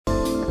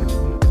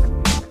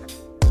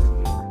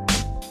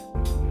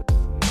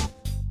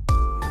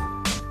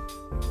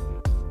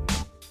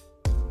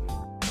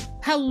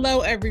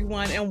Hello,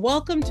 everyone, and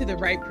welcome to the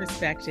Wright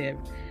Perspective.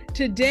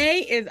 Today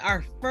is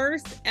our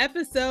first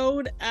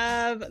episode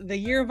of the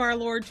year of our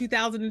Lord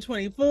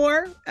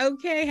 2024.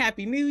 Okay,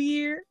 Happy New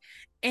Year.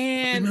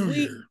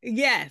 And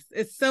yes,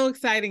 it's so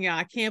exciting, y'all.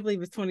 I can't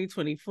believe it's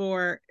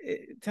 2024.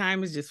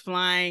 Time is just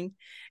flying.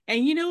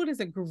 And you know what is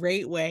a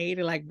great way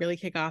to really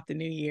kick off the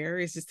new year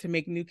is just to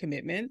make new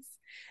commitments,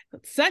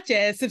 such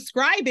as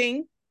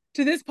subscribing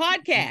to this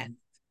podcast.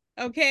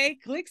 Okay,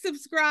 click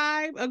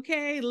subscribe.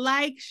 Okay,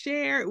 like,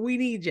 share. We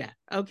need you.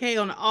 Okay,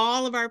 on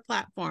all of our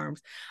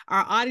platforms.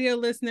 Our audio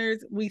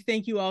listeners, we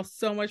thank you all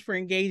so much for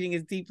engaging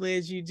as deeply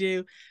as you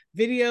do.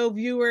 Video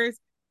viewers,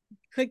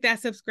 click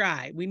that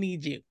subscribe. We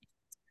need you.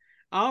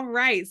 All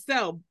right,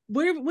 so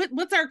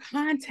what's our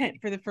content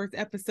for the first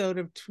episode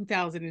of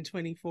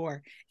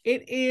 2024?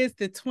 It is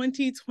the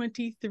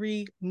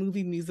 2023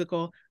 movie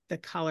musical, The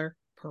Color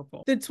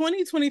Purple. The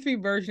 2023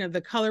 version of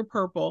The Color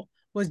Purple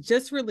was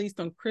just released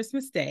on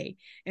Christmas Day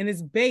and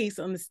is based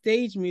on the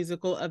stage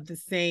musical of the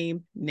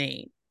same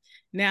name.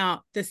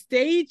 Now, the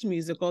stage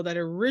musical, that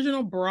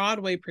original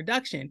Broadway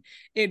production,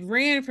 it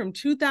ran from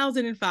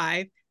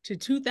 2005 to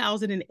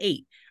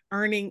 2008,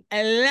 earning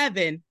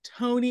 11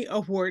 Tony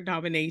Award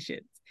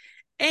nominations.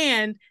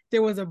 And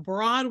there was a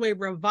Broadway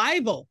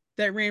revival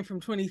that ran from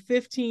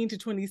 2015 to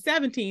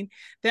 2017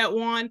 that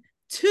won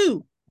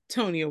 2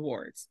 Tony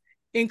Awards,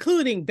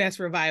 including Best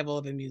Revival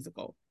of a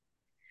Musical.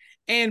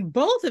 And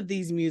both of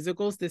these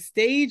musicals, the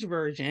stage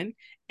version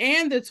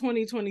and the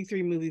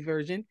 2023 movie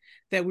version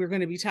that we're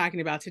going to be talking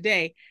about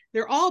today,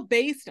 they're all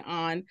based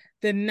on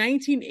the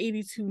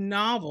 1982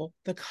 novel,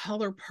 The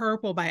Color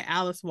Purple by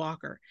Alice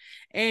Walker.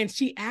 And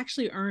she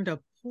actually earned a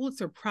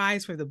Pulitzer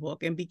Prize for the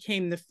book and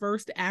became the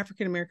first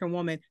African-American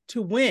woman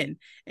to win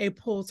a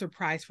Pulitzer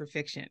Prize for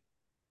fiction.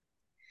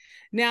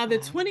 Now, the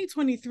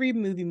 2023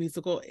 movie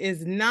musical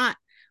is not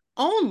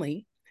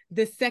only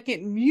the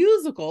second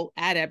musical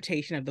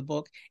adaptation of the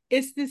book,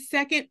 it's the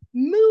second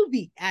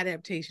movie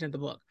adaptation of the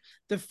book.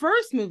 The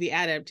first movie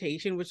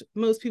adaptation, which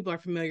most people are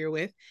familiar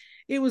with,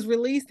 it was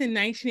released in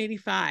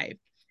 1985.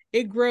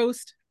 It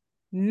grossed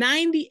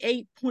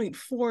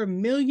 $98.4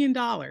 million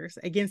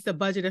against a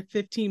budget of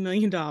 $15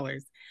 million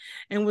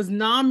and was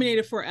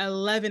nominated for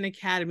 11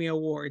 Academy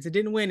Awards. It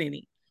didn't win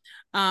any.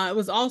 It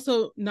was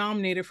also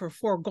nominated for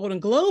 4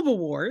 Golden Globe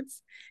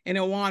Awards, and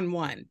it won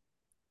 1.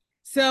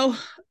 So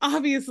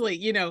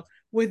obviously,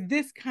 with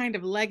this kind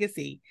of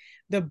legacy,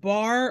 the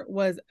bar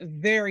was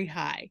very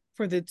high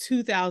for the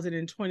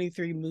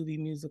 2023 movie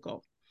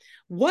musical.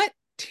 What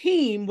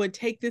team would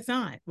take this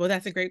on? Well,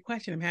 that's a great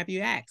question. I'm happy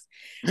you asked.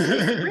 The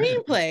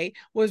screenplay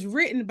was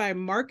written by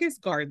Marcus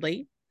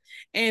Gardley,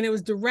 and it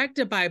was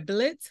directed by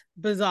Blitz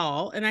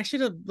Bazawule. And I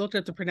should have looked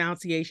up the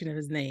pronunciation of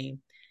his name.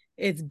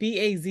 It's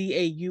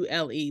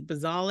Bazawule,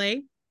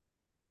 Bazawule.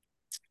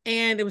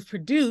 And it was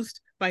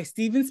produced by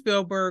Steven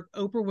Spielberg,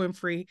 Oprah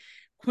Winfrey,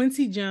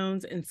 Quincy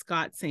Jones, and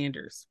Scott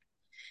Sanders.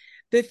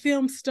 The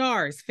film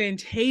stars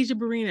Fantasia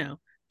Barrino,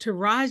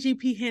 Taraji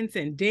P.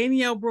 Henson,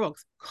 Danielle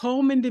Brooks,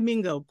 Colman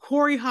Domingo,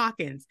 Corey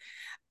Hawkins,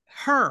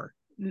 H.E.R,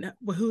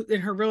 who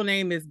and her real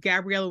name is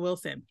Gabriella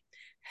Wilson,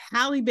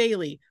 Halle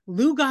Bailey,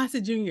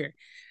 Gossett Jr,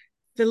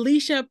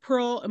 Phylicia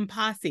Pearl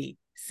Mpasi,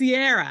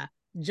 Ciara,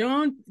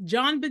 Jon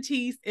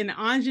Batiste, and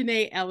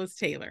Aunjanue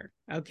Ellis-Taylor.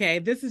 Okay,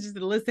 this is just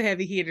a list of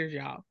heavy hitters,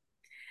 y'all.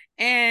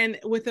 And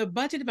with a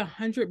budget of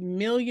 $100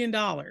 million,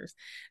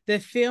 the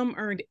film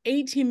earned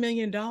 $18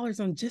 million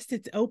on just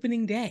its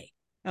opening day.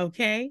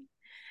 Okay.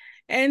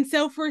 And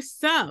so for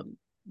some,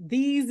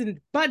 these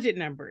budget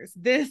numbers,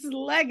 this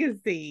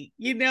legacy,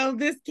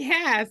 this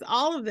cast,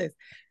 all of this,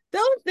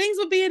 those things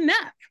would be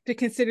enough to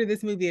consider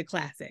this movie a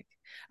classic.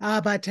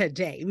 But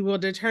today we will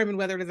determine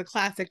whether it is a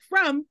classic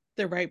from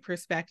the right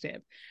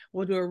perspective.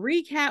 We'll do a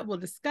recap, we'll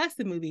discuss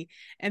the movie,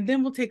 and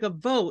then we'll take a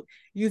vote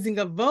using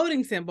a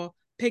voting symbol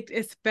picked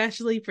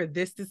especially for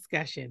this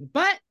discussion.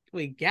 But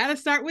we gotta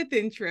start with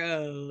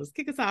intros.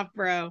 Kick us off,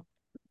 bro.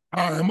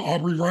 Hi, I'm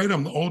Aubrey Wright.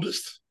 I'm the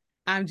oldest.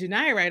 I'm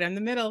Genia Wright. I'm the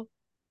middle.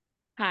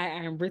 Hi,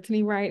 I am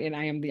Brittany Wright, and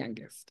I am the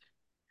youngest.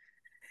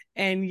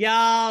 And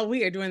y'all,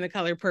 we are doing The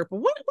Color Purple.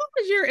 What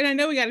was your? And I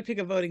know we got to pick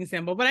a voting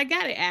symbol, but I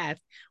gotta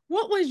ask,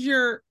 what was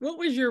your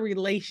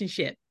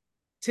relationship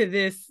to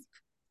this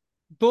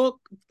book,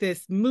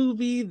 this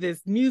movie,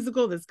 this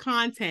musical, this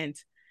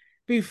content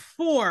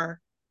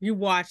before you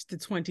watched the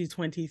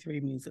 2023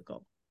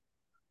 musical?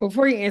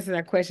 Before you answer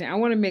that question, I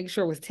want to make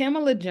sure, was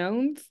Tamala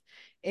Jones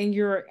in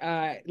your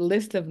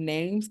list of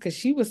names? Because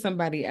she was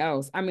somebody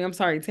else. I'm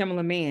sorry,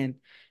 Tamala Mann.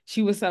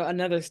 She was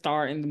another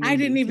star in the movie. I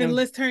didn't even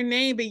list her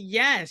name, but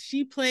yes,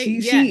 she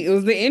played. It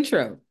was the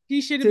intro.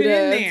 She should have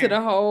been in there to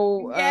the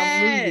whole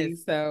movie.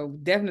 So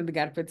definitely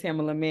got to put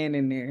Tamala Mann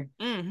in there.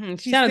 Mm-hmm.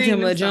 Shout out to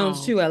Tamala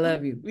Jones too. I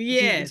love you.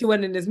 Yes, she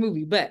wasn't in this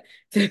movie, but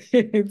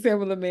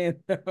Tamala Mann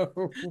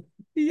though.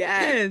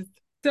 Yes.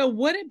 So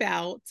what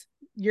about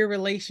your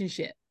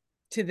relationship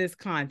to this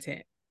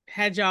content?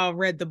 Had y'all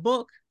read the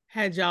book?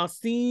 Had y'all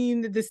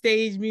seen the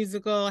stage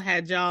musical?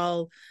 Had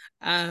y'all,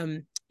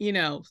 seen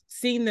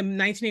the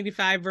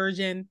 1985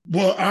 version?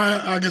 Well,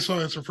 I guess I'll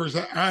answer first.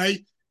 I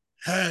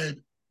had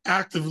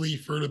actively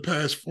for the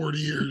past 40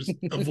 years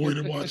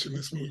avoided watching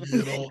this movie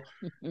at all.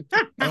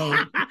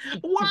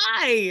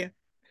 Why?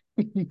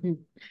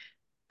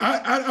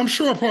 I'm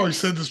sure I probably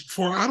said this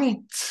before. I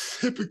don't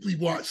typically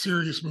watch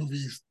serious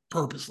movies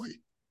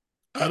purposely.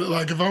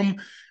 Like if I'm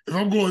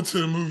going to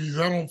the movies,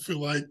 I don't feel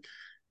like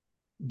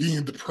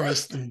being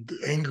depressed and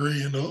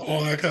angry and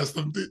all that kind of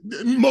stuff.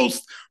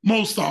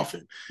 Most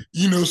often,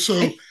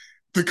 So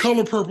The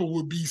Color Purple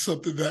would be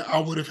something that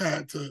I would have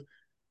had to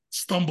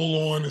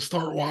stumble on and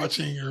start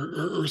watching,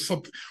 or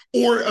something,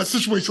 or a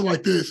situation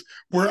like this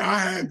where I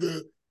had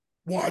to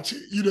watch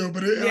it,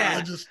 But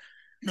I just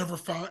never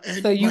found.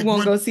 And so you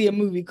won't go see a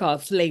movie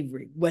called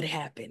Slavery? What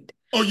happened?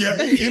 Oh yeah,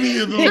 any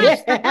of those.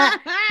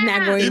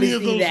 Not going any to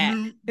of see those that.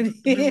 new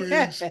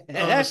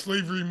age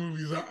slavery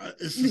movies.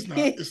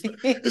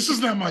 It's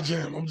just not my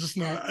jam. I'm just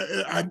not.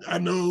 I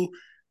know,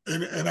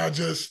 and I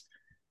just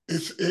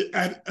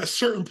at a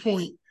certain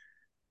point,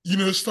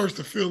 it starts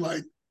to feel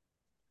like,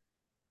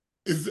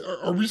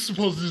 are we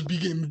supposed to just be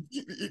getting?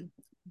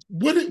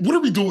 What are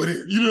we doing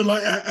here?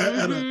 Like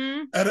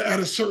at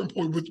a certain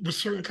point with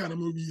certain kind of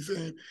movies,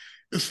 and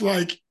it's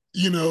like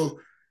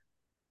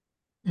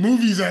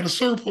movies at a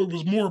certain point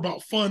was more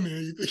about fun than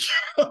anything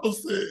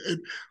else. And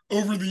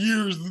over the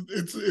years,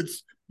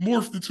 it's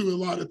morphed into a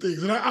lot of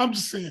things. And I'm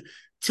just saying,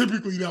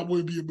 typically that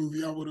would be a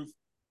movie I would have,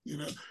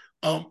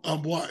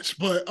 watched.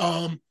 But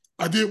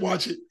I did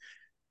watch it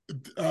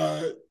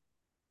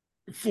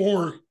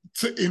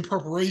in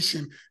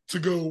preparation to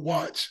go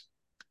watch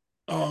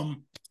the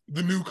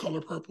new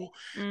Color Purple.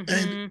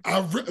 And I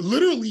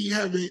literally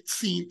haven't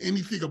seen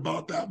anything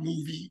about that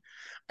movie.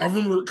 I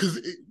remember because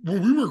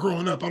when we were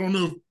growing up, I don't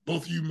know if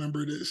both of you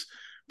remember this,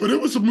 but it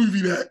was a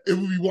movie that it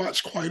would be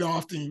watched quite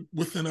often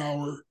within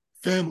our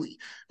family.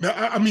 Now,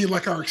 I mean,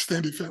 like our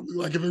extended family,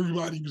 like if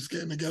everybody was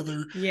getting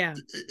together,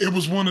 it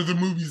was one of the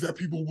movies that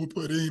people would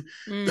put in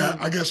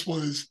that I guess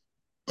was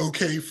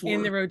okay for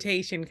in the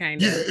rotation, kind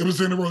of. Yeah, it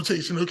was in the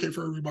rotation, okay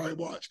for everybody to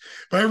watch.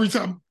 But every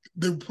time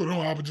they would put it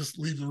on, I would just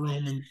leave the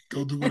room and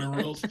go do whatever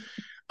else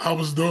I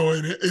was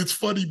doing. It's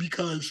funny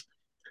because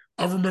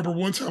I remember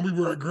one time we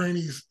were at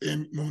Granny's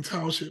in Moon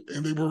Township,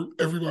 and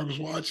everybody was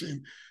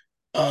watching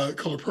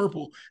Color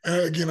Purple.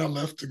 And again, I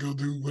left to go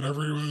do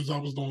whatever it was I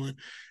was doing.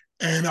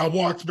 And I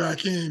walked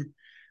back in,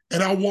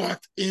 and I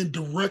walked in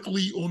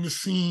directly on the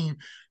scene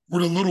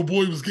where the little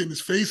boy was getting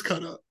his face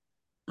cut up,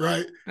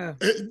 right? Oh.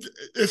 And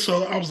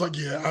so I was like,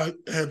 yeah, I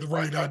had the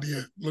right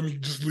idea. Let me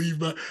just leave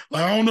that.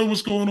 Like, I don't know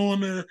what's going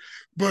on there.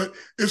 But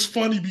it's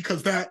funny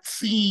because that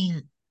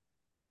scene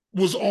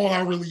was all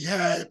I really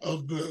had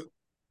of the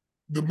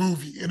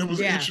movie, and it was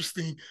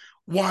interesting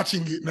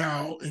watching it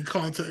now in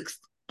context.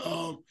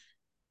 So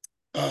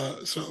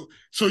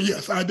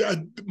yes, I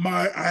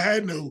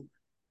had no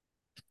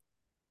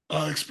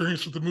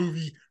experience with the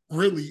movie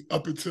really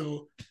up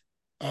until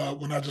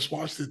when I just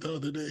watched it the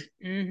other day.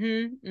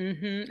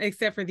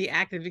 Except for the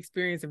active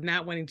experience of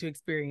not wanting to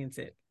experience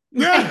it.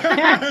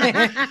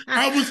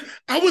 I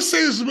would say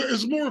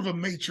it's more of a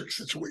Matrix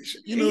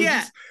situation,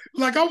 just,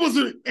 like I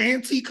wasn't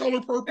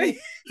anti-Color Purple,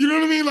 you know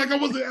what I mean? Like I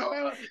wasn't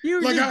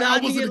I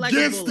wasn't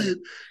against it.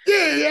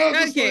 Yeah,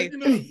 I was okay. You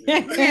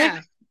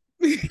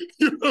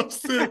know what I'm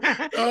saying?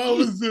 I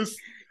was just,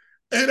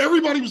 and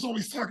everybody was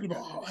always talking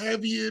about how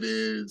heavy it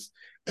is,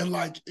 and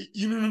like,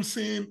 you know what I'm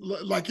saying?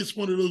 Like it's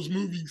one of those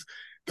movies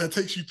that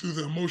takes you through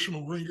the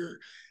emotional ringer.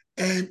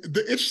 And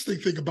the interesting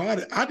thing about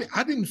it, I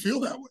didn't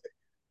feel that way.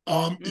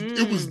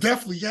 It was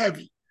definitely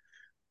heavy,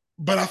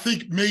 but I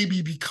think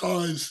maybe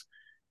because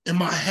in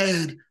my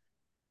head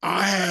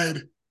I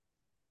had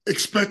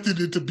expected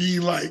it to be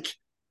like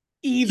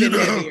even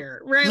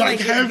heavier, right? Like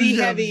heavy,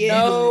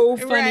 no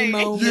funny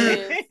moment.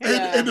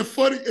 Yeah. And the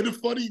funny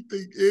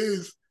thing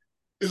is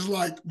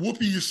like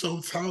Whoopi is so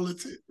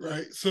talented,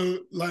 right? So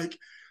like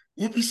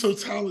Whoopi's so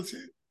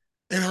talented,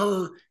 and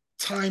her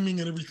timing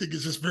and everything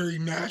is just very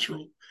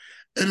natural.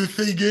 And the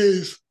thing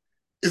is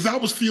I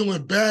was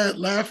feeling bad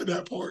laughing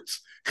at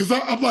parts because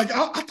I'm like,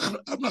 I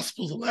thought I'm not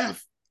supposed to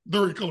laugh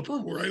during Color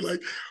Purple, right?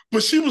 Like,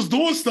 but she was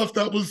doing stuff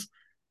that was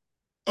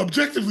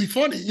objectively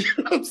funny, you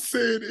know what I'm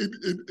saying,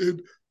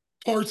 in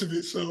parts of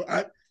it. So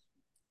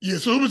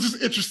so it was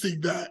just interesting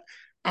that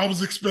I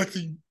was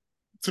expecting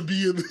to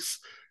be in this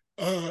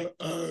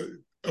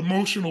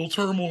emotional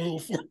turmoil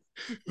for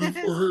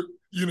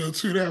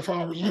 2.5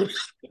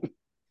 hours,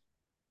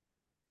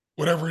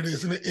 whatever it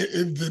is, and it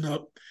ended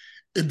up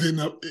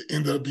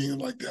being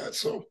like that.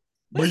 So,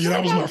 but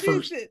that was my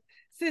first.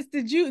 Sis,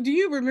 do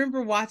you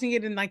remember watching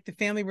it in like the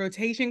family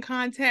rotation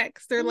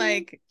context, or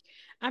like?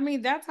 I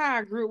mean, that's how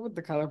I grew up with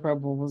The Color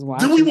Purple. Was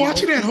watching. Did we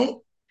watch it at home?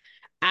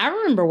 I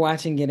remember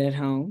watching it at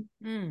home.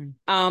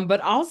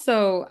 But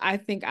also I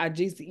think I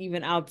just,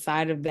 even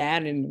outside of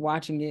that and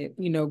watching it,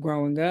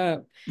 growing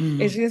up,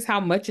 it's just how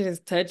much it has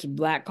touched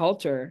Black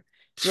culture.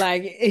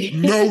 Like,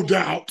 no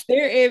doubt.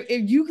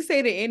 If you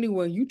say to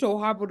anyone, you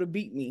told Harpo to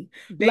beat me,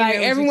 They like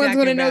know what everyone's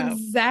you're going to talking know about.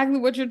 exactly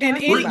what you're And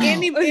talking about.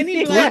 any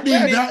black Brittany,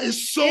 women, that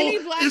is so.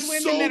 any black it's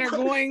women so that are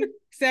going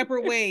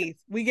separate ways,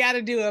 we got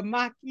to do a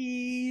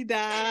maki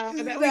da.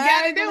 We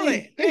got to do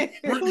it.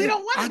 Brittany, We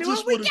don't want to do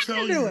it. We got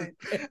to do it.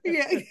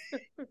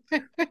 Yeah.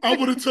 I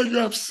want to tell you,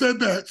 I've said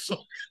that so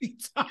many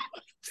times.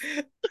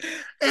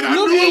 And I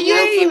Look, knew and you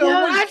it ain't word for even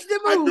word. watched the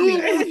I knew movie.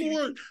 it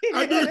word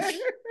for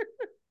word.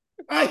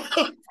 I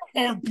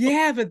knew.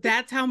 Yeah, but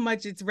that's how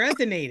much it's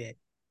resonated.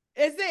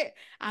 Is it?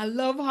 I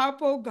love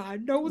Harpo.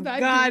 God knows I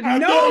God do.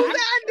 knows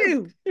I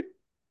do.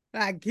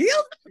 I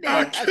killed him.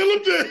 I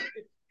killed him.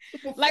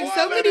 Like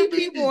so many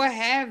people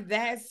have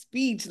that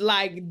speech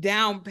like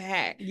down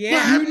pat.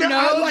 Yeah, but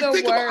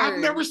I've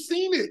never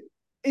seen it.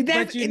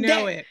 But you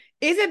know it.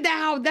 Isn't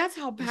that that's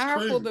how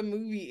powerful the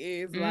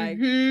movie is? Like,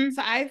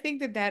 so I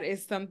think that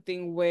is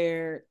something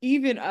where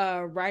even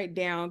right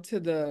down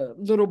to the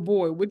little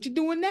boy, what you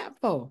doing that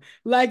for?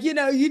 Like, you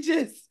know,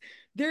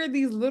 there are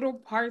these little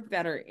parts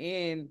that are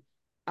in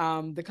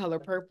The Color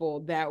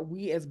Purple that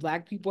we as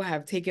Black people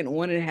have taken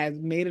on and has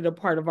made it a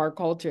part of our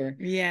culture.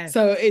 Yeah.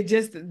 So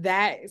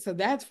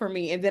that's for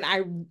me. And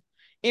then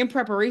in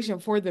preparation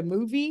for the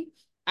movie,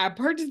 I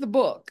purchased the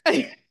book.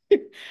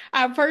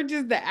 I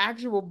purchased the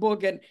actual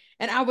book and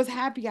I was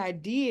happy I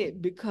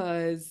did,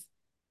 because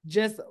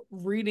just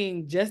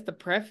reading just the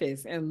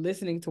preface and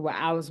listening to what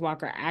Alice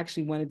Walker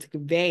actually wanted to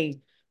convey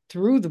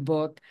through the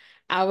book,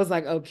 I was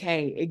like,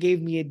 okay, it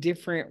gave me a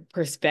different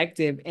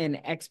perspective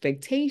and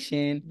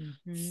expectation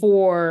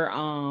for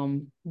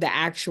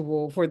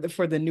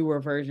the newer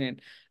version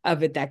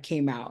of it that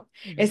came out.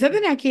 And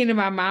something that came to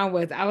my mind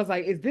was, I was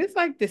like, is this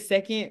like the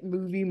second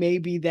movie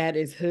maybe that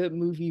is hood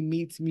movie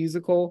meets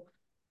musical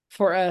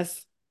for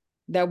us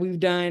that we've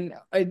done?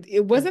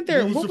 It wasn't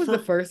there. What was the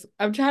first?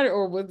 I'm trying to,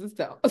 or was this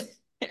the?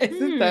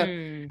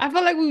 I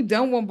feel like we've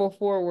done one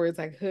before where it's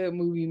like hood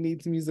movie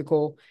meets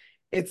musical.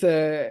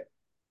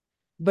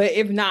 But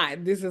if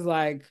not, this is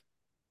like.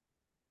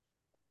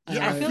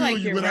 Yeah, I feel like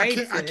you're right.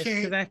 I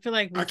can't. I feel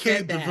like I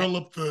can't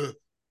develop the.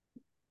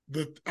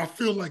 I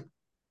feel like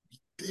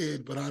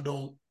did, but I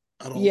don't.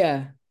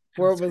 Yeah,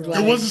 where it was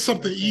like it wasn't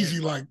something easy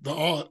like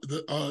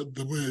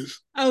the Wiz.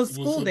 Oh,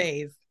 School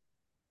Days.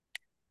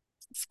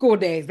 School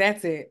Days,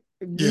 that's it.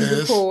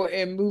 Musical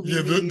and movie.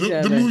 Yeah,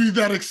 the movie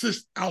that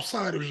exists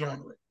outside of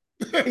genre.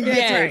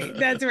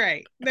 That's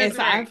right. And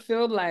so I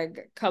feel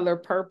like Color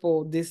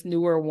Purple, this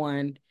newer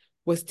one,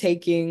 was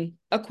taking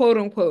a quote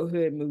unquote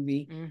hood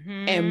movie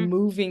and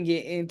moving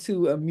it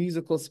into a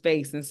musical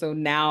space. And so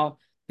now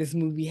this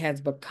movie has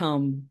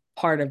become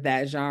part of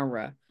that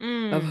genre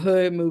of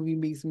hood movie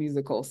meets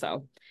musical.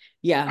 So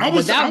yeah, I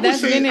would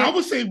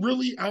say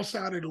really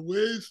outside of the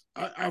Wiz,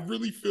 I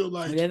really feel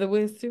like the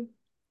Wiz too.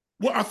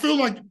 Well, I feel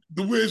like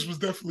the Wiz was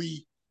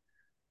definitely,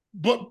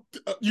 but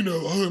a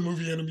hood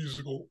movie and a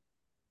musical,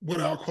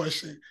 without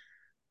question.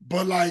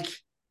 But like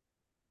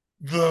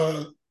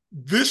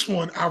this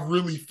one, I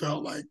really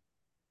felt like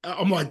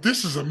I'm like,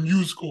 this is a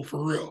musical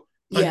for real.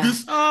 Like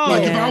this,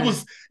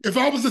 if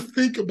I was to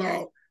think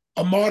about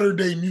a modern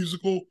day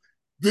musical,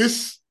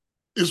 this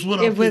is what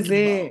I'm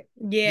thinking about.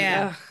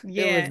 Yeah.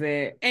 It was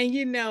it. And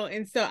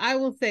and so I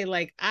will say,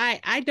 like,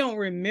 I don't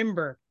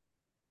remember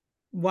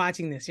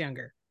watching this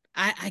younger.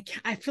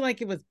 I feel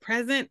like it was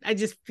present. I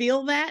just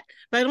feel that,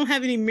 but I don't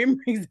have any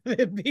memories of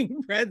it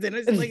being present.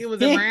 It's just like it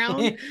was around.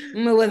 So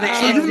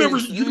you've never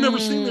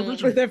seen the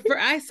original?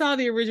 I saw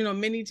the original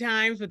many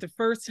times, but the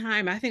first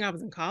time I think I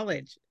was in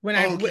college when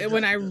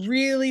I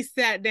really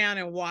sat down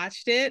and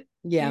watched it.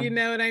 Yeah, you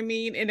know what I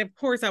mean. And of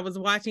course, I was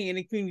watching it in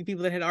a community of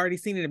people that had already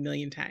seen it a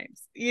million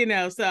times.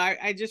 So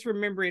I just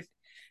remember it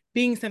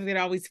being something that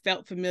always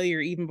felt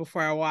familiar even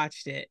before I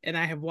watched it, and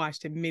I have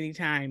watched it many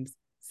times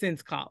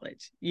since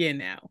college,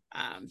 but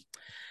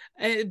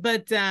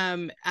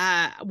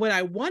what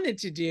I wanted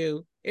to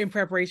do in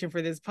preparation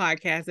for this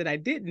podcast that I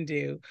didn't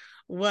do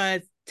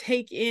was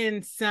take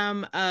in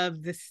some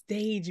of the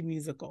stage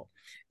musical.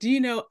 Do you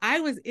know, I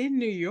was in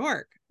New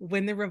York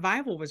when the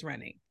revival was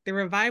running. The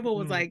revival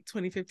was like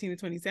 2015 to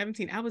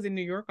 2017. I was in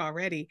New York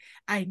already.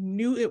 I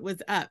knew it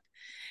was up.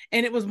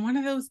 And it was one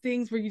of those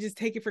things where you just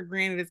take it for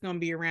granted it's going to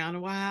be around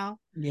a while.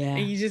 Yeah.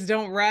 And you just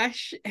don't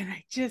rush. And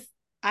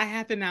I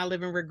have to now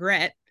live in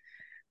regret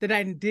that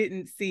I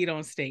didn't see it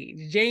on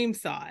stage.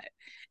 James saw it.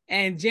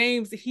 And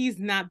James, he's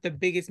not the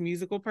biggest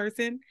musical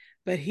person,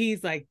 but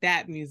he's like,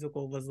 that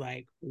musical was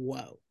like,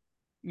 whoa.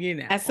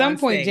 At some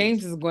point, stage.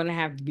 James is going to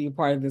have to be a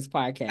part of this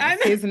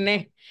podcast. His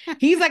name,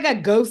 he's like a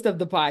ghost of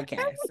the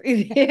podcast.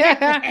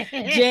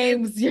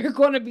 James, you're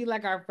going to be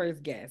like our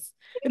first guest,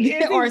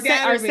 or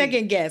our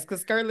second guest,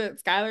 because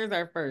Skylar's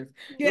our first.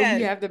 Yeah,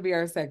 you have to be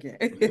our second.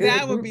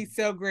 That would be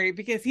so great,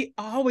 because he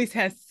always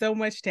has so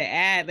much to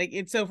add. Like,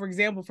 and so, for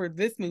example, for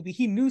this movie,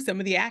 he knew some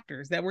of the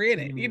actors that were in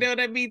it. You know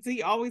what I mean? So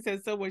he always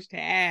has so much to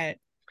add.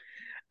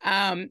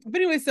 But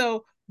anyway,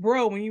 so.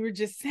 Bro, when you were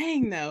just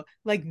saying though,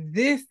 like,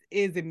 this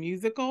is a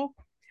musical,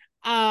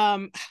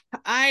 I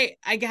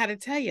gotta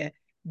tell you,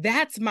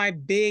 that's my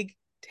big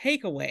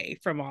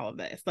takeaway from all of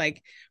this.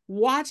 Like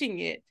watching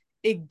it,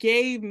 it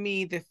gave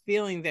me the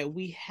feeling that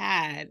we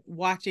had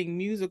watching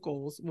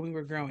musicals when we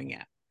were growing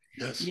up.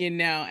 Yes. You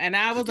know, and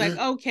I was like,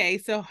 okay,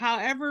 so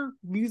however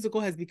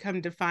musical has become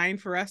defined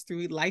for us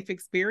through life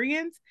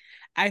experience,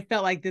 I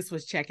felt like this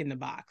was checking the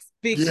box.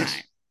 Big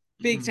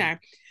time.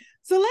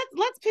 So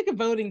let's pick a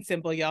voting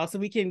symbol, y'all, so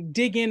we can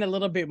dig in a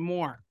little bit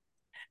more.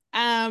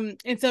 And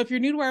so if you're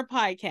new to our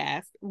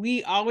podcast,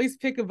 we always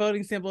pick a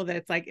voting symbol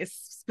that's like it's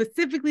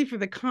specifically for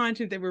the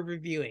content that we're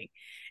reviewing.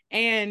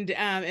 And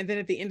then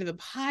at the end of the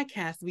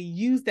podcast, we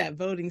use that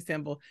voting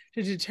symbol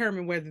to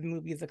determine whether the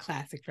movie is a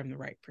classic from the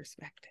right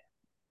perspective.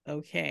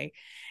 Okay.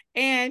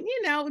 And,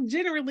 you know,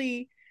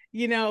 generally,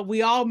 you know,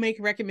 we all make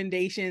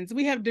recommendations.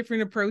 We have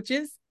different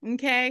approaches.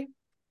 Okay.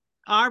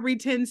 Aubrey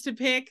tends to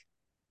pick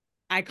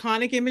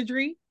iconic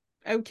imagery.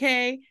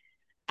 Okay.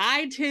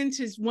 I tend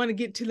to want to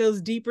get to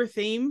those deeper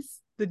themes,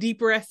 the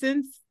deeper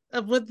essence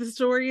of what the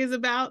story is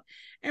about.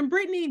 And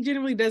Brittany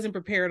generally doesn't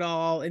prepare at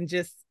all and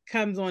just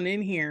comes on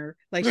in here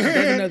like she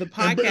doesn't know the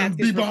podcast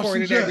gets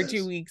recorded every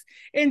 2 weeks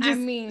and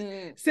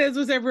just says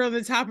whatever on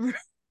the top of her.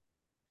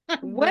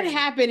 What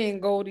happened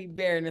in Goldie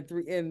Bear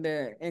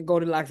and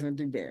Goldilocks and the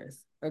Three Bears?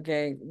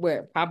 Okay,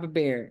 what? Papa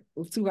Bear, it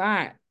was too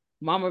hot.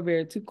 Mama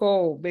Bear, too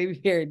cold. Baby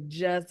Bear,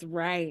 just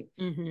right.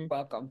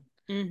 Welcome.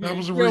 That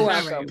was a reach.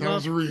 Welcome. That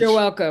was a reach. You're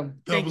welcome.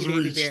 That was a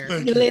reach.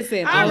 Thank you.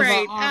 Listen, all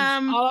right.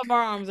 All of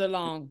our arms are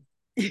long.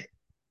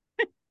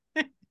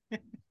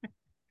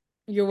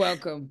 You're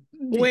welcome.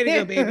 Way to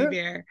go, Baby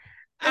Bear.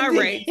 All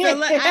right.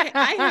 So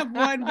I have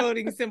one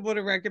voting symbol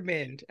to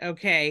recommend.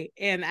 Okay.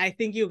 And I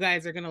think you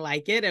guys are going to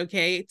like it.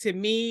 Okay. To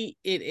me,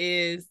 it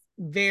is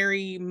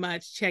very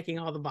much checking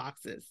all the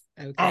boxes.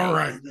 Okay. All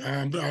right.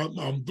 I'm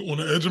on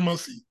the edge of my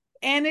seat.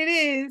 And it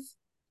is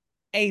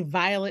a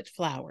violet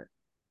flower.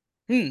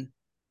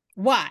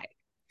 Why?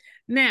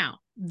 Now,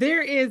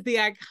 there is the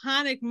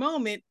iconic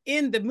moment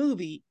in the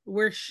movie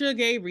where Shug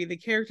Avery, the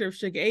character of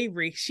Shug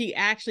Avery, she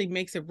actually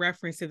makes a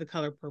reference to the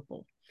color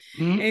purple.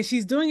 And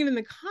she's doing it in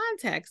the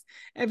context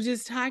of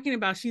just talking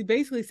about, she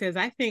basically says,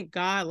 I think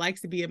God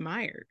likes to be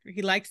admired.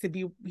 He likes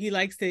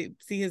to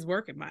see his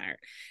work admired.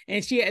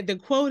 And the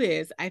quote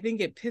is, I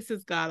think it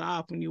pisses God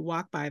off when you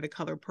walk by the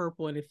color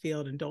purple in a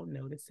field and don't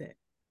notice it.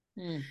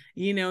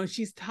 You know,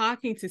 she's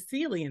talking to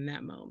Celie in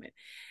that moment.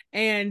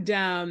 And,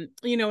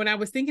 you know, when I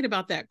was thinking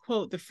about that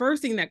quote, the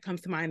first thing that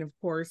comes to mind, of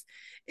course,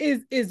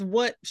 is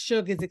what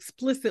Shug is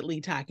explicitly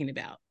talking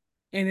about.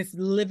 And it's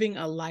living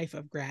a life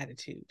of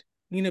gratitude.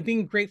 You know,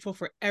 being grateful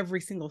for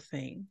every single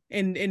thing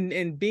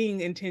and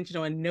being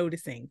intentional and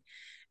noticing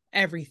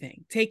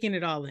everything, taking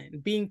it all in,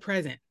 being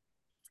present.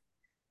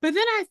 But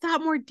then I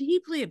thought more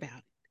deeply about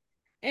it.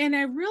 And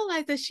I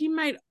realized that she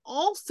might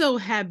also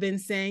have been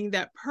saying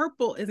that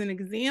purple is an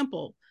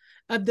example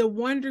of the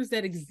wonders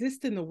that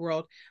exist in the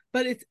world,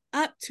 but it's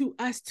up to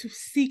us to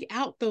seek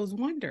out those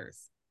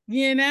wonders.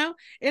 You know,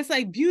 it's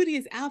like beauty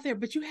is out there,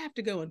 but you have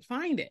to go and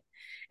find it.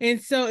 And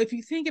so if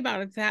you think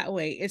about it that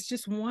way, it's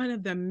just one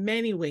of the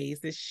many ways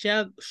that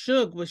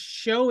Shug was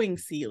showing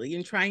Celie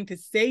and trying to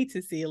say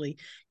to Celie,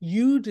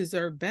 you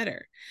deserve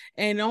better.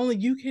 And only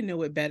you can know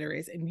what better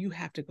is, and you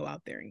have to go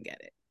out there and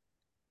get it.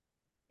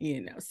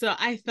 You know, so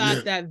I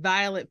thought that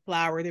violet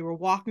flower, they were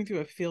walking through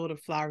a field of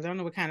flowers. I don't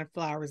know what kind of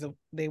flowers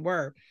they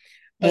were.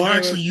 Well,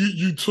 actually,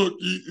 you took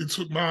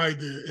my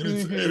idea, and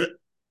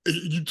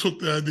you took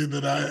the idea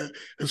that I had.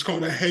 It's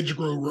called a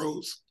hedgerow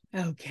rose.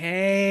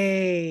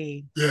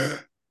 Okay. Yeah.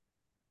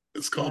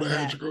 It's called a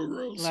hedgerow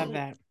rose. Love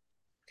that.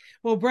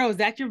 Well, bro, is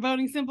that your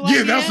voting symbol?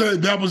 Yeah,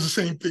 that was the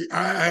same thing.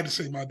 I had the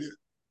same idea.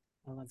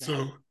 I love that.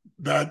 So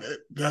that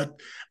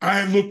I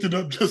had looked it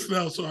up just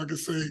now so I could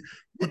say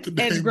what the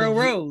name Hedgerow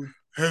rose.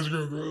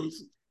 Hedgerow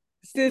rose.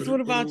 Sis,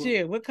 what about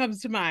you? What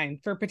comes to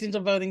mind for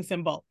potential voting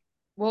symbol?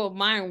 Well,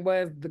 mine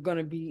was going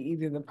to be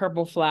either the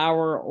purple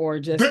flower or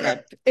just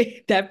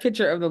that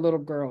picture of the little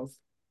girls.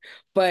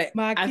 But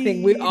I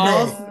think we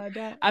all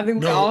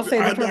say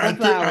the purple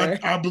flower.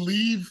 I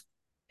believe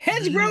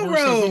hedgerow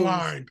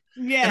rose.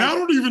 Yeah, and I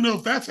don't even know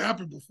if that's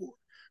happened before.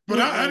 But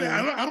I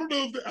don't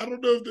know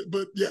if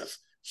but yes.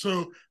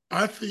 So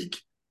I think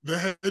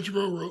the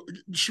hedgerow rose.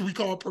 Should we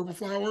call it purple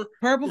flower?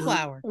 Purple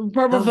flower.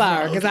 Purple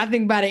flower. Because I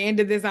think by the end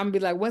of this, I'm gonna be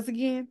like, what's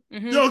again?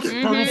 Yeah,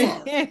 okay, purple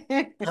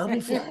flower.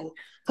 Purple flower.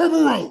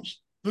 Purple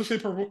rose. Let's say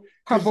purple.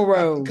 Purple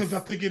rose. Because I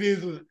think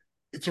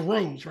it's a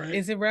rose, right?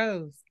 It's a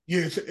rose.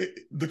 Yeah,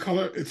 the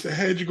color, it's a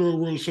hedgerow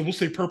rose. So we'll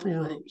say purple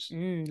rose.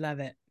 Love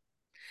it.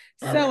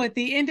 So at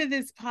the end of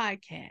this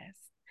podcast,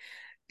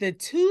 the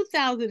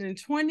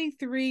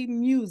 2023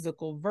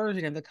 musical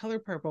version of The Color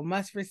Purple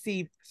must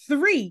receive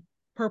 3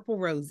 purple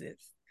roses.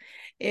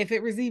 If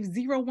it receives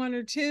 0, 1,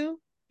 or 2,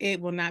 it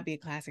will not be a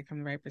classic from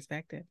the right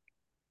perspective.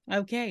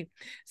 Okay,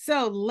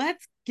 so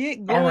let's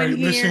get going. All right,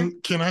 here.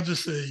 Listen, can I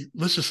just say,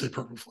 let's just say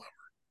purple flower.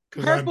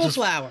 Purple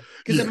flower,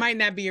 because it might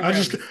not be a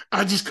rose.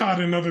 I just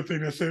caught another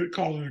thing that said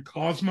calling it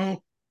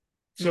Cosmo.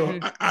 So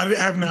I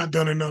have not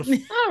done enough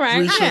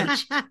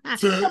research.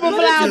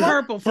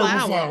 Purple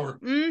flower.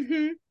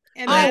 Mm-hmm.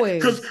 And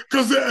Always.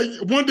 Because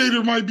one day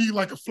there might be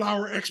like a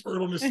flower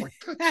expert on this, like,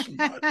 that's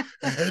not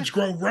a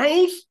hedgerow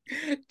rose.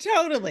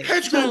 Totally.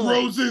 Hedgerow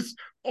roses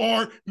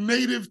are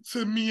native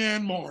to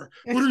Myanmar.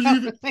 What are you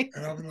even?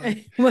 And I'll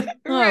be like,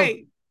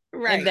 right.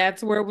 And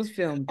that's where it was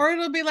filmed. Or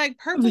it'll be like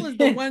purple is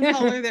the one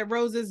color that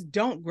roses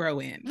don't grow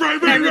in.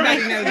 Right.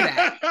 Everybody knows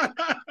that.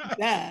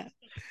 Duh.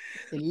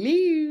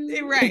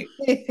 Right.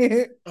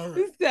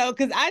 So,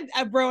 because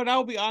bro, and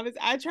I'll be honest,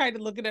 I tried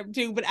to look it up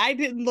too, but I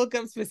didn't look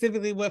up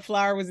specifically what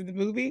flower was in the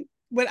movie.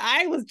 When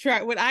I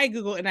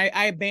Googled, and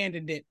I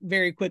abandoned it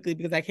very quickly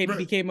because I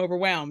became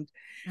overwhelmed.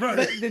 Right.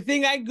 But the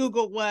thing I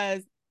Googled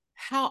was,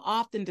 how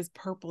often does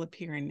purple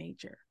appear in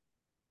nature?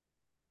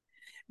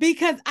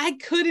 Because I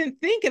couldn't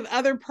think of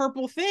other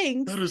purple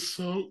things. That is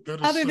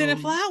other than a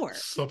flower.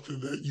 Something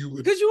that you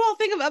would. Could you all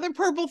think of other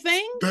purple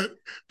things? No.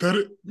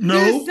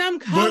 There's some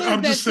colors, but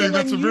I'm just saying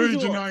that's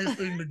unusual. a very Janiyah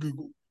thing to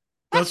Google.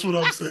 That's what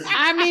I'm saying.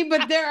 I mean,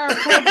 but there are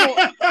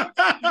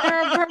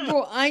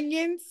purple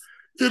onions.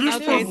 Yeah, there's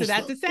purple so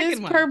that's the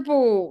second one.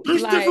 Purple.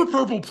 There's different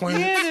purple plants.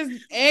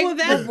 Yeah,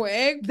 there's purple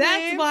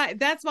eggplant.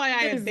 That's why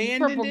I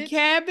abandoned purple it.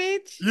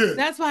 Cabbage. Yeah.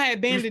 That's why I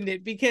abandoned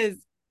it, because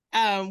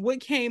what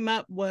came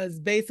up was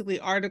basically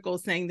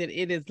articles saying that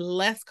it is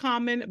less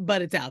common,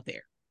 but it's out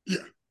there. Yeah.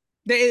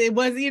 It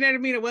was, you know what I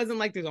mean? It wasn't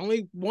like there's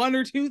only one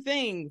or two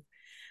things,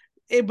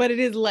 but it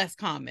is less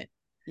common.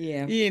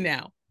 Yeah. You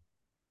know.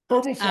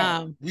 Purple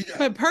flower.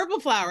 But purple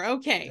flower.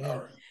 Okay. All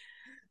right.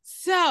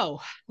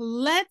 So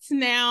let's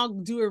now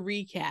do a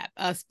recap.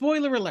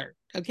 Spoiler alert.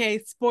 Okay.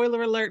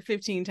 Spoiler alert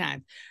 15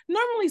 times.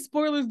 Normally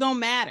spoilers don't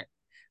matter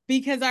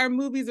because our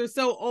movies are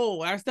so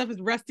old. Our stuff is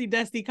rusty,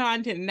 dusty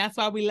content, and that's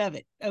why we love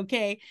it.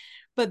 Okay.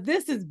 But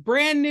this is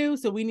brand new,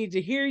 so we need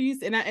to hear you.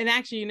 And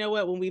actually, you know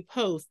what? When we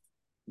post,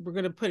 we're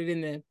going to put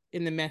it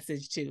in the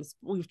message too,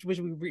 which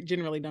we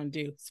generally don't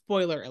do.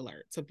 Spoiler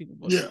alert. So people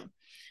will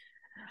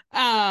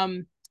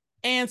know.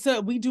 And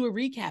so we do a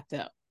recap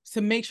though. So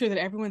make sure that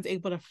everyone's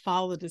able to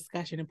follow the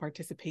discussion and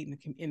participate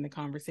in the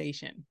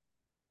conversation.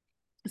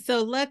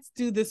 So let's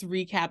do this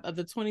recap of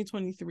the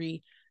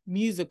 2023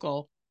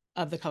 musical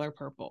of The Color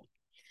Purple.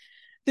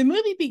 The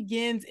movie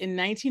begins in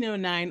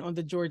 1909 on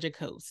the Georgia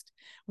coast.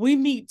 We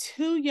meet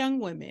two young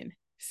women,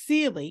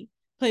 Celie,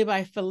 played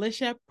by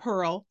Phylicia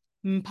Pearl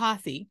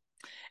Mpasi,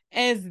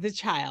 as the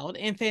child,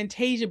 and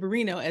Fantasia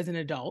Barrino as an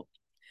adult.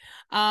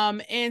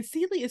 And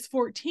Celie is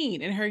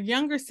 14, and her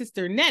younger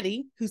sister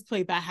Nettie, who's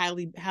played by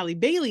Halle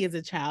Bailey as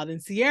a child,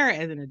 and Ciara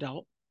as an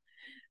adult,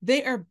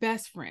 they are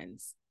best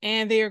friends,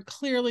 and they are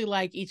clearly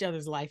like each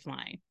other's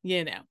lifeline.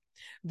 You know,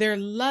 their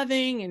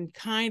loving and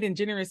kind and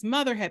generous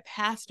mother had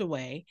passed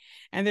away,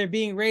 and they're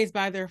being raised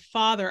by their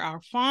father,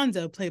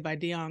 Alfonso, played by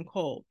Dion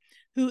Cole,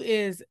 who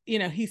is,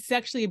 he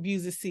sexually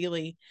abuses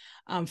Celie,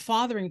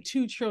 fathering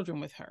two children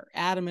with her,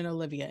 Adam and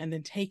Olivia, and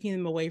then taking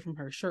them away from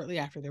her shortly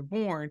after they're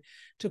born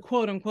to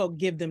quote unquote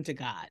give them to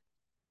God.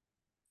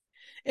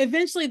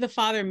 Eventually, the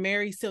father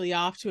marries Celie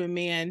off to a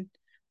man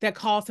that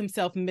calls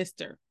himself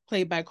Mr.,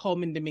 played by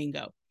Colman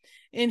Domingo.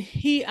 And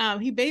he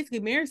basically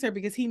marries her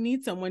because he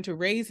needs someone to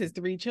raise his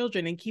three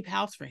children and keep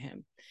house for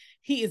him.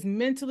 He is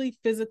mentally,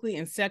 physically,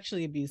 and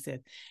sexually abusive.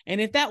 And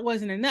if that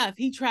wasn't enough,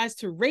 he tries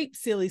to rape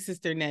Celie's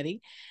sister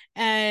Nettie.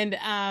 And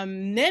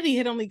Nettie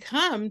had only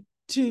come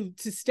to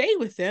stay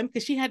with them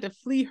because she had to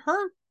flee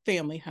her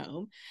family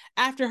home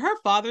after her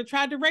father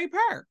tried to rape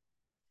her.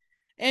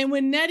 And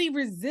when Nettie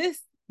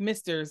resists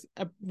Mister's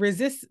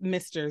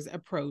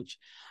approach,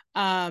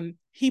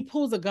 he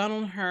pulls a gun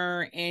on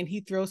her and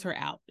he throws her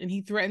out, and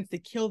he threatens to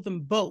kill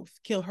them both,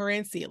 kill her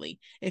and Celie,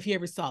 if he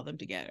ever saw them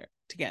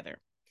together.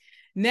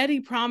 Nettie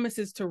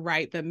promises to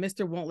write, but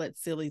Mr. won't let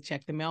Celie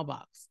check the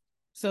mailbox.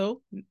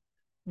 So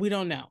we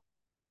don't know.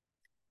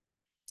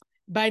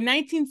 By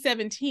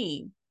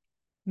 1917,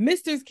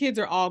 Mr.'s kids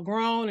are all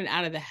grown and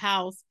out of the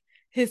house.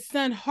 His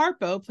son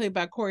Harpo, played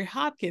by Corey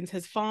Hawkins,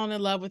 has fallen in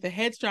love with a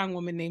headstrong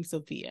woman named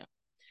Sophia.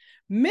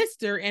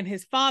 Mr. and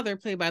his father,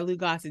 played by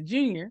Gossett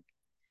Jr.,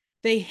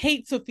 they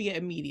hate Sophia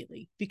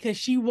immediately because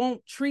she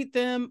won't treat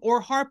them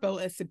or Harpo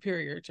as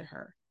superior to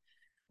her.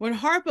 When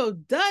Harpo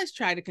does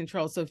try to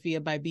control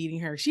Sophia by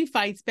beating her, she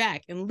fights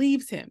back and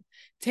leaves him,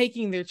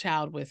 taking their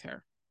child with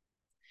her.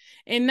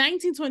 In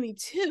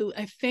 1922,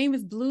 a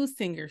famous blues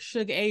singer,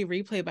 Suge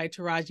Avery, played by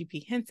Taraji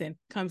P. Henson,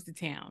 comes to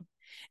town.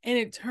 And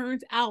it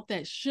turns out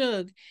that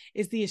Suge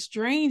is the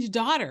estranged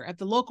daughter of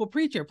the local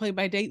preacher, played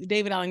by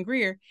David Allen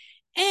Greer,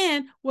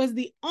 and was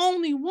the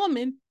only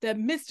woman that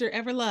Mr.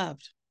 ever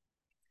loved.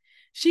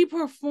 She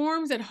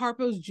performs at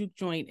Harpo's juke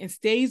joint and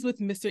stays with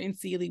Mr. and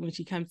Celie when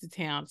she comes to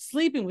town,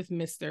 sleeping with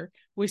Mr.,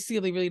 which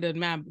Celie really doesn't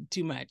mind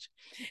too much,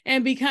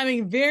 and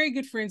becoming very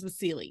good friends with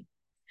Celie.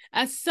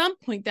 At some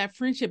point, that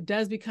friendship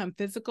does become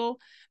physical,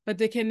 but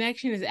the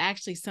connection is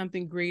actually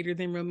something greater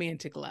than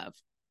romantic love.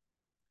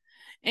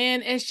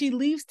 And as she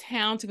leaves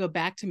town to go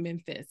back to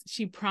Memphis,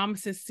 she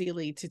promises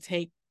Celie to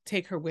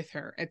take her with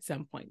her at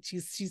some point. She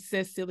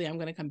says, Celie, I'm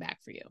going to come back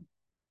for you.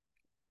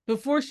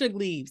 Before Suge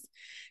leaves,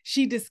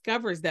 she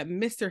discovers that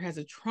Mr. has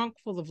a trunk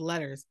full of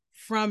letters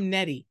from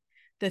Nettie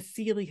that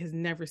Celie has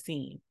never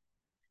seen.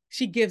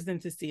 She gives them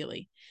to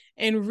Celie.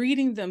 And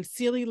reading them,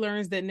 Celie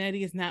learns that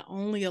Nettie is not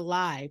only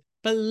alive,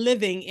 but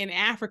living in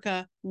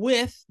Africa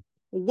with,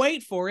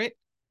 wait for it,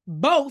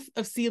 both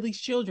of Celie's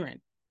children.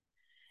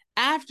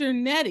 After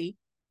Nettie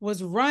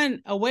was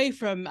run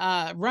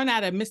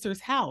out of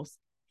Mister's house,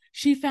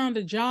 she found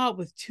a job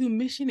with 2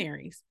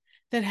 missionaries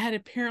that had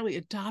apparently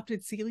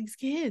adopted Celie's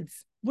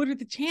kids. What are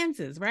the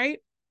chances, right?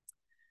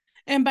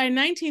 And by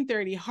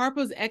 1930,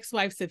 Harpo's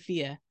ex-wife,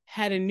 Sophia,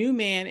 had a new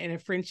man and a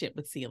friendship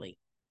with Celie.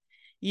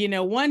 You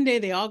know, one day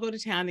they all go to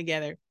town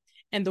together,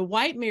 and the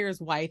white mayor's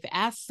wife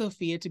asks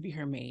Sophia to be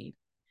her maid.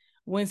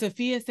 When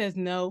Sophia says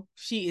no,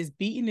 she is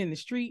beaten in the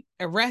street,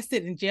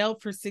 arrested and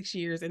jailed for 6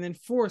 years, and then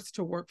forced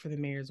to work for the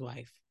mayor's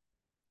wife.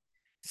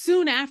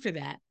 Soon after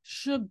that,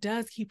 Suge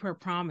does keep her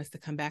promise to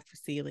come back for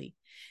Celie.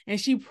 And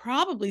she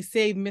probably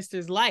saved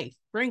Mister's life,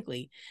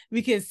 frankly,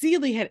 because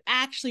Celie had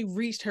actually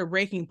reached her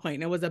breaking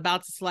point and was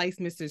about to slice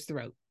Mister's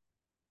throat.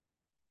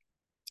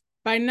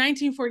 By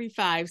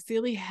 1945,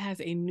 Celie has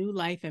a new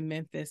life in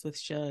Memphis with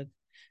Suge.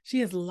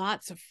 She has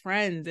lots of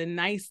friends and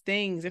nice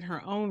things in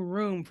her own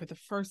room for the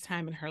first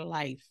time in her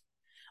life.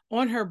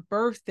 On her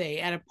birthday,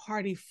 at a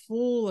party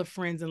full of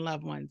friends and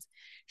loved ones,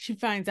 she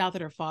finds out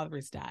that her father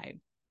has died.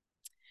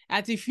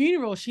 At the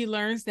funeral, she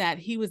learns that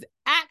he was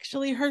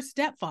actually her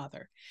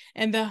stepfather,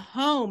 and the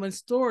home and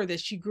store that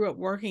she grew up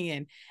working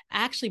in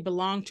actually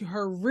belonged to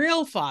her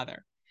real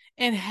father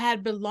and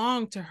had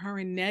belonged to her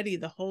and Nettie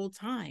the whole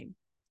time.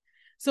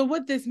 So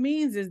what this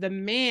means is the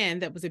man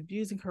that was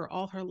abusing her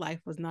all her life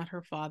was not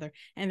her father,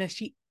 and that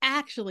she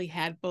actually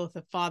had both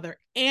a father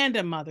and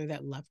a mother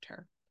that loved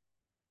her.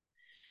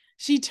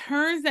 She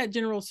turns that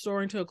general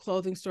store into a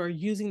clothing store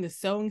using the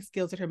sewing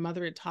skills that her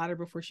mother had taught her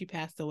before she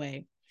passed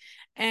away.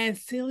 And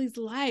Celie's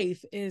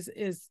life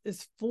is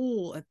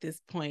full at this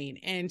point,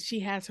 and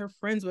she has her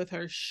friends with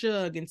her,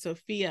 Suge and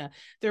Sophia.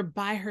 They're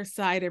by her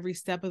side every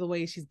step of the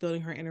way she's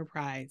building her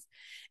enterprise.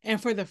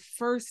 And for the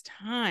first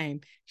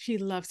time, she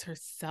loves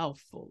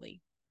herself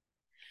fully.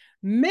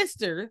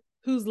 Mister,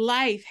 whose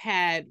life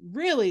had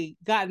really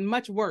gotten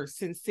much worse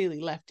since Celie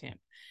left him,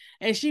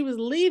 as she was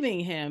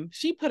leaving him,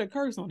 she put a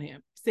curse on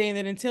him, saying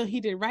that until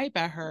he did right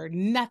by her,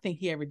 nothing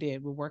he ever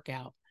did would work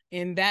out.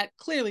 And that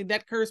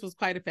curse was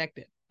quite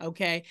effective.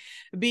 Okay,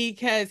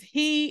 because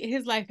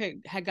his life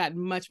had gotten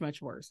much,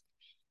 much worse.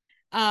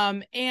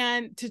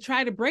 And to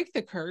try to break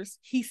the curse,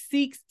 he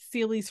seeks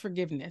Celie's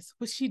forgiveness,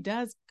 which she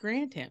does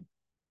grant him.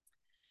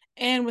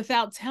 And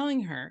without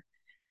telling her,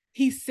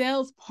 he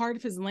sells part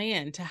of his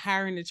land to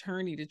hire an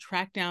attorney to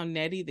track down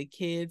Nettie, the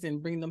kids,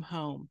 and bring them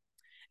home.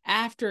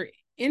 After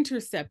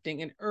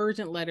intercepting an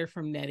urgent letter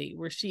from Nettie,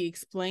 where she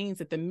explains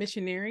that the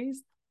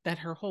missionaries, that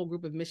her whole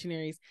group of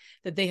missionaries,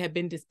 that they had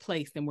been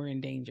displaced and were in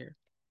danger.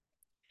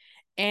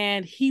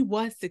 And he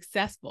was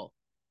successful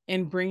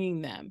in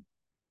bringing them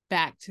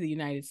back to the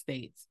United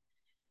States.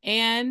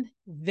 And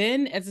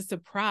then, as a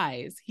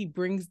surprise, he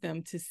brings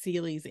them to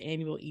Celie's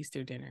annual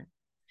Easter dinner.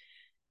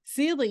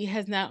 Celie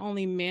has not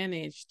only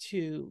managed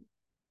to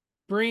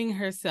bring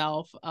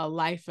herself a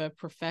life of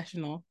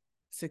professional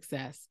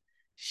success,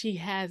 she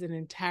has an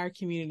entire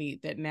community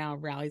that now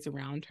rallies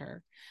around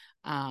her,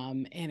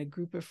 and a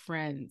group of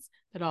friends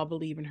that all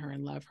believe in her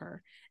and love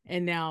her.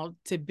 And now,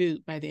 to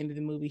boot, by the end of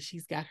the movie,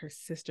 she's got her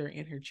sister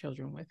and her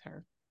children with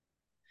her.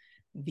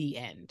 The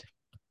end.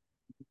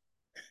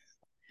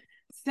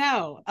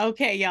 So,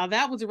 okay, y'all,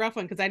 that was a rough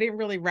one because I didn't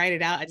really write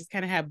it out. I just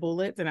kind of had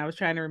bullets and I was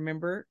trying to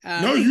remember.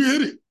 No, you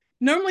hit it.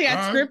 Normally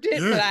I'd script it,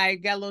 but I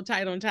got a little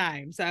tight on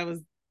time. So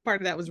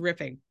part of that was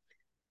riffing.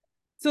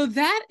 So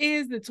that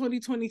is the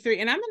 2023.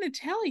 And I'm going to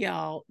tell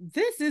y'all,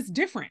 this is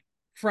different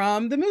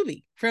from the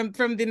movie, from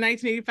the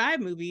 1985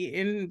 movie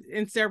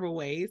in several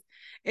ways.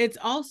 It's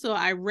also,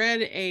 I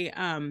read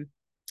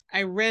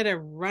a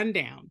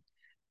rundown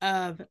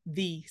of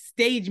the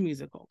stage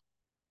musical.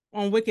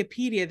 On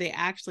Wikipedia, they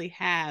actually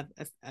have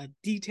a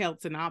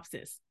detailed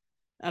synopsis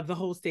of the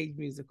whole stage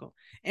musical,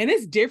 and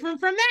it's different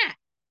from that.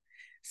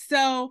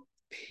 So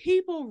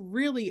people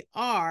really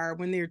are,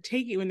 when they're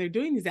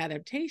doing these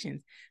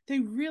adaptations, they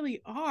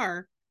really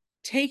are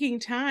taking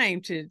time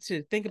to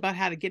think about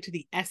how to get to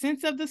the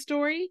essence of the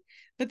story,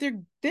 but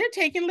they're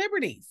taking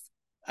liberties.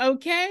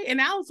 Okay.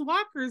 And Alice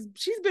Walker's,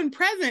 she's been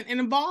present and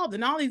involved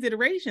in all these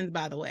iterations,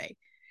 by the way,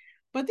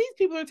 but these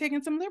people are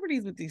taking some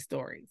liberties with these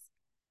stories.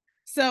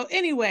 So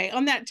anyway,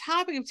 on that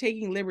topic of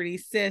taking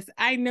liberties, sis,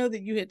 I know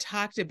that you had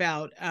talked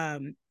about,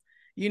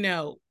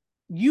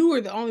 you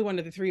were the only one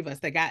of the three of us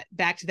that got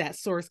back to that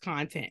source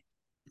content.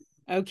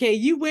 Okay.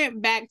 You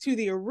went back to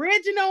the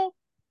original,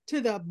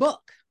 to the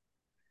book.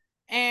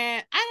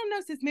 And I don't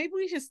know, sis, maybe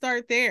we should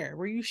start there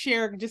where you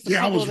share just a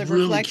couple of reflections. I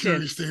was really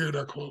curious to hear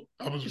that quote.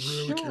 I was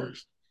really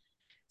curious.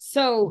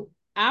 So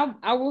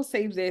I will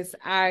say this.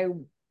 I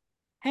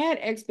had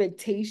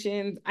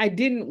expectations. Let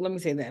me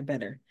say that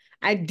better.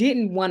 I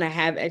didn't want to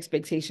have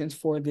expectations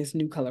for this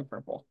new Color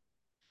Purple.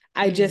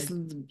 I just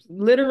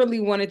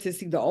literally wanted to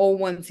see the old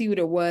one, see what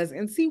it was,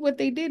 and see what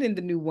they did in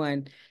the new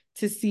one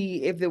to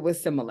see if it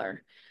was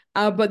similar.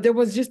 But there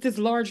was just this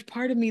large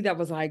part of me that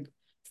was like,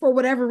 for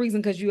whatever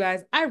reason, because you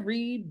guys, I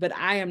read, but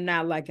I am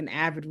not like an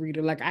avid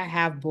reader. Like I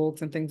have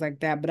books and things like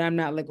that, but I'm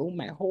not like, oh,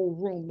 my whole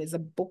room is a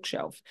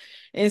bookshelf.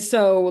 And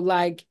so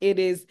like it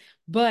is,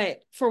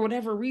 but for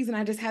whatever reason,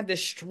 I just had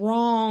this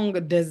strong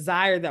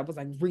desire that was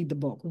like, read the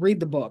book, read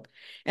the book.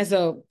 And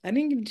so I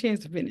didn't get a chance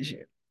to finish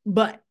it.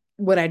 But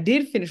what I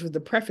did finish was the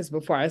preface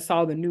before I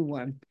saw the new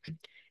one.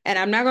 And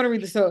I'm not going to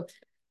read this. So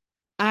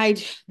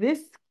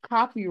this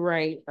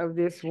copyright of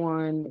this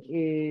one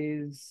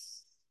is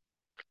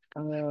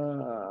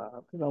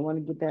because I want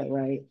to get that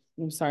right.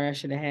 I'm sorry, I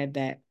should have had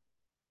that.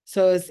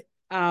 So it's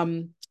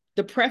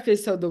the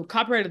preface. So the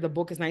copyright of the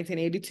book is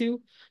 1982,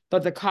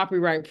 but the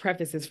copyright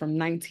preface is from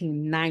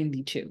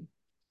 1992.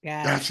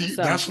 Yeah,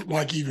 that's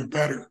like even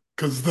better,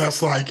 because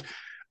that's like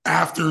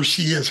after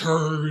she has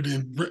heard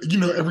and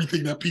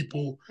everything that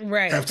people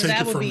have so taken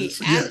that would from be it.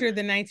 So, after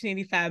the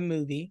 1985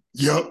 movie.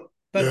 Yep.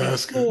 But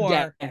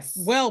before,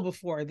 well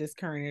before this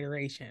current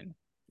iteration.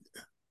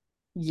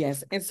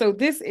 Yes. And so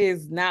this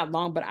is not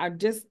long, but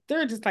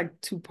there are just like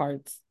two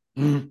parts,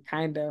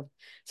 kind of.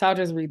 So I'll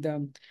just read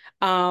them.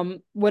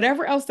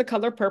 Whatever else The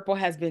Color Purple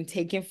has been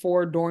taken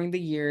for during the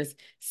years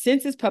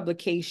since its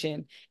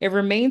publication, it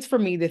remains for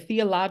me the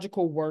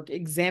theological work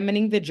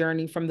examining the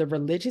journey from the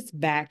religious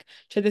back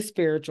to the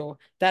spiritual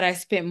that I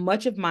spent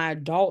much of my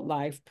adult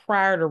life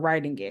prior to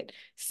writing it,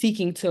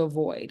 seeking to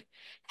avoid.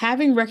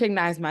 Having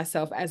recognized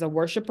myself as a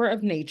worshiper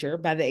of nature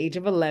by the age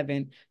of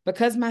 11,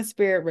 because my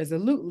spirit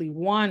resolutely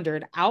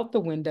wandered out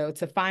the window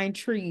to find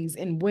trees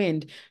and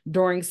wind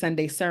during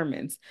Sunday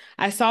sermons,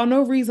 I saw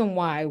no reason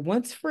why,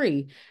 once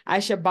free, I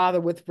should bother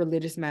with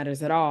religious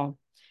matters at all.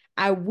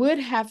 I would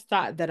have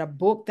thought that a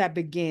book that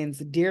begins,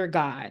 Dear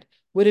God,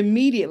 would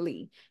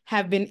immediately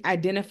have been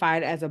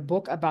identified as a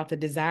book about the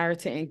desire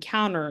to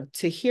encounter,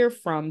 to hear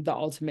from the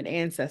ultimate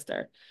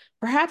ancestor.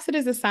 Perhaps it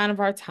is a sign of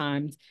our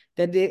times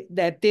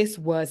that this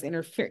was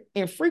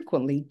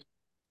infrequently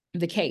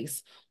the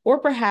case, or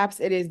perhaps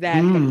it is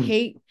that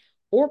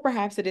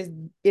it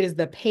is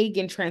the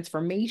pagan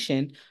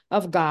transformation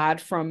of God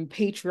from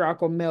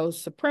patriarchal male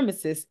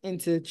supremacists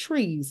into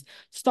trees,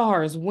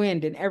 stars,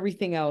 wind, and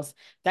everything else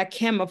that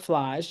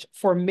camouflaged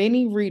for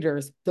many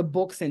readers the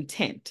book's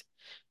intent.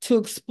 To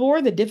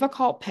explore the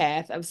difficult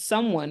path of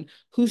someone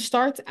who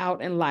starts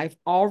out in life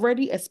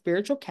already a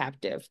spiritual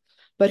captive,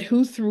 but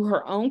who through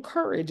her own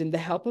courage and the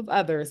help of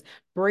others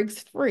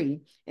breaks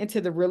free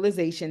into the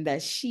realization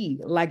that she,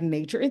 like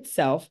nature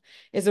itself,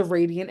 is a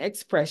radiant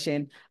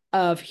expression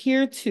of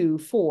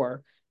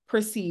heretofore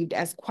perceived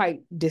as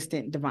quite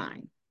distant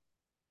divine.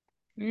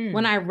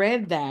 When I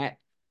read that,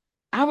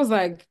 I was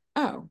like,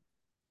 oh,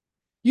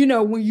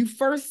 when you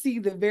first see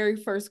the very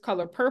first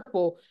Color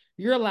Purple,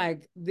 you're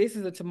like, this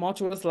is a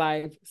tumultuous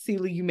life.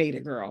 Celie, you made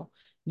it, girl.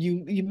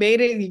 You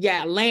made it. You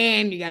got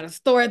land. You got a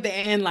store at the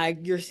end. Like,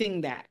 you're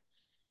seeing that.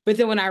 But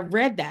then when I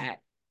read that,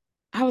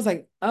 I was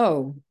like,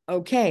 oh,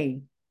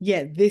 okay.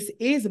 Yeah,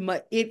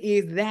 it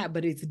is that,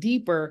 but it's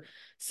deeper.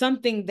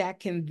 Something that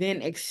can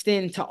then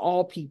extend to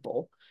all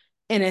people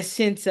in a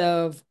sense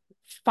of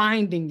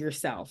finding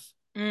yourself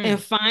and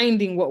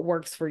finding what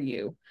works for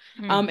you.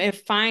 And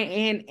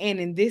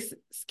in this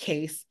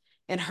case,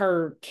 in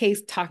her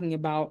case, talking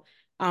about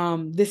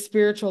this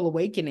spiritual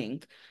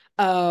awakening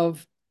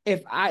of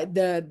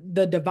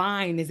the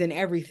divine is in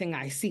everything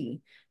I see.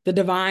 The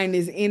divine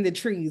is in the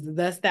trees.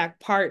 Thus that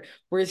part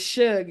where it's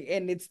Suge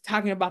and it's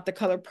talking about the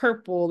color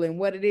purple and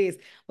what it is.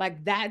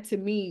 Like that to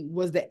me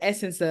was the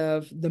essence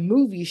of the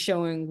movie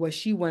showing what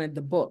she wanted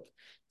the book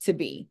to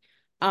be.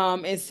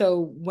 And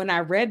so when I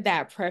read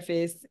that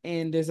preface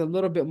and there's a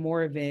little bit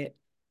more of it,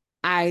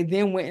 I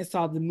then went and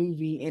saw the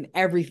movie and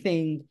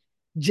everything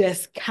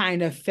just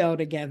kind of fell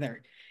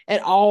together.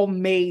 It all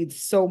made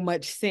so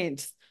much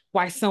sense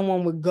why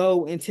someone would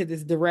go into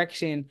this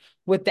direction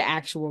with the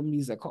actual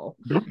musical.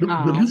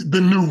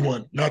 The new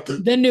one, not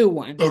the new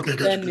one. Okay,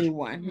 gotcha. The new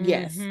one,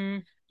 yes.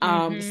 So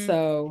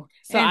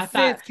and I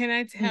thought, can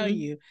I tell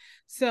you?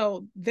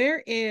 So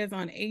there is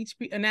on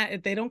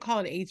HBO, they don't call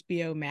it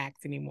HBO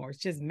Max anymore. It's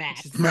just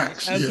Max.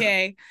 Max,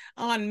 okay.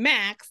 Yeah. On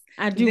Max,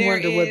 I do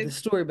wonder what the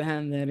story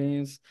behind that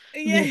is.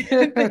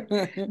 Yeah,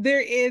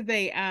 there is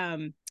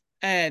a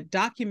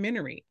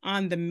documentary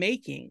on the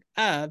making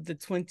of the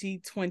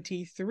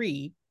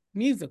 2023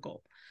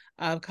 musical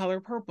of Color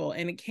Purple,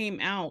 and it came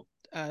out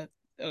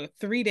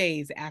 3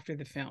 days after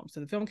the film. So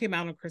the film came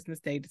out on Christmas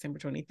Day, December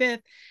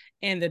 25th,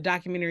 and the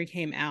documentary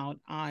came out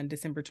on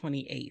December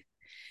 28th.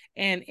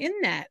 And in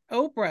that,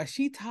 Oprah,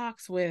 she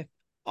talks with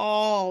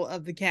all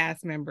of the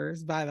cast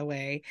members, by the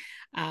way.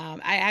 I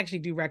actually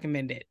do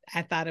recommend it.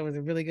 I thought it was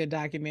a really good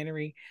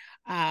documentary.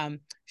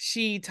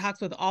 She talks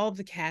with all of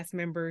the cast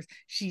members.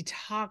 She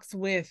talks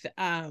with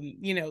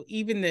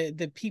even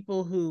the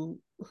people who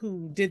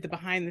did the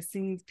behind the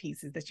scenes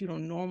pieces that you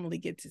don't normally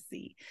get to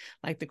see,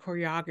 like the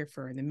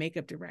choreographer and the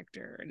makeup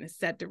director and the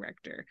set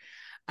director.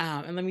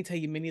 And let me tell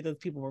you, many of those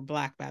people were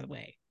Black, by the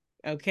way.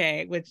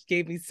 Okay, which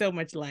gave me so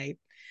much life.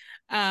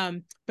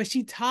 But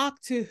she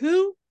talked to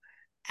who?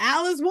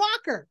 Alice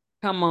Walker.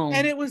 Come on.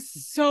 And it was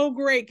so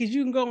great because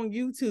you can go on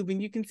YouTube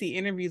and you can see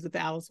interviews with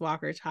Alice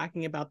Walker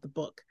talking about the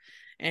book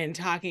and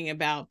talking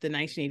about the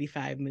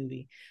 1985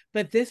 movie.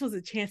 But this was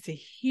a chance to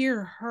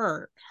hear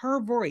her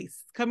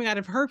voice coming out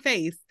of her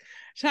face,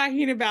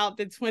 talking about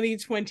the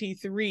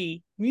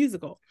 2023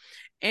 musical.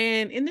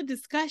 And in the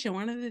discussion,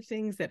 one of the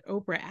things that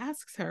Oprah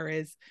asks her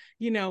is,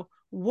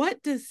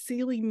 what does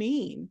Celie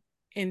mean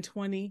in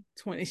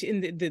 2020?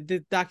 In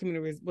the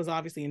documentary was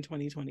obviously in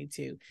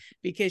 2022,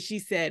 because she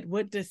said,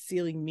 what does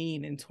Celie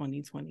mean in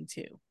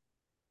 2022?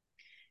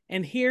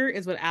 And here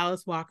is what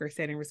Alice Walker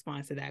said in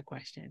response to that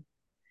question.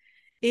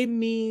 It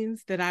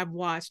means that I've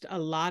watched a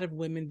lot of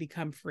women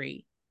become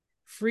free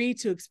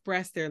to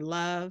express their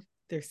love,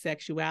 their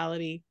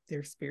sexuality,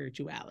 their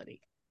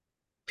spirituality,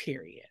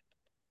 period.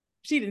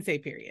 She didn't say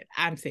period.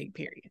 I'm saying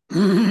period. That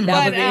was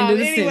the end of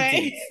the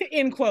sentence.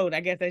 End quote, I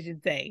guess I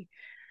should say.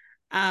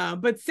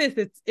 But sis,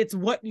 it's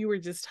what you were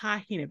just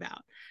talking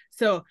about.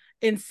 So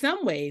in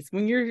some ways,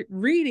 when you're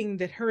reading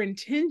that her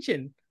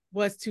intention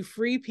was to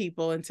free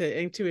people and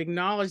to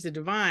acknowledge the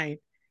divine,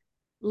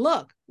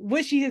 look,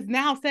 what she has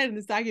now said in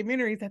this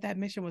documentary is that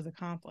mission was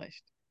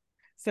accomplished.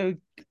 So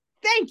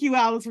thank you,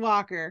 Alice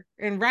Walker,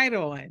 and right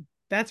on.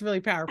 That's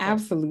really powerful.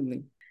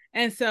 Absolutely.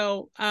 And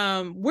so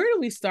where do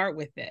we start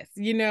with this?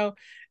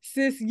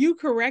 Sis, you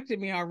corrected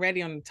me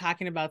already on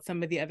talking about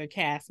some of the other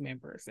cast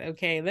members.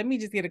 Okay, let me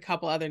just get a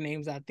couple other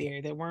names out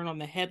there that weren't on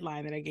the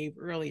headline that I gave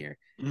earlier.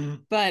 Mm-hmm.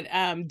 But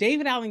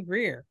David Alan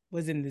Grier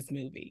was in this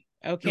movie.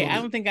 Okay, I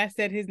don't think I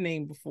said his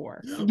name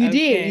before. You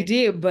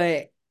did,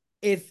 but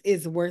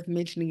it's worth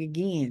mentioning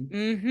again.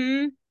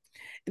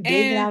 Mm-hmm.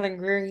 David Alan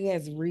Grier, he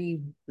has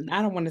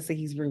I don't want to say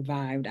he's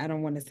revived. I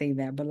don't want to say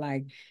that, but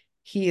like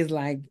he is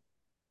like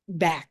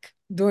back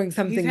doing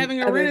something. He's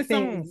having a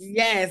renaissance.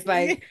 Yes,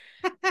 like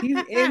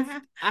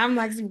I'm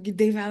like,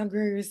 David Alan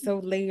Grier is so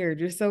layered.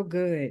 You're so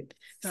good.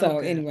 So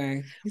good.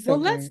 Anyway,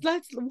 let's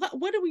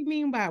what do we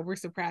mean by we're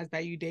surprised by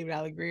you, David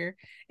Alan Grier?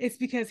 It's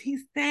because he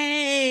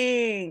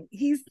sang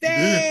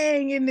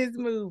in this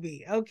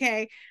movie.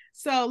 Okay,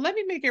 so let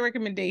me make a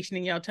recommendation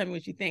and y'all tell me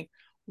what you think.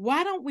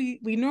 Why don't we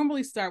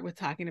normally start with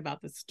talking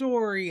about the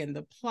story and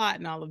the plot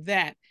and all of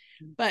that.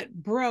 But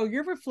bro,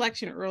 your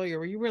reflection earlier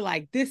where you were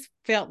like, this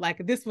felt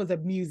like this was a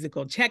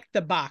musical. Check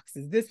the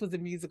boxes. This was a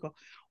musical.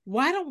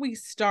 Why don't we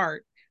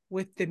start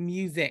with the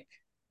music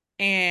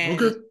and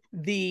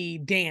the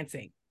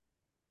dancing?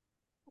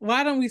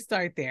 Why don't we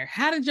start there?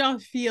 How did y'all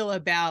feel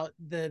about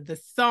the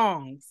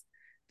songs,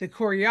 the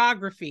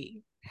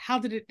choreography? How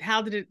did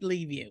it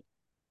leave you?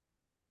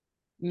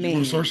 Man.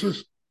 You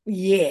sources?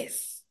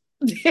 Yes.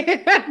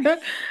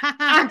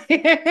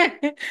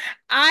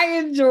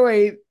 I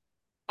enjoyed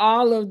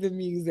all of the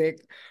music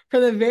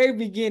from the very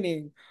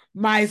beginning.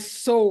 My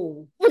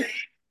soul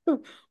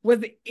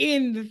was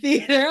in the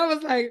theater. I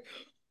was like,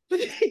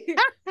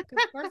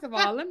 first of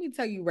all, let me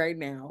tell you right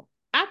now,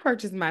 I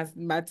purchased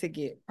my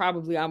ticket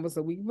probably almost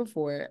a week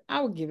before.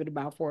 I would give it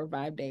about 4 or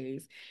 5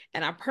 days.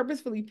 And I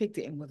purposefully picked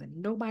it and wasn't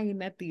nobody in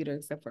that theater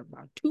except for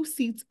about 2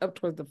 seats up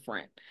towards the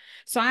front.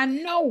 So I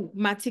know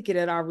my ticket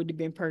had already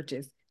been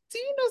purchased. Do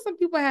you know some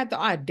people had the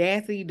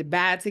audacity to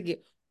buy a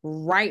ticket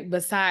right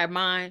beside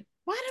mine?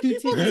 Why do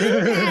people do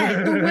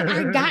that? So when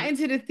I got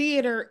into the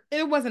theater,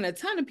 it wasn't a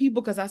ton of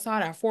people because I saw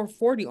it at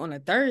 4:40 on a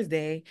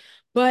Thursday,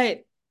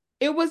 but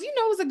it was, it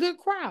was a good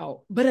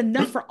crowd, but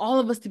enough for all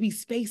of us to be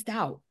spaced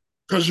out.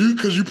 Because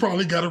you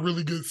probably got a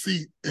really good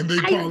seat, and they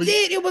probably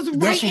did. It was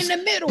right in the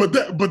middle.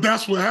 But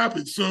that's what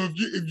happens. So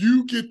if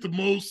you get the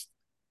most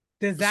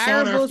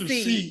desirable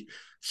seat,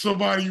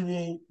 somebody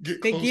will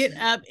get close. They get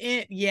up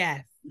in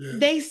yes. Yeah.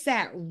 They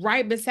sat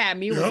right beside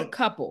me. It was a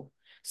couple.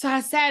 So I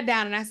sat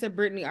down and I said,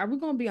 Brittany, are we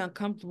going to be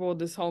uncomfortable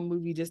this whole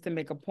movie just to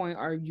make a point,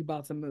 or are you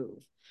about to move?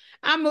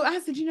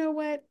 I said, you know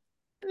what?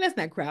 Let's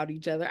not crowd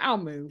each other. I'll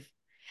move.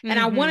 Mm-hmm. And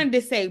I wanted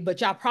to say, but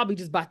y'all probably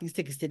just bought these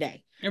tickets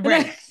today.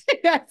 Right.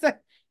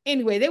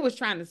 Anyway, they was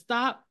trying to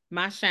stop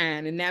my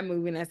shine in that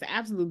movie, and I said,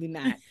 absolutely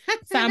not.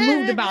 So I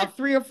moved about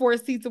 3 or 4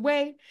 seats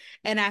away,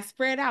 and I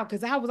spread out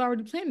because I was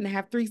already planning to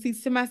have 3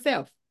 seats to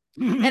myself.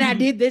 And I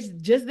did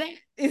just that.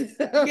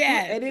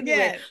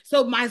 Yeah.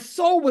 So my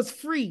soul was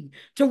free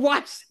to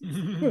watch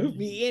this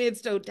movie in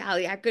its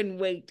totality. I couldn't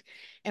wait.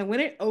 And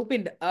when it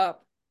opened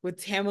up with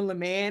Tamala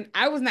Mann,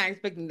 I was not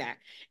expecting that.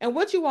 And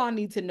what you all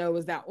need to know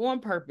is that on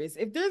purpose,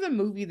 if there's a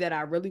movie that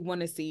I really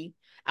want to see,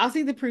 I'll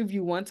see the preview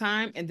one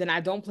time and then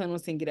I don't plan on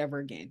seeing it ever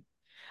again.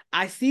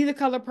 I see The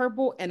Color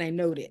Purple and I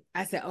note it.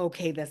 I said,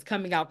 okay, that's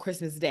coming out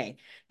Christmas Day.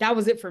 That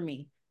was it for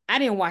me. I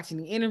didn't watch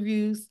any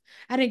interviews.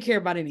 I didn't care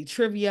about any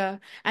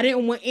trivia. I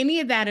didn't want any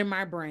of that in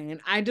my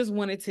brain. I just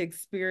wanted to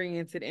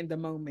experience it in the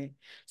moment.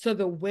 So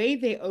the way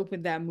they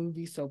opened that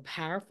movie so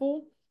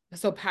powerfully,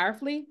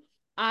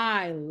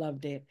 I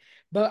loved it.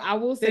 But I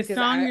will say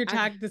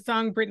the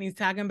song Brittany's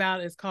talking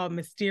about is called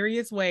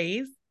Mysterious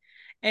Ways.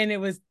 And it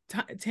was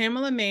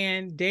Tamala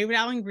Mann, David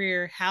Alan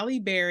Grier, Halle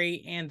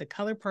Berry, and the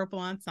Color Purple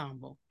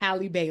Ensemble.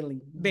 Halle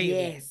Bailey.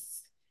 Yes.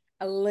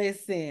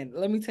 Listen,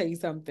 let me tell you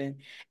something.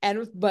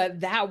 But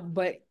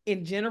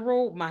in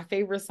general, my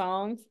favorite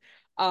songs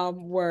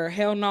were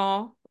Hell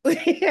No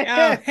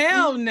Oh,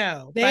 hell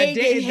no. There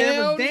was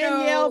hell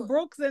Danielle no.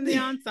 Brooks in the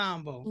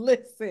ensemble.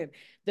 Listen,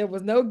 there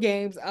was no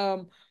games.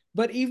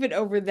 But even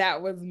over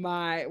that was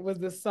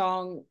the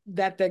song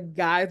that the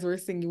guys were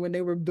singing when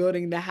they were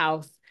building the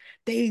house.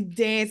 They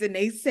danced and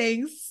they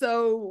sang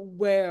so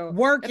well.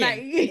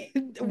 Working.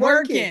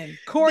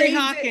 Corey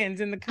Hawkins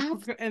in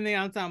the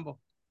ensemble.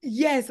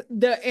 Yes,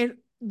 the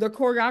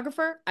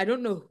choreographer, I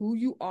don't know who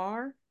you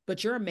are,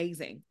 but you're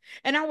amazing.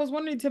 And I was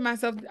wondering to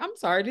myself, I'm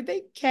sorry, did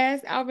they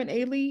cast Alvin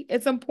Ailey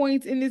at some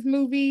points in this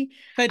movie?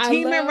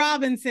 Fatima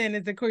Robinson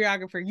is the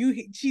choreographer.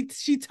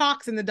 She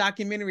talks in the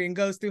documentary and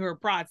goes through her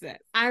process.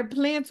 I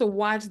plan to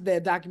watch the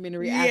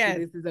documentary after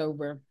this is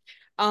over.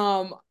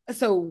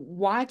 So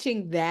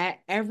watching that,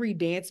 every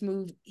dance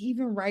move,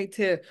 even right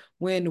to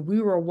when we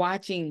were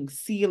watching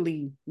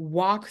Celie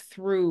walk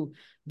through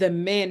the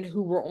men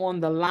who were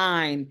on the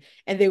line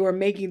and they were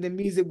making the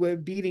music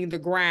with beating the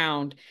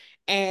ground,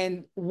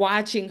 and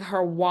watching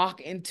her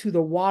walk into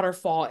the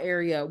waterfall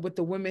area with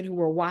the women who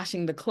were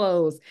washing the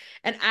clothes.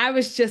 And I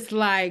was just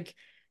like,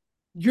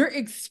 you're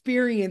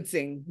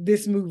experiencing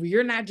this movie.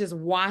 You're not just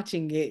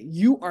watching it,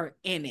 you are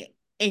in it.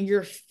 And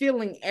you're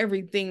feeling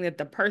everything that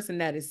the person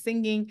that is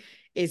singing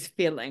is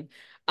feeling.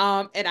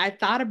 And I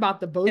thought about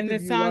the both of you.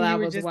 And the song you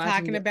were just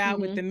talking about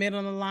with the mid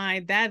on the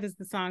line, that is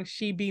the song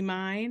She Be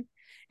Mine.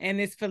 And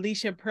it's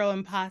Phylicia Pearl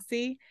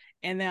Mpasi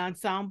and the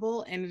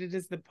ensemble. And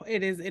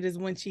it is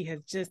when she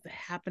has just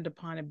happened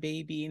upon a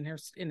baby in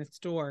a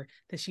store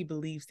that she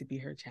believes to be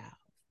her child.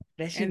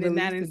 And then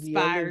that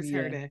inspires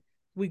her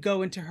we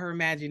go into her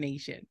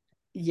imagination.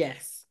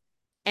 Yes.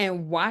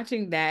 And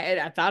watching that, and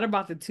I thought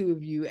about the two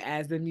of you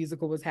as the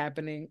musical was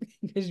happening,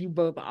 because you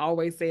both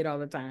always say it all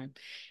the time.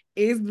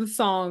 Is the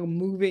song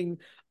moving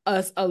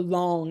us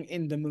along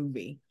in the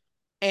movie?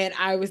 And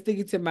I was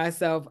thinking to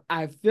myself,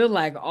 I feel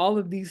like all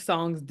of these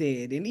songs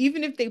did. And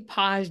even if they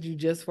paused you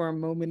just for a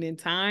moment in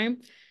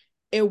time,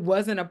 it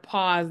wasn't a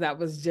pause that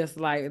was just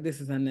like,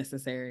 this is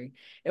unnecessary.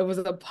 It was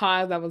a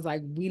pause that was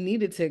like, we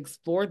needed to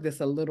explore this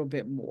a little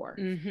bit more.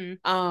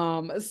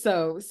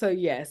 So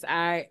yes,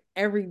 I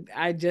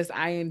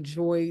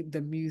enjoy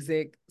the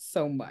music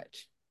so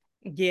much.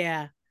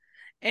 Yeah.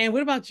 And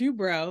what about you,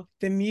 bro?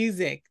 The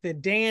music, the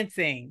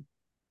dancing.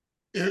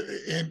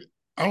 And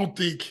I don't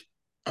think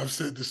I've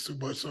said this too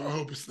much, so I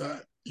hope it's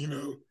not,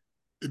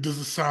 it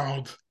doesn't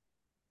sound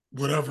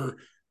whatever.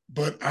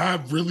 But I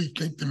really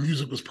think the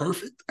music was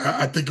perfect.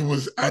 I don't think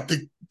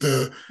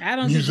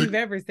you've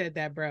ever said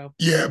that, bro.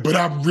 Yeah, but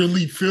I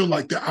really feel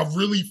like that. I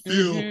really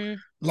feel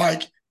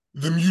like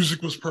the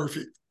music was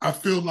perfect. I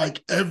feel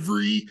like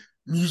every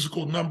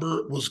musical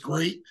number was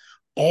great.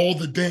 All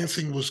the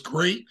dancing was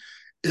great.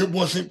 It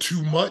wasn't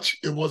too much.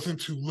 It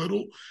wasn't too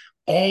little.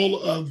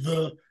 All of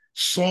the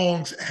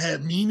songs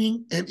had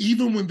meaning. And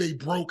even when they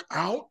broke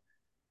out,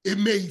 it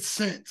made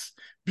sense.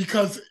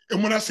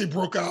 And when I say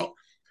broke out,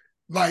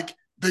 like,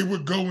 they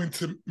would go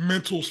into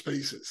mental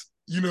spaces,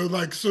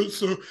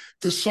 so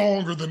the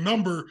song or the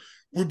number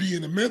would be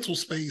in a mental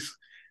space,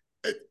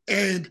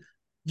 and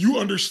you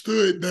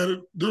understood that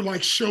they're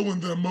like showing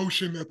the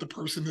emotion that the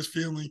person is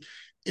feeling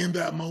in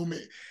that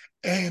moment.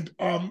 And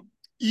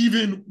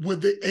even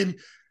with in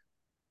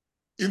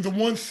the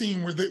one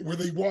scene where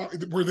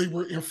they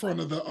were in front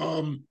of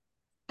the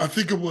I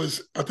think it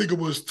was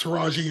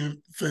Taraji and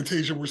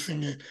Fantasia were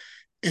singing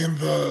in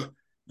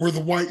where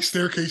the white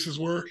staircases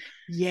were.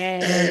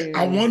 Yeah. And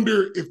I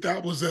wonder if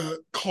that was a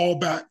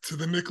callback to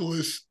the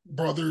Nicholas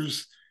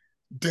brothers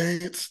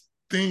dance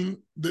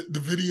thing, the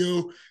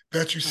video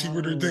that you see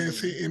where they're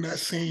dancing in that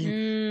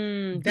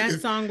scene.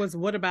 That song was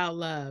What About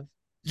Love?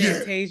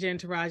 Fantasia and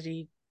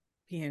Taraji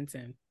P.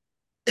 Henson.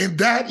 And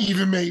that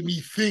even made me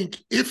think,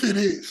 if it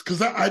is,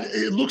 because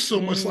it looks so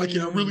much like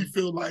it, I really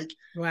feel like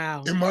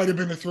it might have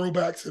been a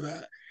throwback to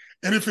that.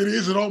 And if it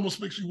is, it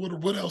almost makes you wonder,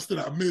 what else did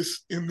I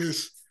miss in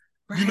this?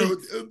 Right.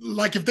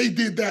 Like if they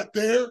did that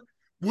there,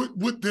 what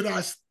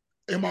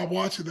am I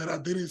watching that I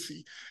didn't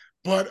see?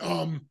 But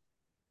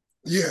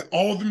yeah,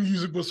 all the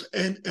music was,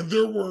 and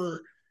there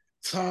were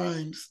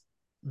times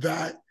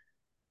that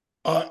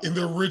in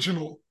the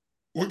original,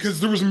 because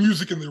there was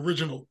music in the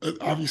original,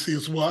 obviously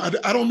as well.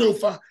 I don't know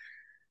if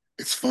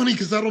it's funny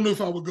because I don't know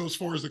if I would go as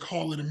far as to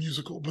call it a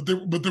musical, but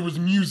there was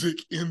music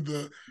in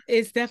the.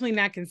 It's definitely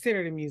not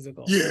considered a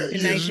musical. Yeah,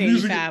 in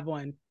 1985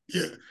 one.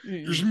 Yeah,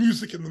 there's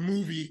music in the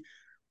movie.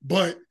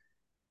 But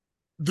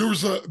there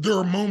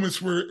are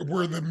moments where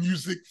the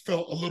music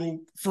felt a little,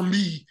 for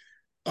me,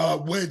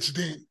 wedged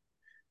in.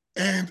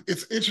 And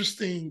it's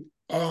interesting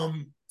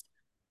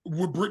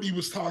what Brittany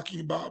was talking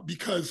about,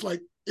 because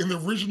like in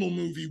the original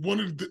movie,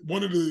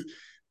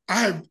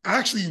 I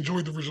actually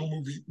enjoyed the original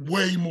movie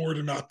way more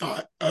than I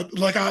thought. I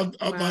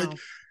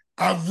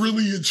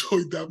really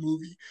enjoyed that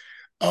movie.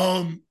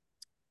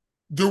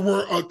 There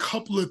were a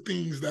couple of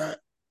things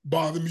that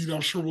bothered me that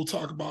I'm sure we'll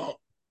talk about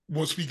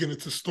once we get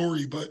into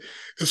story. But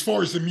as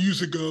far as the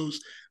music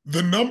goes,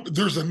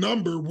 there's a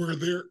number where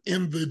they're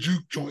in the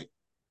juke joint,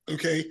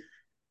 okay?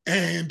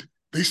 And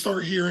they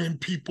start hearing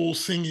people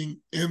singing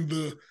in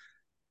the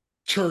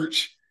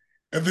church.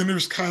 And then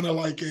there's kind of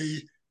like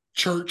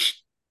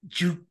church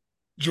juke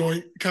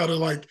joint kind of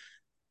like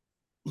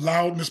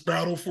loudness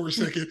battle for a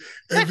second,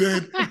 and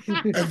then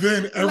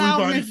everybody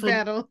Loudness from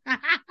battle.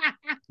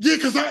 yeah,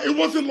 because it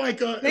wasn't like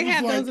They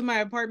had like, those in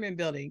my apartment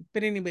building.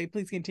 But anyway,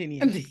 please continue.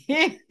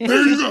 there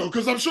you go.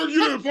 Because I'm sure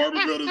you in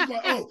apartment buildings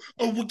like,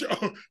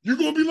 oh, you're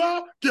gonna be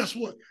loud. Guess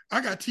what?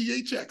 I got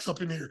THX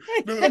up in here.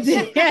 No,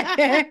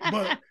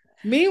 but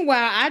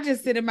meanwhile, I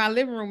just sit in my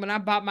living room and I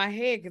bop my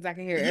head because I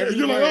can hear every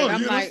you're word. Like, oh,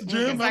 I'm yeah, like, that's the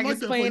jam. it's like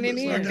it's playing in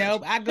here.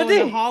 Nope. I go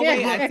in the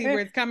hallway, I see where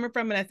it's coming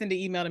from, and I send an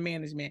email to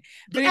management.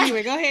 But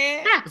anyway, go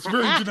ahead. It's a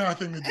very Janai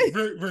thing to do.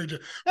 Very, very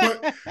Janai.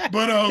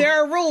 But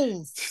there are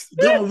rules.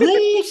 There are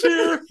rules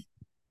here.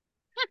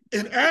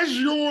 And as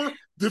your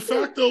de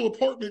facto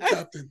apartment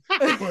captain,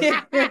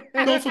 but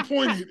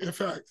self-appointed, in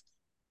fact.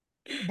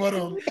 But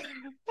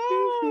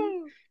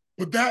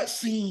but that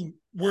scene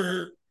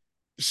where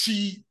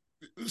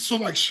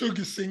like Suge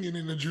is singing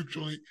in the juke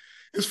joint,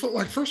 it's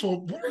like, first of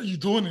all, what are you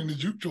doing in the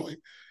juke joint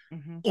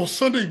on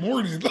Sunday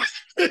morning?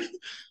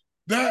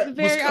 That was a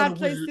very odd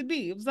place weird. To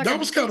be. It was like that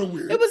was kind of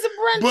weird. It was a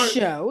brunch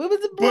show. It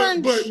was a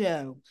brunch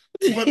show.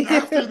 But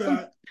after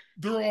that,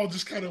 they're all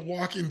just kind of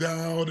walking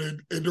down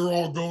and they're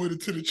all going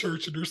into the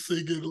church and they're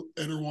singing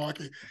and they're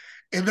walking.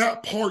 And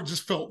that part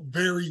just felt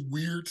very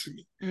weird to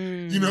me.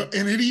 You know,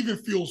 and it even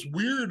feels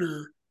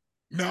weirder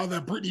now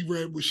that Brittany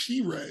read what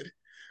she read,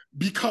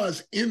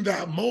 because in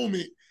that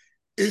moment,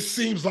 it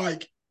seems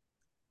like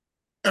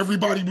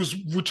everybody was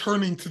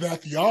returning to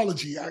that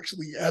theology,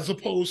 actually, as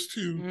opposed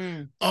to,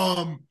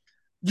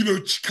 you know,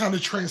 kind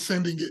of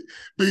transcending it.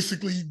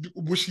 Basically,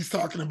 what she's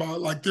talking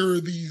about, like, there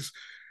are these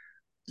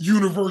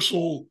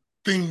universal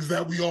things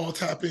that we all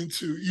tap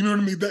into. You know what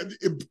I mean?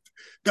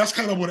 That's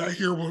kind of what I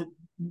hear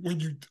when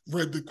you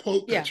read the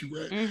quote that you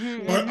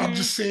read. But I'm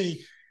just saying,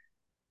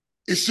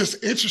 it's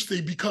just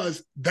interesting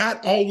because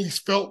that always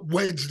felt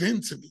wedged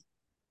into me.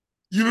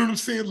 You know what I'm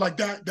saying? Like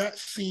that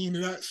scene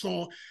and that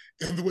song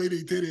and the way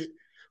they did it,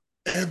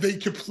 and they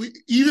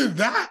even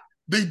that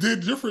they did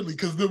differently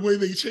because the way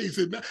they changed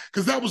it,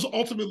 because that was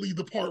ultimately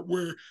the part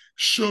where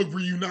Suge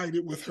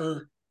reunited with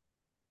her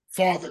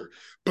father.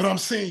 But I'm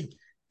saying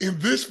in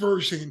this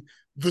version,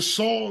 the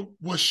song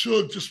was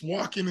Suge just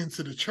walking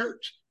into the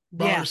church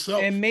by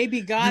herself. And maybe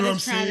God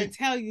is trying to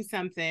tell you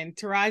something.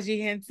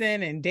 Taraji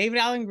Henson and David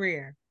Allen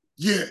Greer.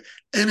 Yeah.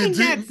 And it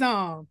that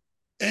song.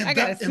 And I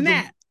got a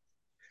snap.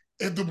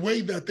 And the way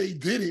that they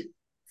did it,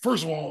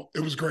 first of all, it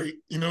was great.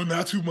 You know,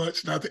 not too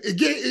much.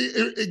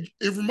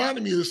 It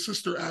reminded me of the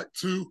Sister Act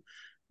 2,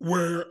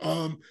 where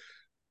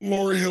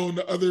Lauryn Hill and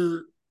the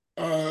other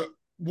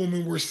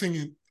woman were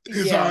singing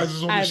His Eyes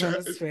is on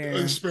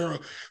the Sparrow.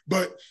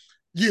 But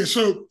yeah,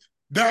 so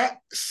that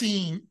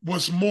scene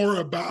was more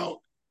about,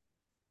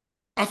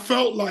 I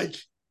felt like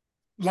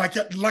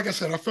I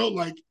said, I felt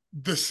like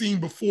the scene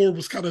before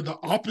was kind of the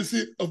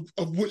opposite of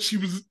what she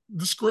was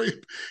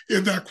describing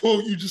in that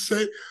quote you just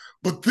said.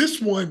 But this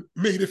one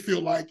made it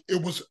feel like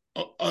it was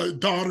a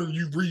daughter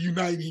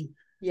reuniting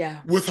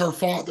with her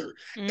father.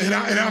 And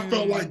I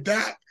felt like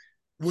that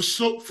was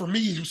for me,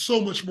 it was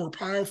so much more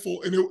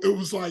powerful. And it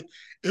was like,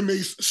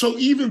 so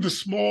even the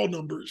small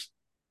numbers,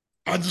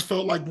 I just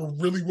felt like were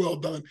really well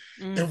done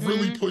and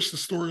really pushed the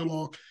story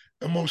along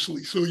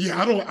emotionally. So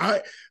yeah,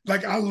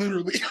 I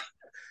literally,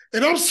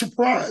 and I'm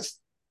surprised.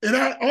 And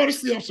I'm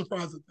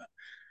surprised at that.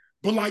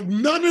 But like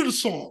none of the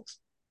songs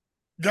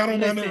got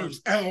on my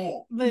nerves at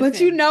all. But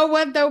you know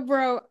what though,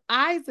 bro?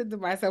 I said to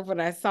myself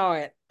when I saw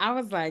it, I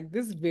was like,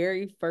 this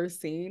very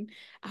first scene,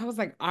 I was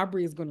like,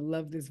 Aubrey is going to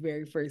love this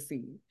very first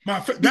scene.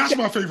 That's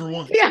my favorite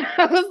one. Yeah,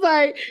 I was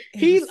like,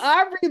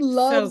 Aubrey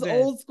loves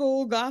old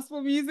school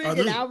gospel music,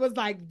 and I was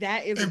like,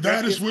 that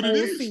is what it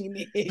is.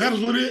 That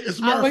is what it is.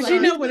 But you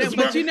know what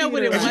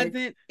it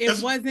wasn't?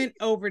 It wasn't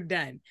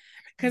overdone.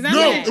 Because I'm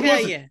going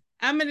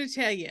to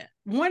tell you,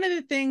 one of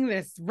the things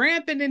that's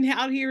rampant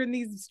out here in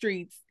these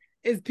streets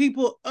is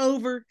people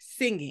over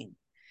singing.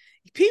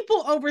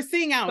 People over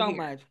sing out here.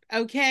 Much.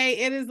 Okay.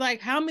 It is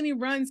like, how many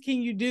runs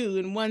can you do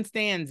in one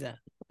stanza?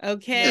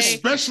 Okay.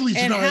 Especially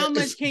and how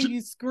much can you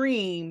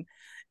scream,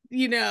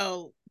 you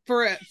know,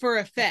 for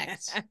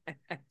effect?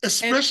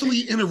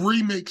 Especially in a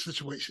remake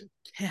situation.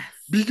 Yes.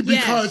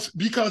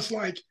 Because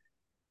like,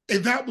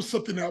 and that was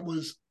something that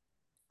was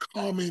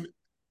common,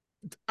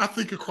 I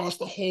think, across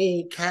the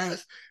whole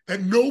cast,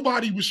 that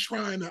nobody was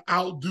trying to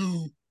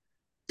outdo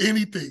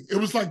anything. It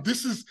was like,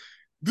 this is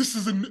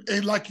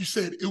and like you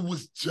said, it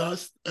was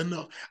just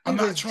enough. I'm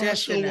not trying to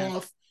show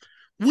off.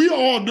 We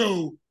all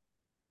know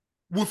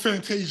what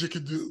Fantasia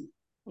can do.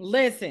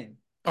 Listen.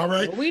 All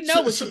right. Well, we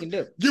know what she can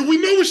do. Yeah, we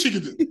know what she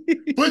can do.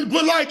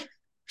 but like,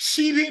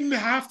 she didn't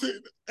have to,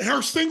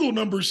 her single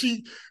number,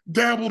 she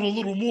dabbled a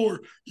little more.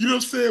 You know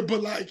what I'm saying?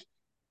 But like,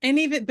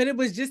 but it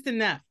was just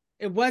enough.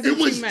 It wasn't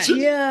too much.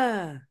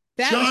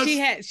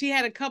 She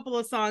had a couple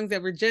of songs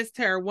that were just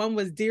her. One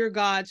was Dear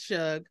God,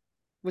 Suge,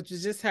 which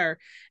was just her.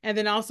 And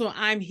then also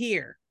I'm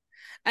Here.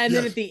 And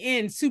then at the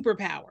end,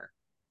 Superpower.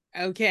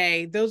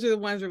 Okay. Those are the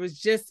ones where it was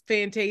just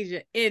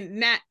Fantasia.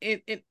 In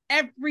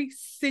every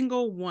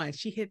single one,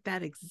 she hit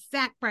that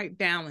exact right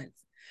balance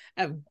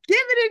of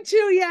giving it to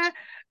you,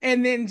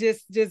 and then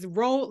just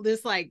roll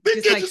this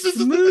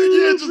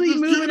smoothly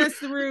moving us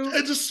through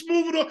and just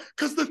smooth it on.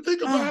 Because the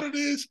thing about it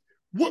is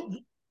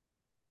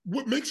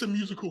what makes a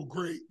musical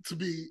great to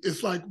me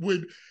is like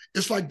when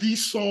it's like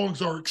these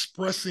songs are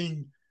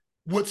expressing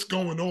what's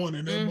going on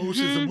and their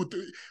emotions and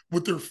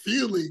what they're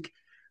feeling.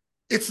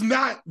 It's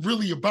not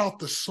really about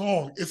the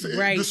song.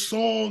 The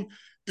song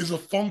is a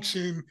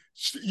function,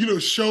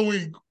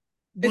 showing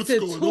what's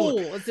going on.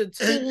 It's a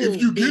tool. And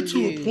if you get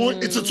to a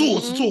point, it's a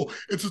tool.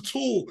 It's a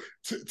tool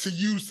to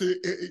use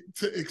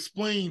to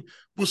explain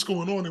what's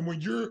going on. And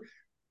when you're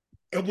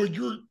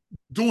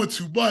doing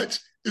too much,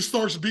 it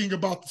starts being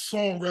about the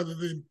song rather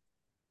than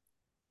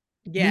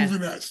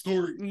moving that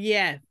story.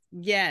 Yes.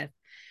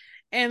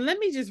 And let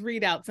me just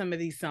read out some of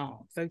these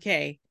songs,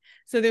 okay?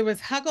 So there was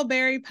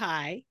Huckleberry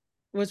Pie,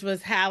 which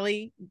was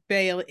Halle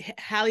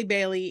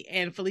Bailey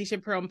and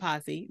Phylicia Pearl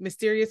Mpasi.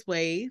 Mysterious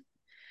Ways,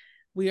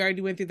 we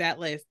already went through that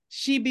list.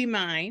 She Be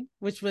Mine,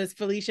 which was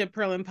Phylicia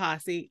Pearl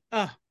Mpasi.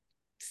 Oh,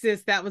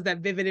 sis, that was that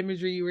vivid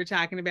imagery you were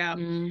talking about.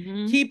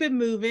 Keep It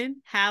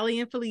Moving, Halle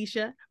and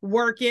Phylicia.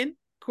 Working,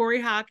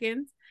 Corey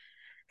Hawkins.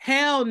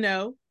 Hell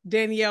No,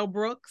 Danielle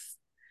Brooks.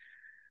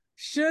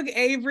 Shug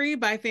Avery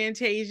by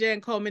Fantasia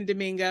and Colman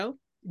Domingo.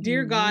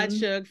 Dear God,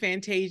 Shug,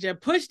 Fantasia.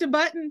 Push the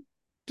Button,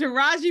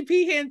 Taraji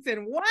P.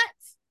 Henson.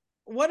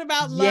 What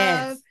about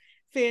Love?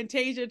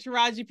 Fantasia,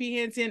 Taraji P.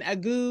 Henson.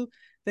 Agoo,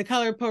 The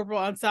Color Purple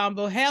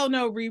Ensemble. Hell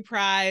No,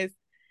 Reprise.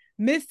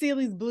 Miss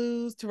Seeley's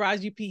Blues,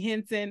 Taraji P.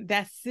 Henson.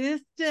 That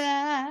Sister.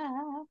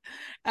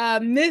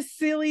 Miss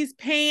Seeley's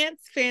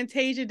Pants,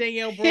 Fantasia,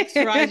 Danielle Brooks,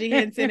 Taraji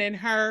Henson, and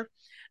H.E.R.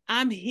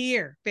 I'm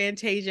Here,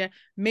 Fantasia.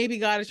 Maybe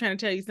God is trying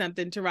to tell you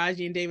something,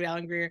 Taraji and David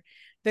Alan Grier.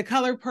 The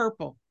Color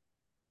Purple,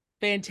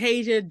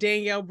 Fantasia,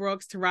 Danielle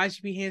Brooks,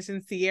 Taraji P.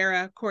 Henson,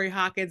 Ciara, Corey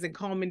Hawkins, and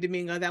Colman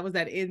Domingo. That was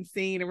that end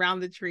scene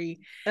around the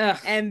tree.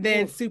 And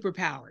then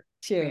Superpowered,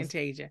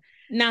 Fantasia.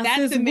 Now,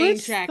 that's the main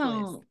track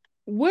list.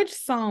 Which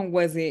song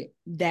was it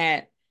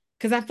that,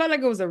 because I felt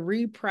like it was a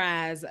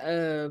reprise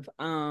of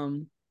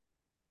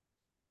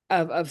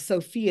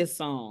Sophia's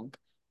song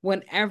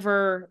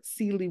whenever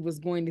Celie was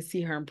going to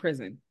see her in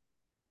prison.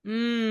 I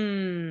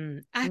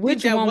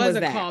think that was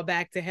a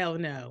callback to Hell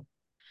No.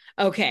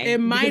 Okay. It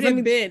might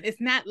have been.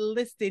 It's not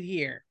listed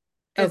here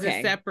as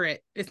a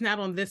separate. It's not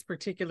on this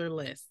particular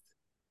list.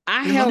 Go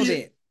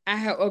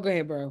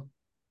ahead, bro.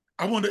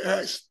 I want to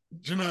ask,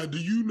 Janai, do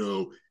you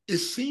know, it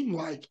seemed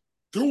like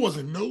there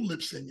wasn't no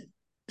lip singing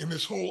in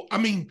this whole, I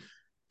mean,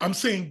 I'm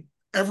saying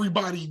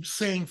everybody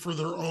sang for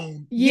their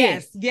own.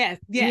 Yes.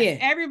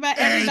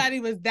 Everybody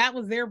that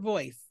was their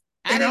voice.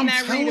 I did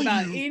not read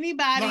about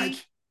anybody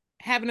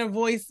having a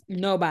voice.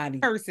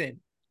 Nobody.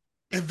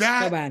 And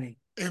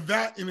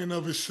that in and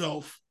of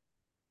itself,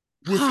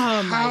 with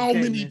how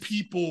many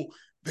people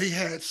they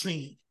had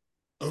seen,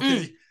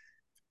 okay,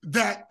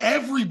 that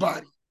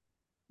everybody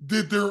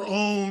did their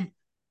own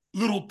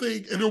little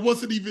thing, and there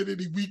wasn't even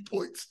any weak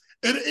points.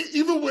 And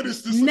even when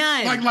it's this,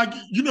 like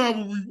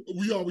when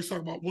we always talk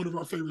about one of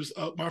our favorites,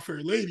 My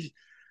Fair Lady,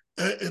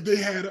 and they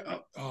had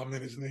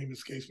his name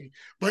escapes me,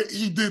 but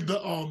he did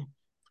the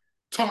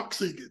talk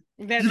singing,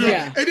 and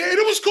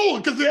it was cool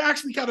because they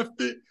actually kind of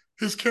fit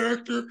his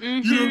character.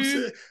 You know what I'm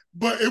saying?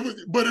 But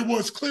it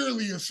was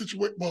clearly a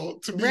situation. Well,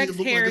 to me, Rex it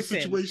looked Harrison,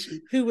 like a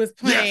situation. who was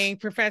playing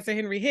Professor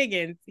Henry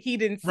Higgins. He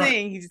didn't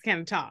sing; he just kind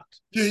of talked.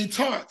 Yeah, he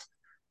talked,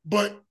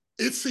 but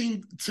it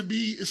seemed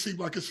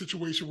like a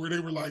situation where they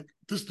were like,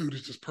 this dude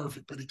is just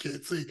perfect, but he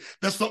can't sing.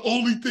 That's the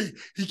only thing.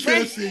 He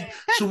can't sing.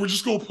 So we're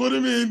just going to put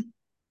him in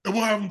and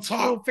we'll have him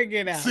talk. We'll figure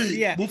it out. Sing.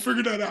 Yeah. We'll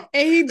figure that out.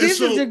 And he did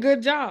such a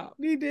good job.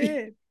 He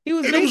did. He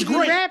was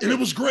great. Rapping. And it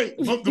was great.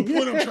 But the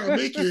point I'm trying to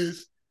make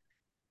is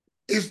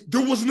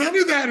there was none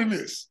of that in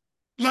this.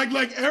 Like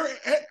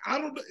I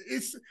don't know.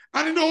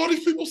 I didn't know all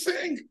these people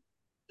sing.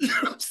 You know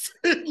what I'm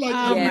saying? Like,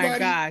 oh my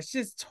gosh,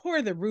 just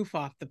tore the roof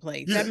off the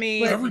place. Yeah, I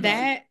mean,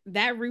 but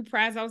that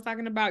reprise I was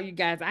talking about, you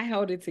guys, I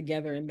held it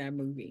together in that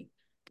movie.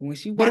 When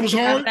she but it was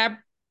hard. I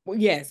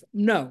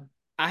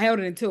held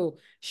it until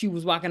she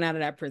was walking out of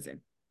that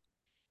prison.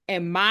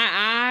 And my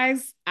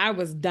eyes, I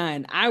was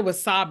done. I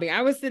was sobbing.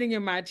 I was sitting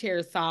in my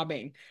chair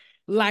sobbing,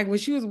 like when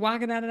she was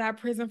walking out of that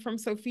prison from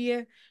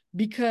Sophia,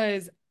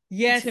 because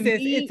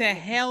it's a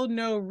Hell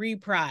No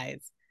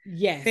reprise.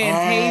 Yes,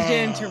 Fantasia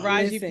and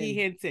Taraji P.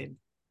 Henson.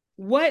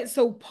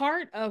 So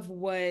part of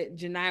what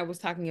Janai was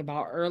talking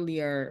about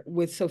earlier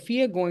with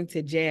Sophia going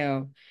to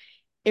jail,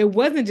 it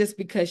wasn't just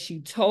because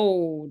she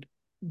told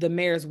the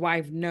mayor's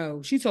wife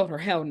no, she told her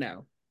hell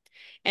no.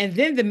 And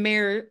then the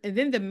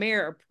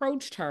mayor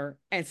approached her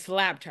and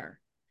slapped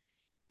her.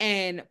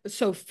 And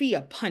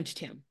Sophia punched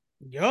him.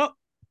 Yup.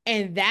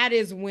 And that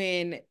is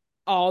when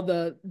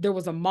there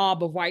was a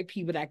mob of white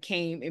people that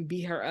came and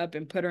beat her up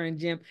and put her in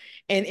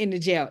the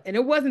jail. And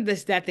it wasn't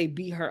just that they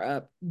beat her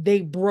up,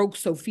 they broke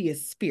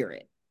Sophia's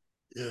spirit.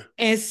 Yeah.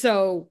 And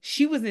so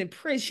she was in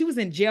prison. She was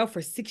in jail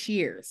for 6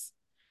 years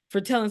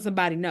for telling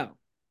somebody no.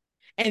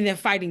 And then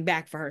fighting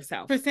back for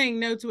herself. For saying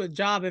no to a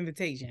job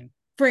invitation.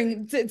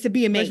 to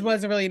be a maid. Which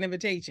wasn't really an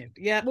invitation.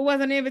 Yeah. It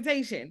wasn't an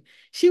invitation.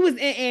 She was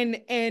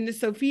and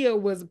Sophia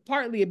was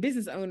partly a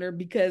business owner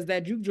because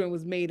that juke joint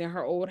was made in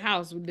her old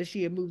house that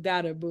she had moved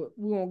out of, but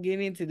we won't get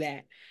into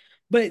that.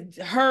 But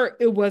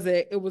it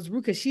was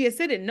rude because she had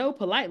said it no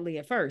politely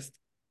at first.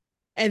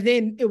 And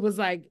then it was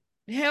like,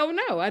 hell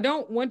no, I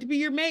don't want to be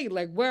your maid.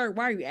 Like, why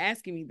are you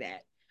asking me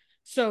that?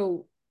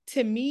 So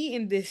to me,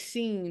 in this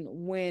scene,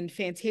 when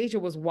Fantasia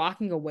was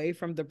walking away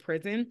from the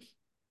prison,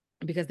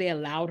 because they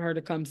allowed her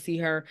to come see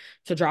her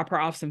to drop her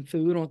off some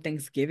food on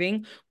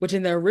Thanksgiving, which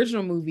in the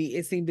original movie,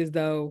 it seemed as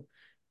though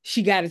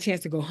she got a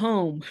chance to go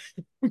home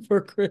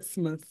for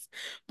Christmas.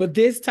 But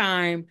this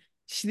time,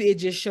 it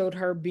just showed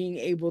her being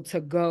able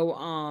to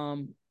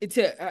go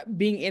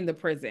being in the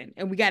prison.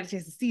 And we got a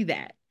chance to see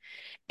that.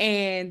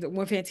 And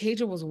when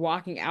Fantasia was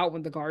walking out,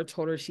 when the guard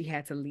told her she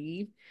had to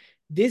leave,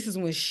 this is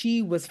when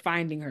she was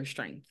finding her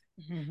strength.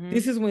 Mm-hmm.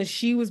 This is when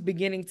she was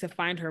beginning to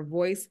find her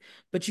voice,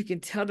 but you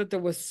can tell that there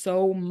was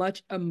so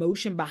much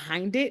emotion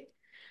behind it.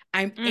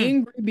 I'm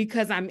angry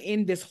because I'm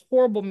in this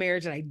horrible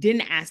marriage that I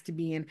didn't ask to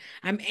be in.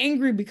 I'm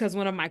angry because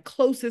one of my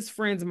closest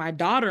friends, my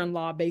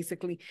daughter-in-law,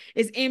 basically,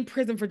 is in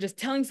prison for just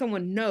telling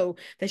someone no,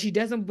 that she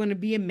doesn't want to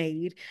be a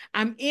maid.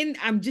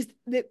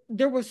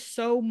 There was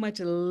so much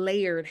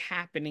layered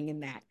happening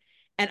in that.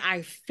 And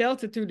I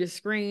felt it through the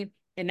screen,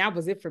 and that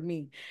was it for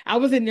me. I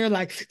was in there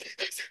like...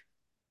 sis,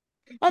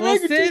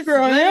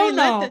 girl, hell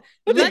no.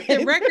 Let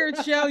the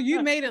record show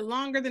you made it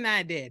longer than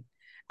I did.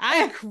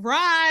 I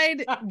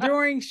cried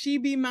during She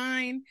Be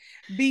Mine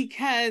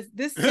because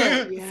this.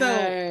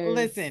 So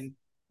listen,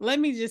 let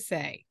me just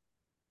say,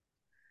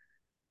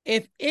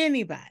 if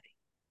anybody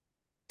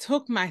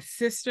took my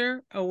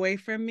sister away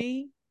from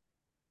me,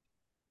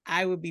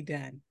 I would be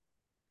done.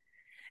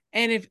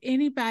 And if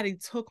anybody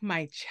took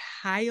my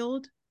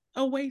child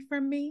away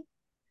from me,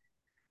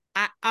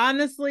 I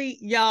honestly,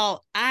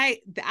 y'all,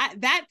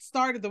 that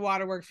started the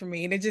waterworks for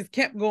me, and it just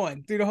kept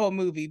going through the whole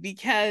movie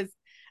because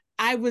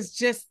I was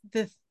just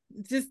to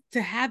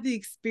have the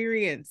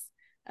experience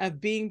of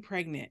being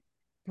pregnant,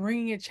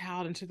 bringing a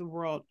child into the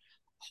world,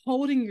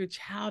 holding your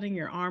child in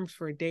your arms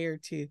for a day or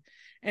two,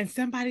 and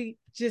somebody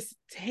just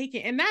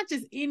taking, and not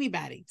just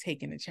anybody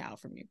taking a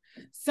child from you,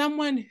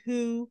 someone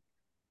who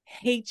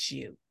hates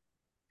you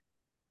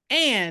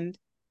and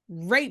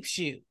rapes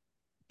you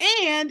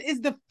and is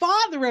the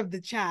father of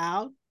the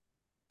child,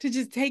 to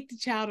just take the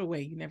child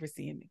away. You never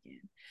see him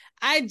again.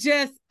 I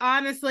just,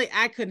 honestly,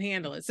 I couldn't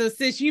handle it. So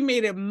sis, you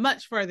made it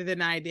much further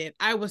than I did.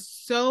 I was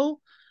so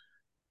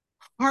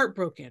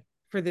heartbroken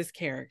for this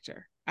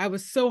character. I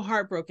was so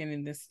heartbroken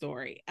in this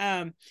story.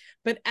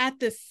 But at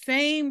the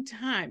same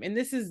time, and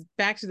this is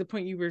back to the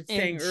point you were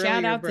saying earlier,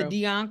 shout out to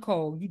Dion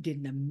Cole. You did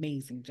an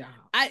amazing job.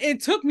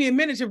 It took me a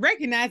minute to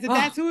recognize that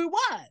that's who it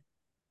was.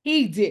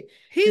 He did.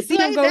 He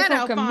played that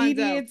out,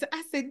 comedians.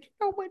 I said, you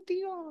know what,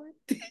 Dion?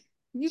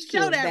 You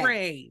show that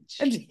rage.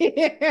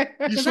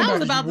 Because I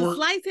was about to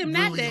slice him really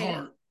that day.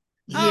 Hard.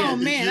 Yeah,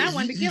 man, I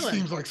wanted to kill him. He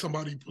seems like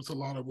somebody puts a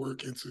lot of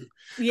work into.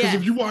 Because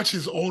if you watch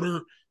his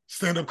older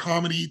stand-up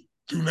comedy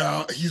through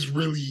now, he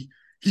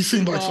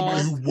seems like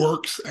somebody who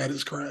works at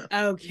his craft.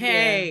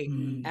 Okay.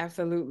 Yeah,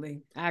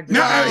 absolutely. I agree.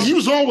 Now, he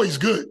was always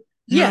good.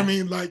 You know what I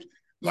mean? Like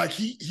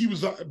he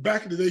was,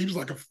 back in the day, he was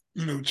like a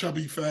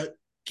chubby, fat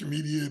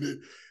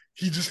comedian.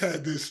 He just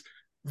had this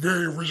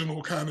very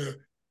original kind of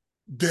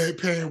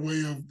deadpan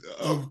way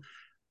of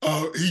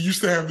he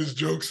used to have his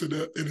jokes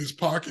in his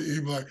pocket.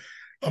 He'd be like,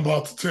 I'm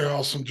about to tell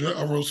y'all some jokes.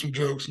 I wrote some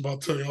jokes. I'm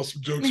about to tell y'all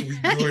some jokes so we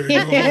can go ahead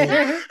and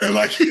go home. And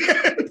like,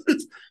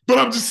 but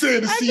I'm just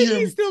saying to see him.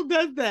 He still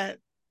does that.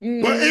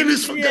 But it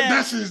is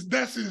that's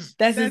his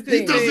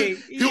thing.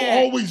 He'll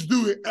always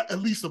do it, at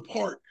least a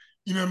part,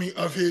 you know what I mean,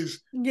 of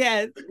his,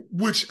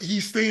 which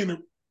he's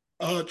staying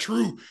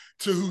true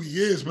to who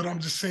he is. But I'm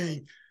just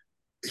saying,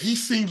 he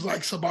seems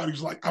like somebody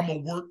who's like, I'm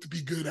gonna work to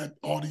be good at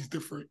all these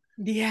different.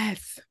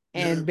 Yes.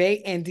 And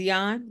and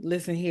Dion,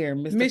 listen here,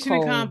 Mr. Mission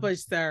Cole,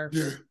 accomplished, sir.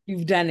 Yeah,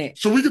 you've done it.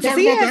 So we can talk about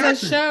he that. He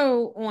has a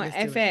show on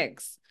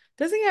FX.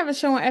 Does he have a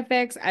show on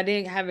FX?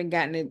 haven't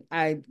gotten it.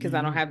 Because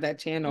I don't have that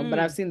channel, but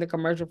I've seen the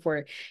commercial for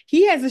it.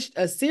 He has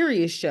a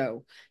serious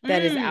show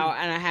that is out,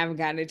 and I haven't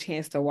gotten a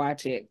chance to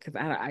watch it because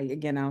I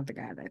don't think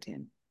I have that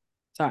channel.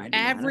 Sorry,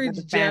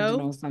 Average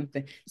Joe.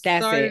 Something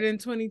that started in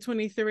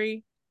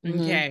 2023.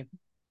 Mm-hmm.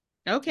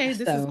 Okay,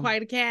 this is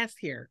quite a cast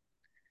here.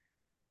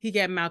 He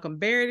got Malcolm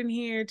Barrett in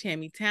here,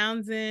 Tammy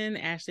Townsend,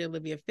 Ashley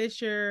Olivia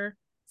Fisher,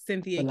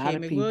 Cynthia K.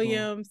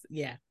 McWilliams.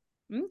 Yeah.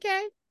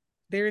 Okay.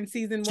 They're in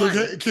season 1.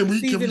 So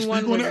season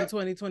 1 was in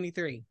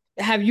 2023.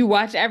 Have you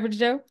watched Average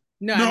Joe?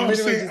 No, I'm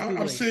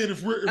saying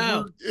if we're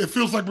it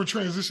feels like we're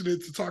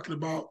transitioning to talking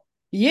about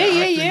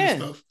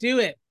stuff. Do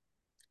it.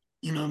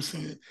 You know what I'm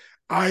saying?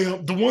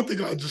 The one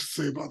thing I'll just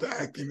say about the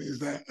acting is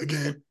that,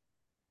 again,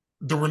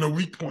 there were no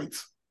weak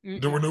points.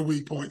 Mm-hmm. There were no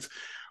weak points.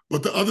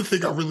 But the other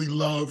thing I really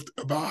loved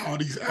about how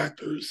these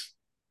actors,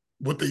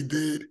 what they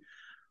did,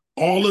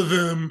 all of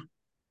them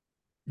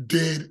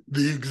did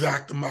the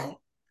exact amount.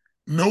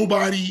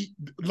 Nobody,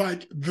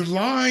 like the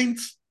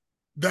lines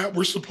that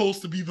were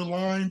supposed to be the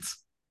lines,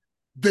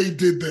 they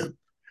did them.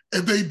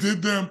 and they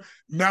did them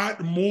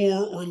not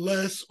more or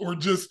less, or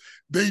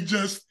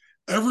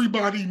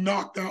everybody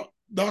knocked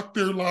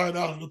their line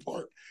out of the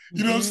park.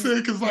 You know what I'm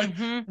saying? Because like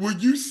when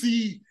you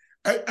see,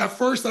 at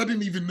first I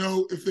didn't even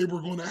know if they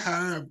were going to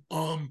have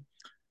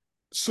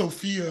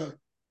Sophia.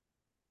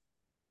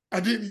 I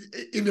didn't,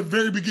 in the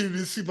very beginning,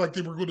 it seemed like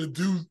they were going to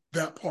do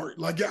that part.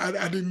 Like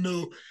I didn't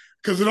know,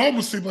 because it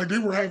almost seemed like they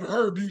were having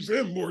her abuse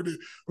him more than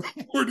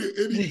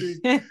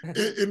anything.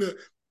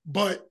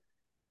 But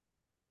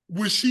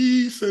when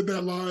she said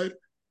that line,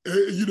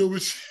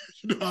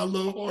 I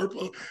love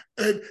Harpo,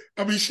 and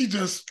I mean she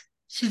just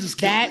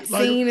that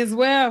scene as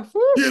well.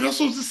 Woo. Yeah, that's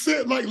what I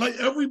said. Like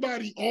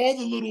everybody, all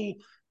the little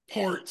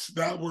parts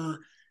that were,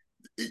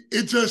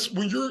 it just,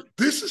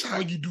 this is how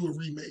you do a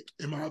remake,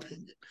 in my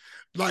opinion.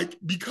 Like,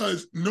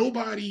 because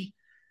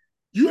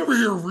you ever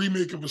hear a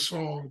remake of a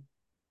song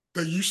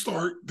that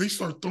they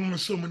start throwing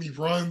so many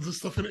runs and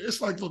stuff in it?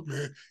 It's like, look,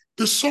 man,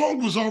 the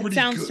song was already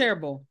sounds good.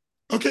 Terrible.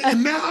 Okay,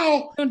 and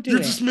now you're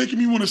just making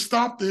me want to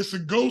stop this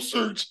and go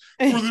search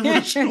for the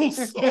original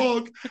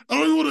song. I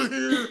don't even want to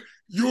hear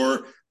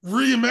your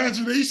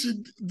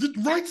reimagination.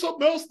 Write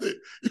something else then.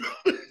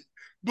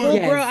 But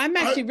yes. Bro, I'm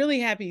actually really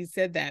happy you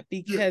said that,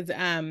 because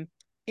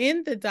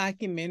in the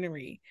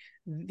documentary,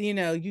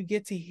 you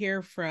get to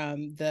hear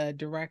from the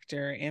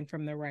director and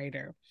from the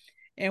writer.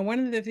 And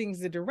one of the things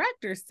the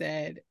director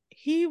said,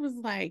 he was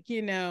like,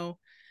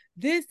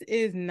 this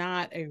is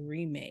not a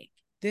remake.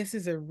 This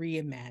is a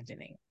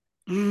reimagining.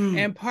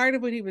 And part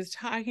of what he was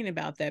talking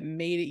about that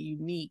made it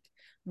unique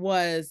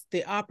was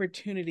the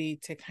opportunity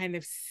to kind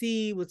of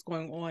see what's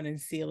going on in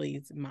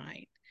Celie's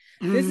mind.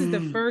 This is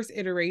the first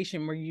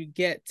iteration where you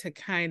get to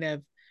kind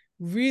of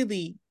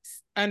really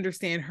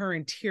understand her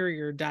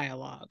interior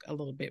dialogue a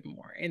little bit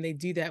more. And they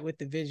do that with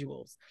the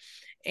visuals.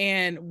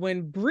 And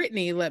when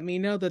Brittany let me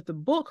know that the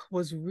book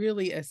was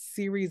really a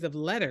series of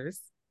letters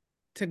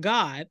to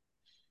God,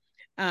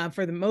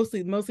 for the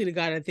mostly to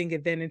God, I think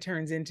it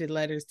turns into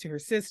letters to her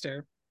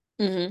sister,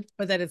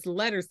 but that it's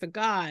letters to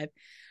God,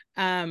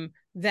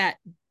 that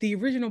the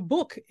original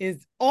book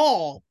is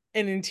all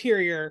an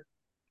interior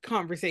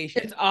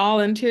conversation. It's all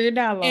interior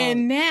dialogue.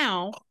 And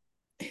now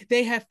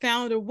they have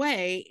found a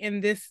way in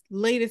this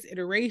latest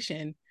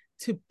iteration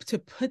to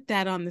put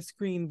that on the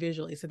screen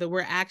visually, so that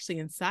we're actually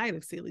inside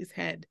of Celie's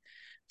head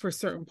for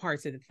certain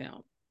parts of the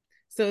film.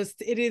 So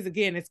it is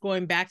again, it's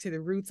going back to the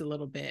roots a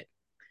little bit.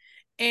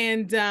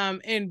 And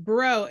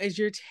bro, as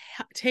you're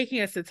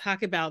taking us to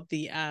talk about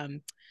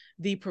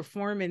the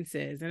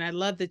performances, and I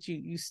love that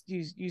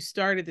you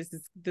started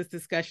this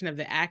discussion of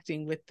the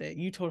acting with the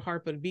 "you told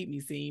Harpo to beat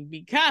me" scene,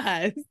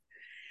 because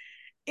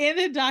in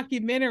the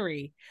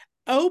documentary,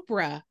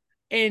 Oprah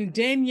and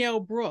Danielle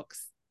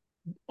Brooks,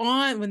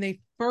 when they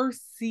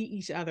first see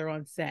each other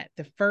on set,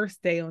 the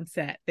first day on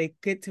set, they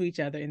get to each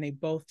other and they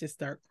both just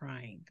start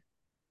crying.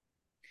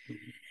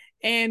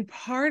 And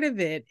part of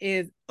it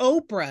is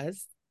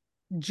Oprah's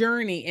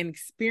journey and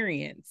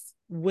experience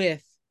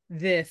with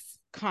this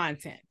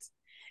content.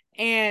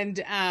 And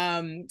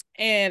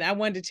I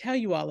wanted to tell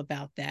you all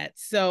about that.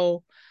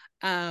 So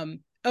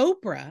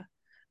Oprah,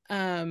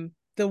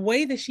 the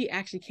way that she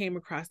actually came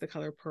across The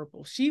Color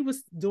Purple, she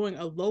was doing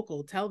a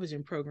local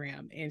television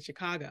program in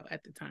Chicago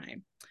at the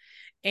time.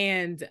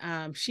 And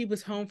she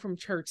was home from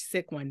church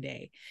sick one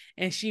day,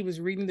 and she was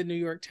reading the New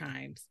York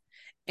Times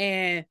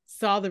and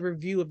saw the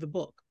review of the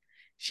book.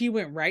 She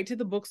went right to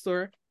the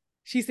bookstore.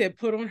 She said,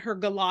 put on her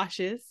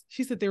galoshes.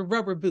 She said, they're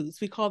rubber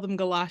boots. We called them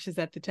galoshes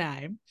at the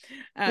time.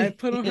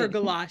 Put on her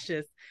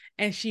galoshes,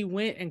 and she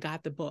went and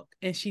got the book.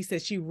 And she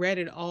said she read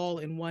it all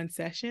in one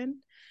session,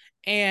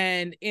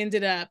 and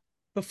ended up,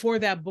 before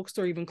that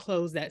bookstore even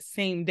closed that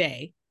same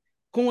day,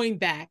 going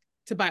back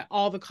to buy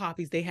all the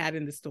copies they had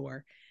in the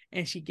store.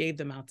 And she gave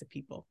them out to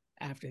people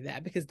after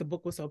that, because the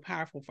book was so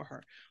powerful for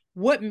her.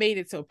 What made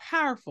it so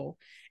powerful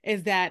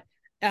is that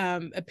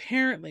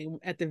apparently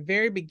at the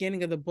very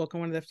beginning of the book,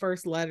 one of the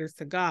first letters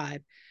to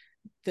God,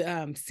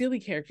 the Celie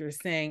character is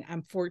saying,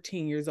 I'm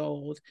 14 years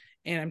old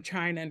and I'm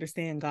trying to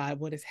understand, God,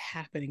 what is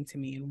happening to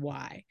me and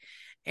why.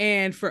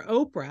 And for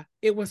Oprah,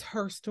 it was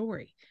her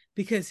story,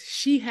 because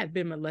she had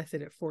been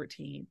molested at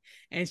 14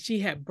 and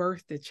she had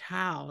birthed a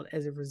child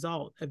as a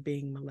result of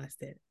being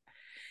molested.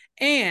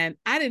 And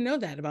I didn't know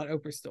that about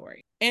Oprah's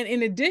story. And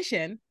in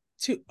addition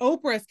to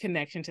Oprah's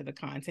connection to the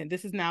content,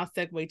 this is now a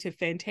segue to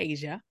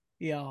Fantasia,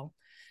 y'all.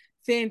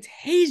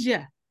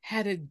 Fantasia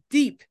had a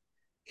deep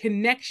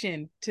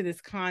connection to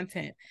this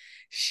content.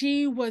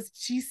 She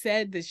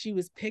said that she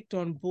was picked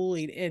on,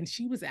 bullied, and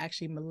she was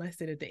actually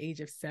molested at the age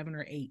of 7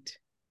 or 8.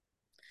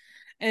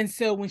 And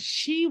so when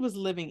she was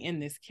living in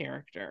this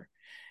character,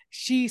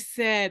 she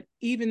said,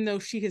 even though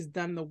she has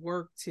done the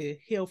work to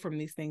heal from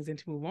these things and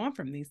to move on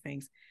from these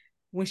things,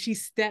 when she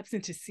steps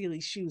into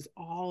Celie's shoes,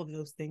 all of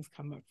those things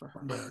come up for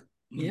her.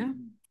 Yeah.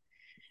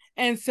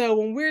 And so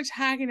when we're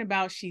talking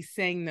about she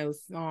sang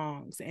those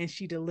songs and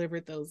she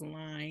delivered those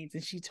lines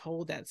and she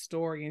told that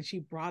story and she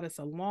brought us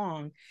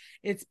along,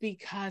 it's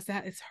because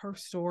that is her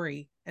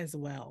story as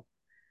well,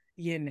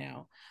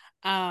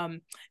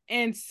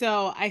 And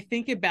so I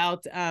think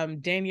about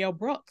Danielle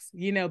Brooks,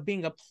 you know,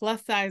 being a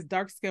plus size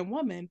dark-skinned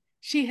woman.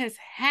 She's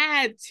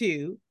had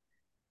to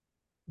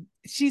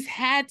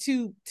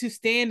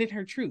stand in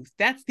her truth.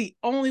 That's the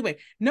only way.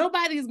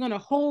 Nobody's going to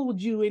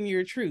hold you in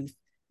your truth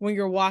when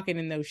you're walking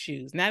in those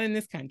shoes, not in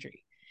this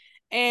country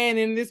and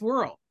in this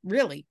world,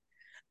 really.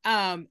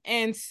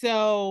 And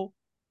so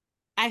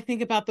I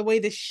think about the way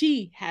that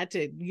she had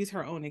to use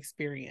her own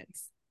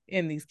experience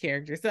in these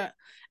characters. So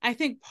I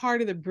think part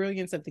of the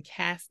brilliance of the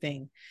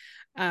casting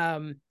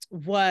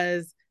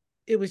was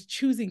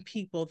choosing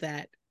people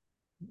that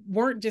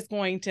weren't just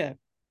going to,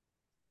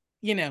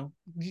 you know,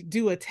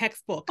 do a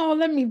textbook. Oh,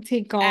 let me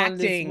take on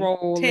this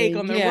role. Take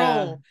on the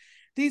role.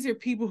 These are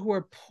people who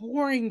are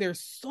pouring their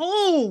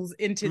souls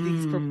into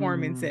these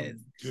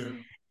performances. Yeah.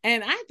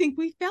 And I think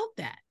we felt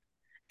that.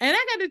 And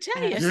I got to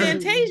tell you,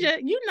 Fantasia,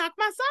 you knocked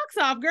my socks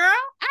off, girl.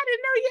 I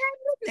didn't know you had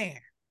been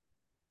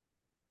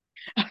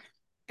there.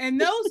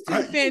 And those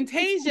two,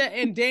 Fantasia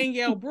and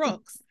Danielle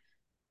Brooks,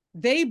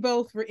 they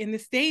both were in the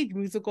stage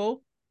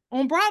musical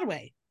on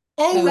Broadway.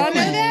 Oh, y'all really?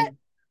 Know that?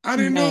 I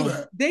didn't know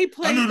that. They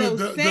played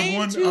those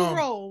same two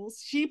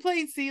roles. She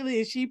played Celia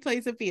and she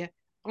played Sophia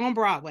on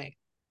Broadway.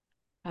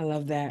 I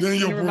love that.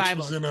 Danielle Brooks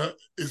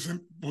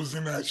was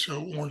in that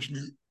show,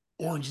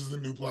 Orange is the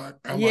New Black.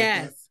 I like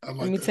that.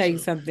 Let me tell you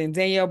something.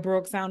 Danielle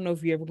Brooks, I don't know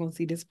if you're ever going to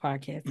see this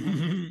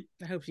podcast.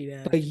 I hope she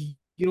does. But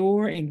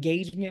your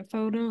engagement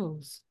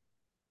photos,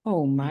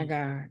 oh my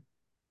God.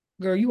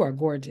 Girl, you are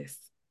gorgeous.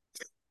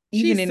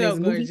 Even in this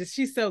movie,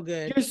 she's so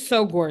good. You're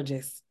so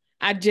gorgeous.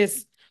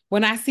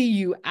 When I see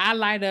you, I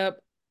light up.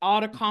 All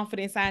the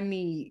confidence I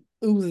need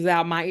oozes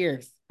out my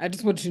ears. I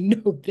just want you to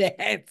know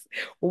that.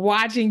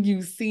 Watching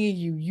you, seeing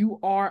you, you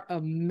are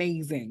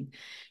amazing.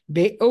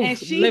 And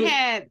she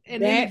had,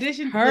 in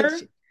addition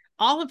to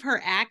all of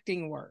her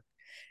acting work,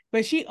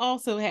 but she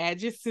also had,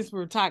 just since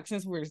we're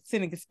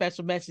sending a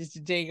special message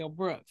to Danielle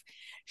Brooks,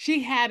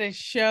 she had a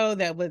show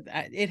that was,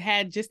 it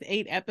had just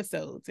 8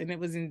 episodes, and it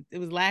was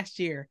last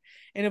year,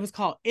 and it was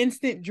called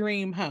Instant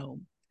Dream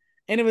Home.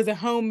 And it was a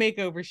home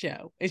makeover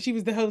show, and she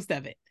was the host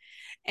of it.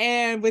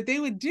 And what they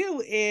would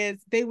do is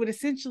they would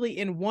essentially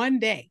in one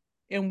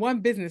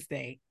business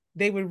day,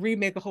 they would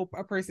remake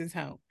a person's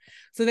home.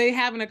 So they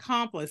have an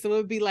accomplice. So it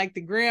would be like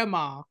the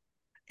grandma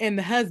and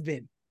the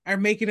husband are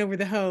making over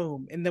the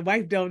home and the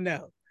wife don't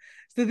know.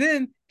 So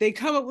then they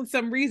come up with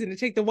some reason to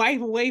take the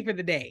wife away for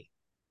the day.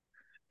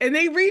 And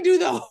they redo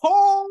the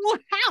whole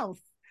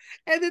house.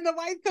 And then the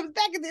wife comes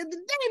back at the end of the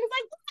day and it's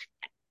like, what?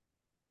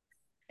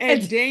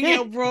 And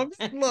Danielle Brooks,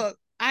 look,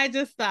 I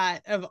just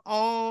thought of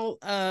all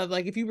of,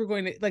 like, if you were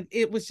going to, like,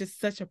 it was just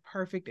such a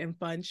perfect and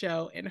fun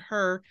show, and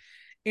her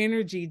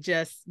energy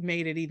just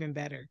made it even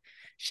better.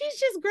 She's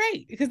just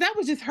great because that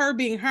was just her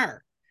being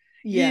her,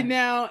 you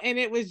know, and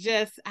it was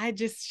just,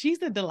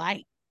 she's a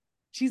delight.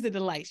 She's a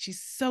delight.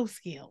 She's so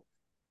skilled.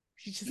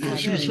 She's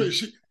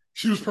just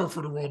she was perfect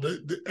for the role.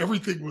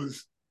 Everything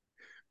was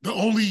the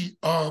only,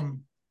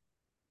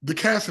 the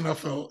casting, I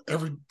felt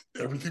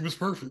everything was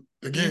perfect.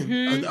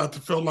 Again, I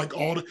felt like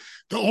the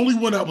only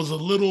one that was a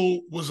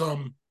little was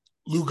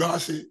Lou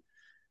Gossett,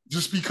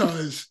 just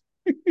because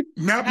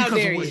not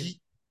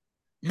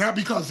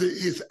because of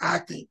his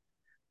acting.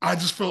 I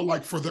just felt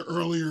like for the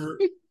earlier.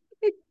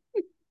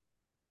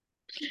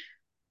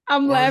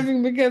 I'm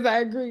laughing because I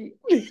agree.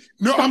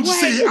 No, I'm just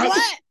saying.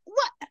 What?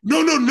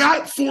 No,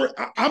 not for.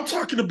 I'm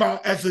talking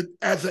about as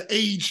an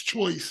age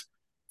choice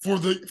for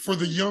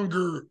the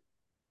younger.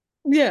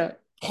 Yeah.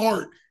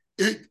 Part.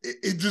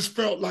 It just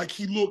felt like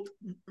he looked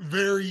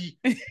very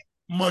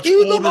much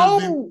older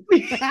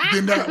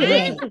than that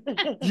role.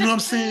 You know what I'm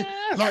saying?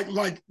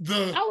 Like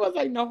the. I was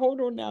like, no,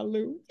 hold on now,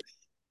 Lou.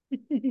 And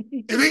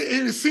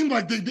it seemed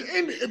like they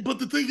did. But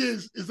the thing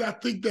is I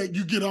think that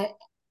you get all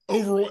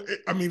overall.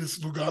 I mean,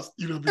 it's Lou Gossett,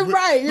 you know,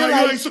 right? You're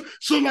like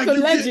so like the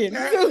legend.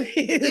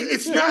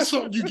 It's not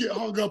something you get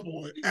hung up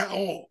on at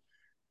all.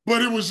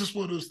 But it was just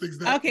one of those things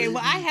that. Okay,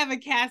 well, I have a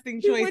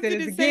casting choice that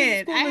is,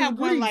 again, I have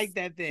one like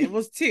that then. It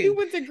was 2. He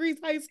went to Greece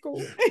High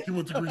School. Yeah, he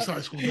went to Greece High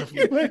School,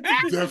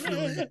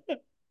 definitely.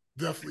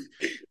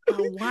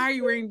 Oh, why are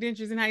you wearing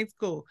dentures in high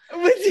school?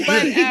 But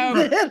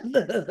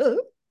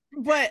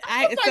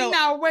I was like,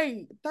 now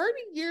wait, 30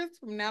 years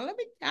from now, let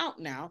me count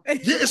now.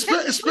 Yeah,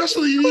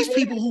 especially these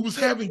people who was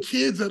having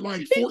kids at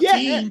like 14. Right.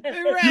 You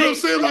know what I'm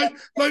saying?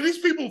 Like these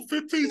people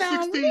 15,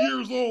 16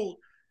 years old,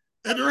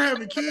 and they're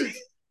having kids.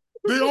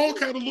 They all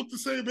kind of look the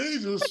same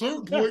age at a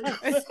certain point.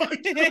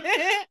 Like,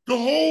 the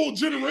whole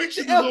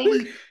generation is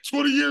only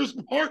 20 years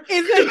apart.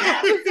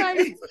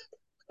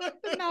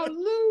 Now,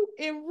 Lou,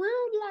 in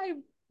real life,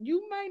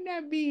 you might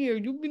not be here.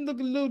 You've been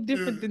looking a little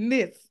different than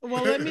this.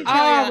 Well, let me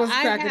tell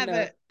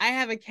you, I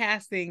have a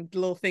casting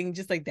little thing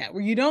just like that,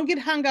 where you don't get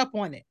hung up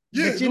on it.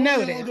 Yeah, but you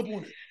know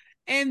that.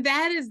 And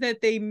that is that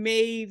they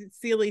made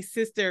Celia's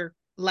sister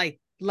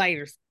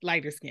lighter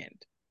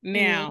skinned.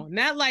 Now,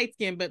 not light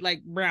skin, but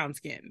like brown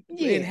skin,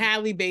 in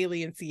Halle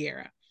Bailey and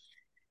Ciara.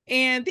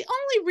 And the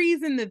only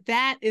reason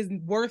that is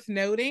worth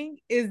noting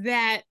is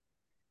that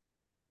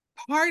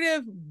part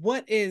of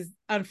what is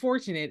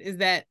unfortunate is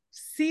that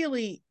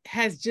Celie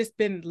has just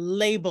been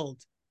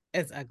labeled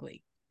as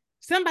ugly.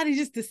 Somebody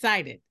just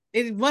decided.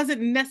 It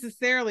wasn't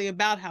necessarily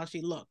about how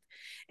she looked.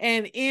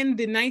 And in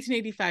the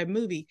 1985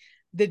 movie,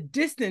 the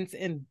distance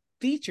in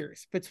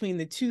features between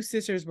the two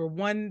sisters were,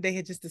 one, they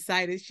had just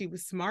decided she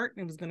was smart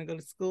and was going to go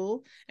to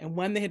school, and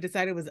one they had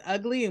decided was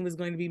ugly and was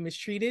going to be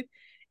mistreated.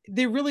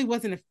 There really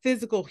wasn't a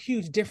physical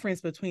huge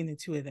difference between the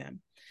two of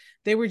them.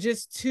 They were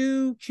just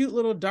two cute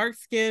little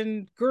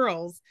dark-skinned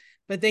girls,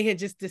 but they had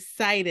just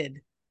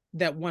decided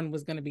that one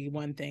was going to be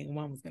one thing and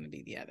one was going to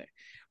be the other.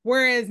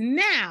 Whereas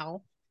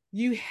now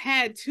you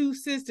had two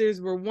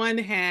sisters where one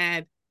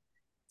had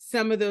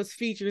some of those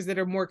features that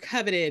are more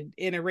coveted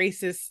in a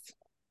racist,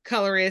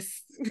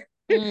 colorist,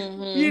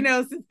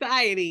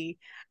 society.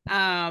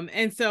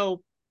 And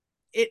so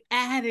it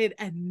added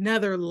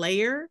another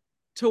layer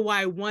to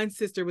why one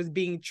sister was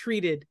being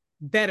treated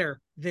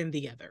better than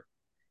the other.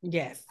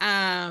 Yes.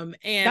 And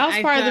that was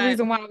part of the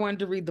reason why I wanted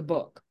to read the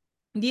book.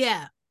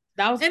 Yeah.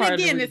 That was and part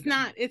again, of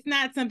the it's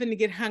not something to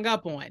get hung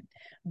up on,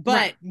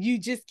 but you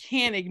just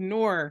can't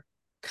ignore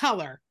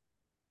color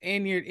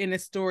in a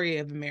story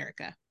of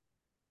America.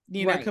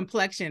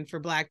 Complexion for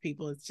Black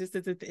people. It's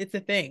a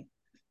thing.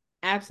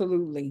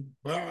 Absolutely.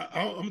 Well,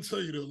 I'm gonna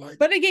tell you though,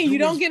 but again, you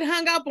don't get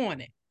hung up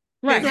on it.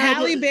 Right.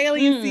 Halle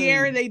Bailey and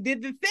Ciara, they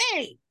did the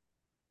thing.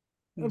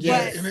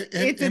 Yeah, but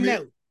it's a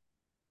note.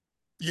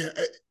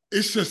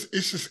 It's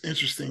just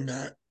interesting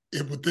that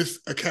with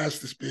a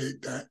cast this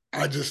big, that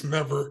I just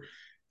never.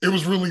 It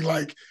was really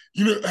like,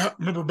 I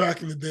remember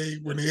back in the day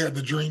when they had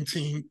the Dream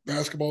Team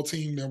basketball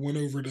team that went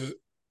over to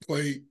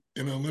play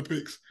in the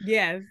Olympics.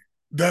 Yes.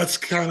 That's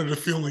kind of the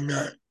feeling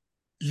that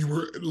you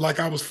were like.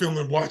 I was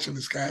feeling watching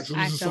this cast. It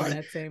was just like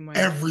that same way.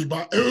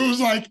 Everybody. It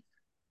was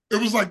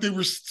like they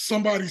were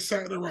somebody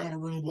sat around a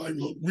room like,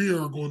 look, we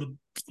are going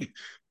to.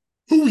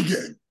 Who we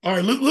getting? All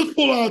right, let's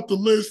pull out the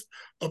list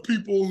of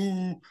people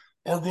who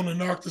are going to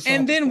knock this out.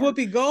 And then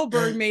Whoopi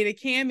Goldberg made a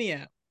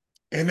cameo.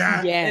 And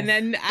that, and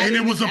then I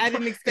didn't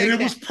expect that. It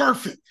was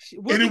perfect.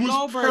 Whoopi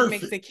Goldberg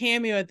makes a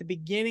cameo at the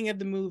beginning of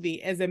the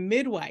movie as a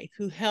midwife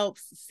who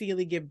helps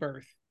Celie give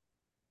birth.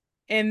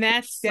 And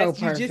that's you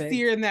just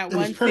see her in that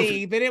one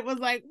scene, but it was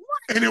like,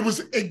 what? And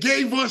it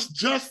gave us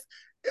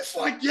it's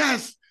like,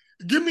 yes,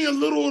 give me a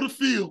little of the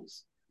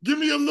feels. Give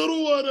me a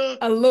little of the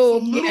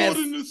of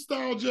the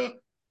nostalgia.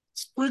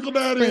 Sprinkle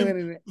that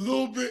in a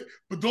little bit,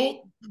 but don't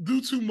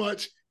do too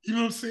much. You know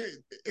what I'm saying?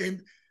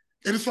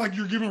 And it's like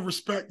you're giving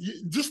respect.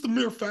 Just the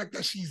mere fact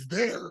that she's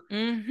there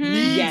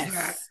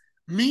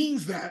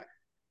means that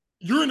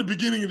you're in the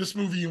beginning of this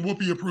movie and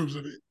Whoopi approves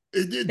of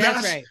it.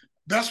 That's right.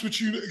 That's what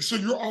so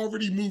you're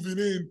already moving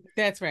in.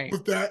 That's right.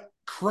 With that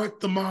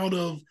correct amount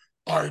of,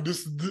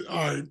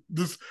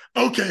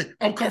 okay,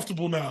 I'm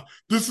comfortable now.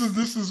 This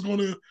is going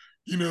to,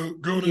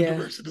 go in the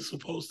direction it's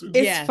supposed to.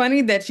 It's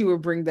funny that you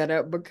would bring that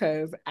up,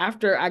 because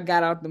after I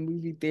got out the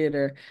movie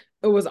theater,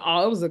 it was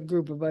a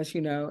group of us,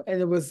 and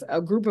it was a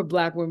group of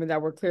Black women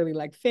that were clearly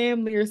like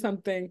family or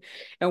something.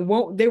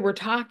 And they were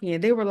talking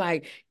and they were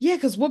like, yeah,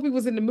 because Whoopi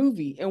was in the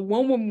movie. And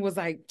one woman was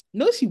like,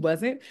 no, she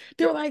wasn't.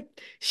 They were like,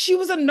 she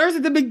was a nurse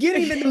at the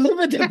beginning that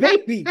delivered the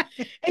baby.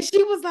 And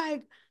she was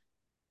like,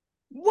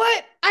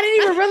 what? I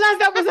didn't even realize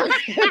that was her.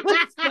 It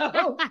was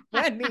so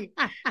funny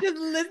just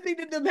listening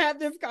to them have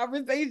this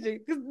conversation,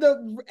 because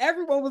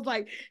everyone was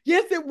like,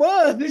 yes, it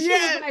was. And she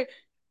was like,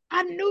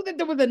 I knew that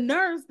there was a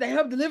nurse that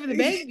helped deliver the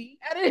baby.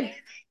 I didn't.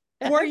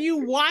 Were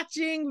you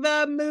watching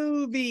the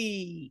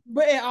movie?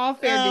 But in all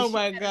fairness, oh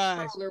my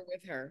gosh,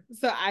 with her.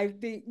 So I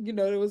think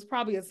it was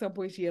probably at some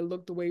point she had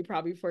looked away,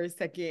 probably for a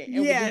second,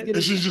 and yeah, we didn't get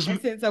a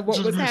sense of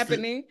what was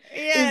happening.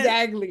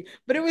 Exactly.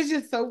 But it was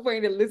just so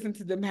funny to listen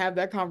to them have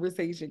that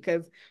conversation,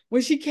 because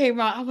when she came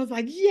out, I was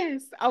like,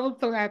 yes, I was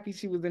so happy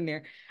she was in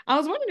there. I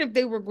was wondering if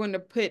they were going to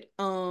put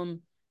the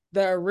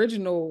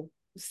original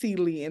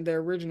Celie and the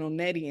original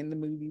Nettie in the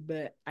movie,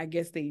 but I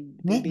guess they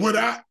what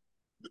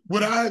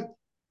I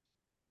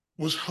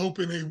was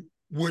hoping they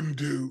wouldn't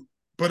do,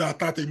 but I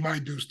thought they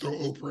might do, is throw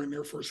Oprah in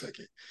there for a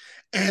second.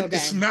 And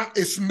it's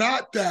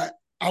not that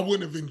I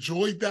wouldn't have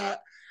enjoyed that,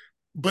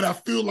 but I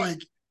feel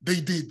like they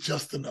did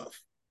just enough.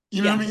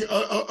 You know what I mean?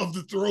 Of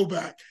the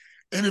throwback.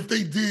 And if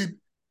they did,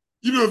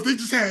 if they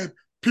just had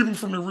people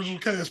from the original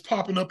cast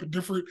popping up in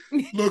different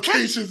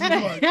locations,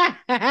 and like,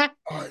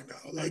 all right now,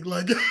 like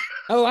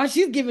oh,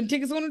 she's giving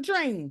tickets on the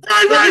train.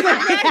 Right.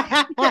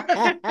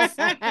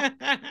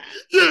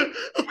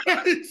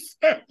 Yeah,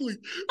 exactly.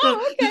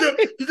 Oh,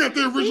 okay. You got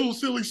the original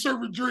Celie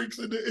serving drinks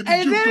in the juke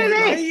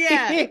joint.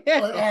 Yeah.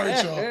 Like, all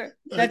right, y'all.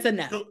 That's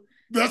enough.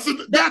 That's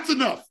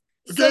enough.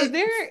 Okay? So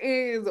there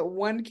is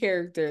one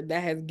character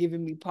that has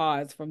given me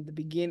pause from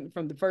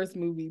the first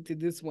movie to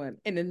this one,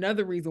 and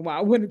another reason why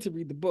I wanted to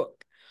read the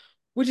book,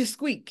 which is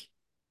Squeak.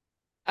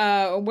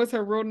 What's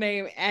her real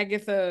name?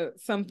 Agatha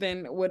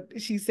something. What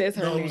she says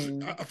her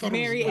name? I thought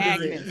Mary it was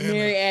Agnes.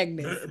 Mary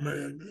Agnes.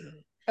 Mary Agnes.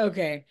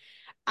 Okay.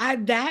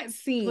 That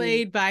scene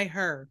played by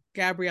her,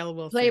 Gabriella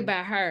Wilson. Played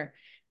by her.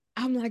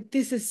 I'm like,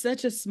 this is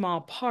such a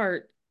small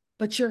part,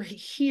 but you're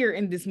here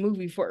in this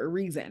movie for a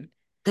reason.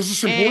 Because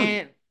it's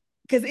important.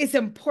 Because it's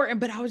important,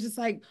 but I was just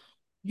like,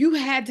 you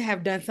had to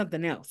have done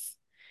something else.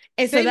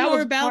 And say so that more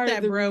was about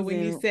that, bro, reason.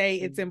 when you say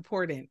it's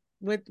important.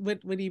 What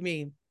do you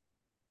mean?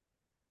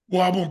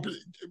 Well, I won't be,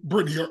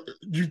 Brittany,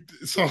 you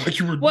sound like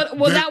you were.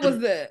 Well, that was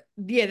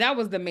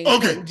the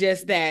main thing.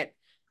 Just that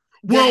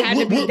Well, had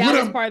to be, that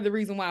was part of the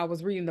reason why I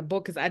was reading the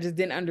book, because I just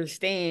didn't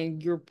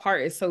understand. Your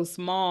part is so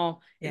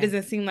small. Yeah. It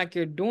doesn't seem like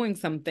you're doing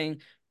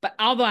something. But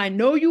although I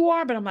know you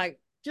are, but I'm like,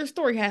 your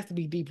story has to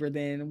be deeper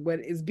than what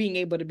is being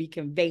able to be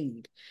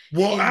conveyed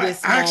in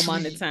this small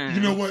amount of time.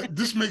 You know what?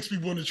 This makes me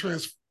want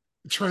to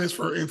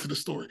transfer into the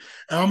story.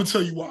 And I'm going to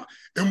tell you why.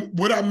 And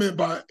what I meant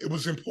by it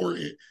was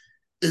important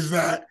is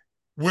that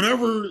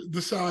whatever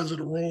the size of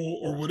the role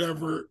or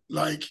whatever,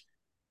 like,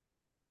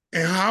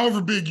 and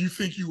however big you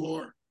think you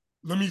are,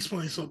 let me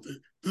explain something.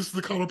 This is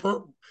the color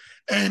purple.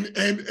 And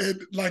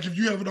like, if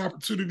you have an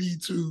opportunity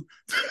to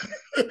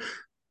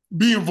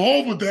be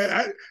involved with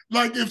that,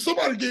 like if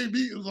somebody gave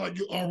me, it was like,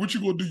 oh, what you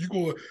gonna do? You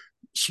gonna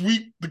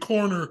sweep the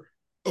corner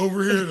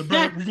over here in the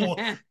back? We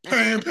gonna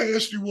pan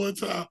past you one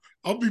time.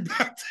 I'll be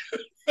back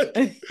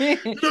there.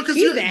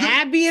 He's the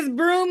happiest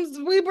broom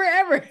sweeper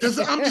ever.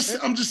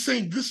 I'm just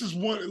saying, this is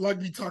one,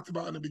 like we talked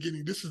about in the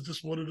beginning, this is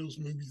just one of those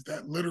movies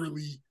that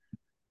literally,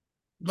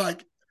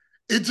 like,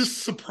 it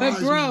just surprised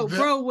me.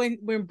 Bro,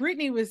 when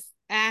Brittany was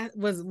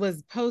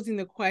posing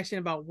the question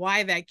about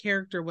why that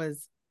character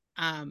was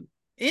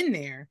in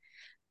there,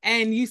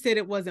 and you said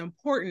it was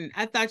important,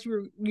 I thought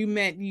you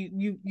meant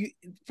you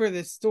for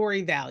the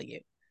story value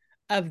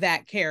of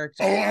that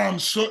character. Oh, I'm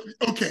so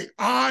okay.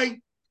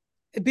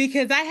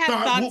 Because I have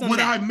thoughts on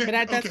that, but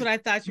that's what I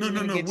thought you were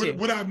going to get to.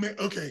 What I meant,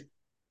 okay,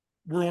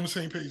 we're on the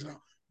same page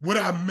now. What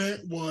I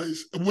meant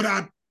was, what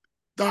I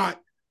thought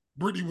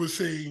Brittany was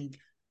saying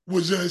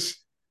was just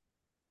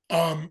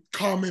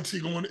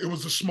commenting on it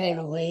was a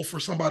smaller role for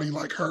somebody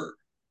like her.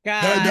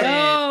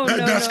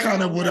 That's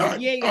kind of what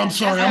I'm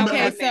sorry.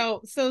 Okay,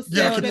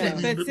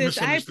 sis,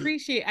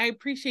 I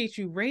appreciate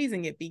you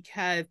raising it,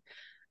 because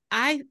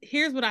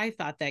here's what I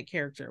thought that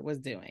character was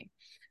doing.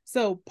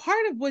 So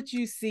part of what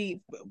you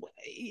see,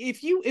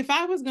 if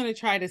I was going to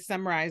try to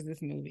summarize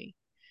this movie,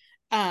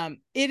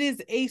 it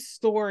is a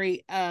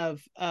story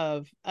of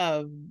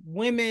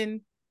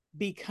women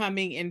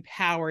becoming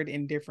empowered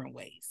in different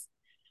ways.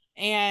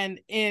 And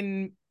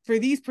for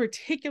these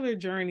particular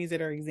journeys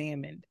that are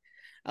examined,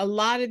 a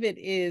lot of it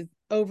is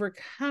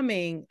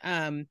overcoming,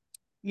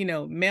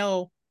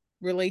 male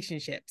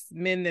relationships,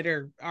 men that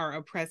are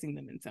oppressing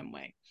them in some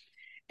way.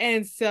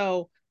 And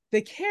so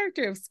the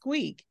character of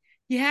Squeak,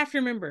 you have to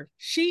remember,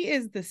 she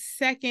is the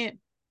second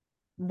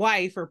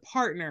wife or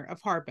partner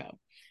of Harpo.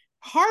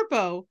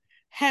 Harpo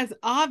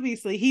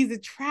he's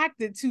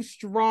attracted to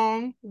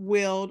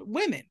strong-willed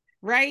women,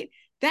 right?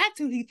 That's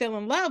who he fell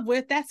in love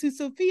with. That's who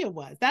Sophia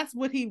was. That's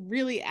what he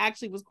really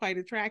actually was quite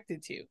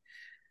attracted to.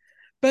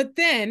 But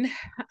then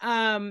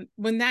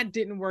when that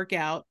didn't work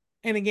out,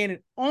 and again,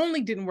 it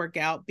only didn't work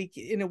out, and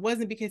it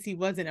wasn't because he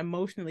wasn't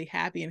emotionally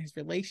happy in his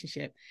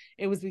relationship.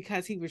 It was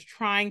because he was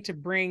trying to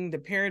bring the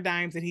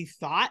paradigms that he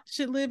thought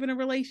should live in a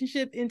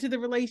relationship into the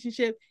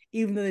relationship,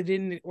 even though they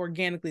didn't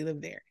organically live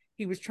there.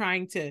 He was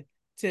trying to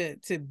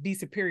be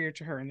superior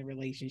to her in the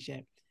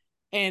relationship,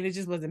 and it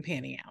just wasn't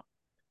panning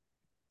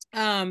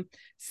out.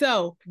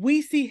 So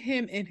we see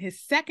him in his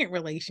second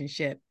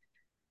relationship.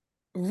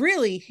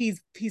 Really,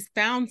 he's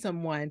found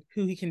someone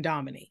who he can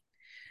dominate.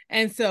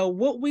 And so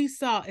what we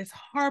saw is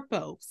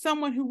Harpo,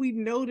 someone who we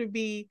know to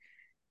be,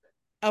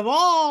 of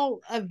all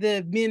of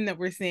the men that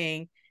we're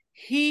seeing,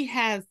 he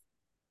has,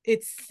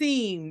 it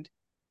seemed,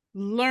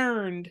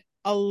 learned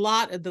a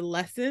lot of the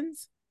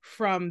lessons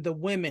from the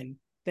women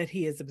that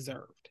he has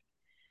observed.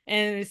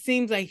 And it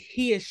seems like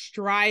he is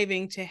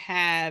striving to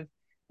have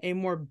a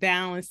more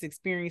balanced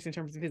experience in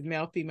terms of his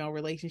male-female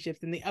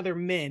relationships than the other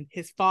men,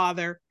 his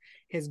father,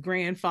 his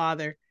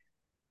grandfather,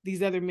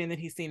 these other men that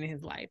he's seen in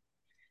his life.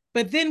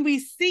 But then we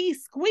see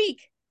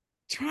Squeak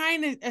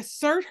trying to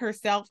assert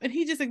herself, and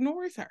he just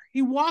ignores her.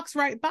 He walks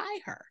right by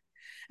her.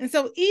 And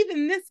so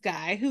even this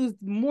guy, who's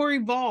more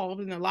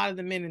evolved than a lot of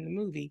the men in the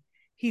movie,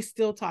 he's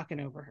still talking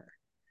over her.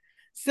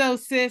 So,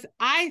 sis,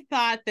 I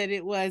thought that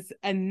it was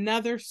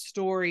another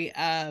story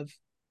of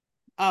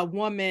a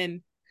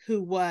woman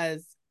who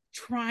was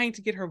trying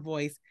to get her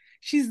voice.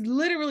 She's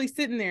literally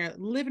sitting there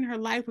living her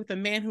life with a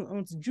man who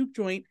owns a juke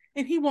joint,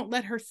 and he won't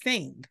let her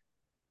sing.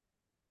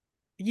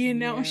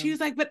 And she was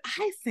like, but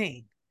I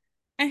sing.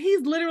 And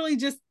he's literally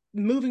just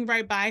moving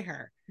right by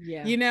her.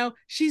 Yeah.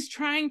 She's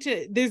trying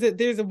to,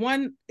 there's a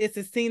one, it's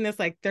a scene that's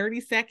like 30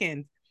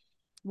 seconds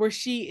where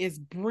she is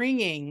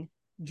bringing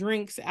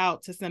drinks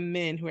out to some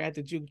men who are at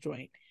the juke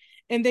joint.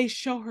 And they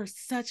show her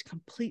such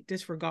complete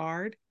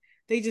disregard.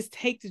 They just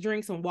take the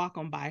drinks and walk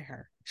on by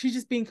her. She's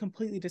just being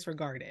completely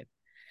disregarded.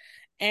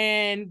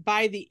 And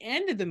by the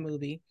end of the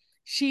movie,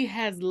 she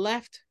has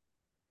left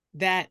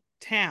that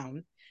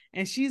town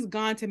and she's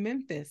gone to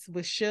Memphis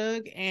with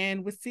Suge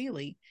and with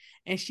Celie,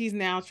 and she's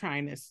now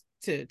trying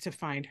to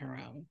find her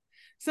own.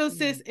 So,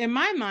 sis, in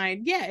my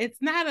mind, it's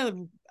not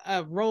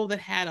a role that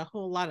had a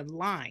whole lot of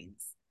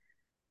lines,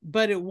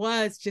 but it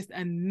was just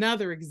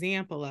another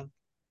example of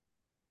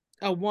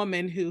a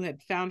woman who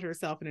had found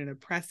herself in an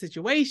oppressed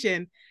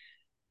situation,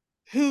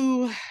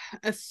 who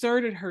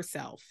asserted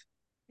herself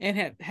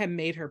and had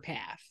made her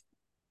path.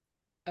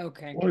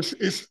 Okay. Well,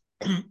 it's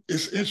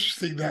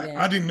interesting that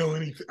I didn't know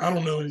anything. I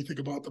don't know anything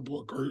about the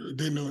book, or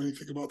didn't know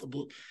anything about the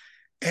book,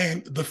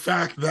 and the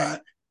fact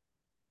that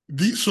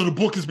the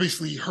book is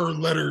basically her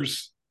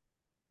letters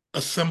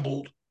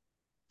assembled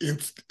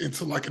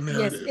into like a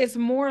narrative. Yes, it's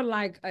more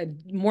like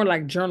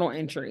journal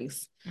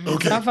entries.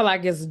 Okay. So I feel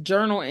like it's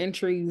journal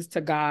entries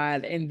to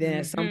God, and then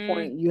at some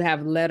point you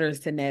have letters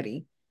to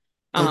Nettie.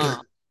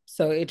 Okay.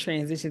 So it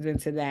transitions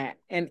into that,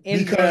 and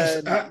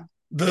because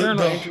the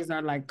journal entries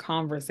are like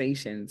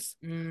conversations,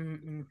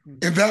 and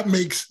that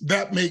makes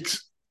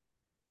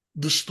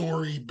the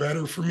story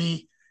better for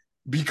me,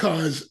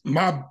 because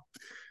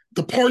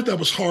the part that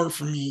was hard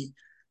for me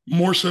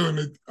more so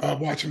in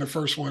watching the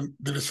first one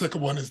than the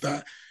second one is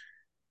that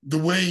the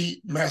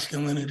way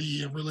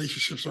masculinity and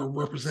relationships are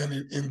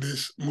represented in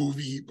this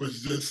movie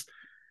was just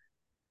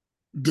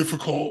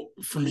difficult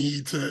for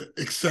me to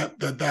accept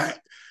that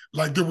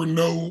like there were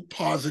no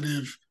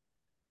positive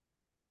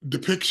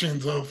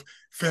depictions of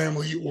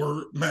family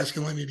or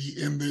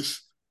masculinity in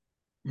this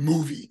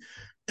movie.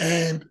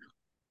 And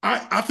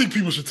I think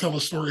people should tell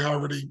a story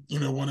however they,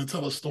 want to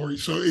tell a story.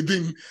 So it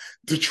didn't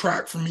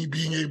detract from me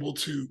being able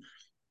to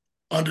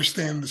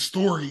understand the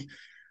story.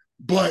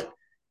 But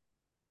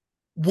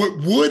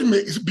what would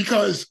make,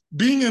 because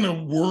being in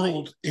a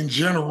world in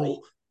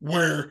general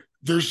where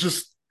there's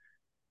just,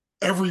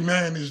 every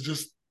man is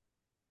just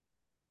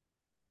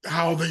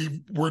how they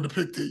were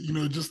depicted,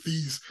 just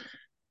these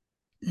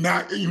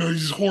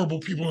these horrible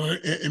people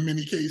in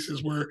many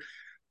cases where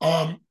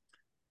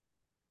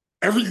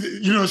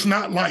it's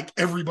not like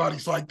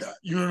everybody's like that,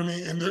 you know what I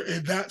mean? And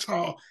that's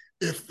how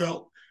it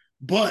felt.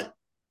 But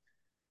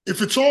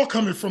if it's all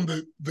coming from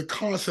the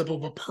concept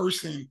of a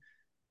person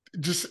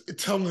just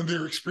telling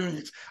their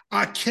experience,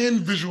 I can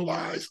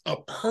visualize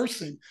a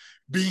person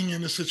being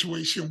in a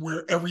situation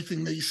where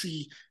everything they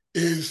see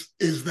is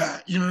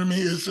that, you know what I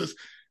mean? It's just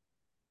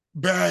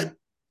bad,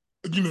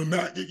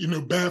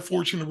 bad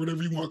fortune or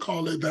whatever you want to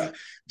call it, that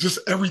just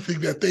everything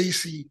that they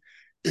see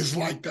is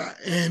like that.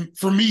 And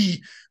for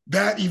me,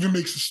 that even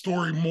makes the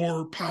story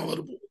more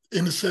palatable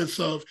in the sense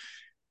of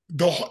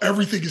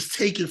everything is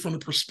taken from the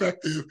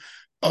perspective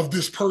of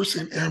this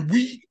person. And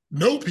we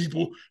know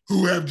people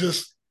who have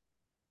just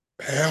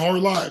had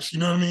hard lives, you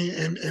know what I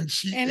mean?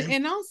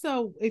 And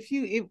also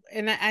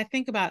I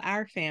think about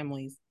our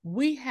families,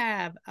 we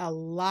have a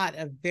lot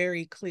of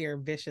very clear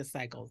vicious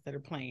cycles that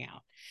are playing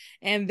out.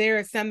 And there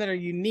are some that are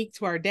unique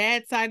to our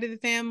dad's side of the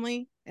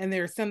family, and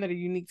there are some that are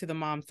unique to the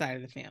mom's side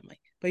of the family.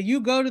 But you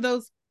go to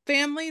those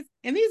families,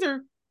 and these are,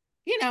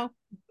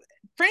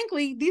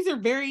 frankly,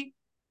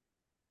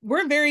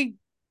 we're very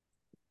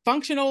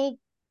functional,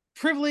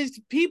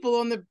 privileged people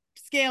on the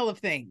scale of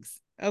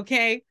things.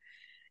 Okay.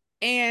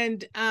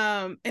 And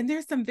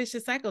there's some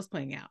vicious cycles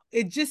playing out.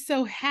 It just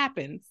so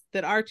happens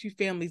that our two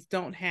families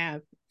don't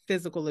have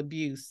physical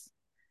abuse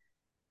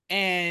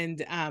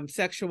and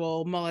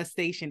sexual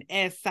molestation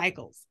as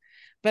cycles.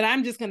 But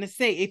I'm just going to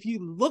say, if you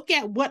look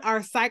at what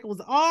our cycles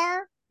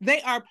are,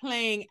 they are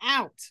playing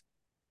out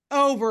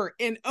over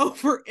and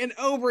over and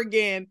over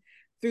again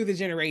through the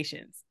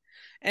generations.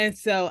 And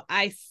so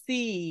I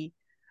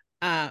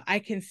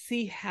can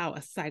see how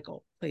a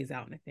cycle plays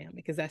out in a family,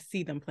 because I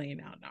see them playing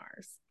out in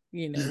ours.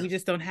 We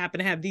just don't happen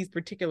to have these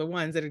particular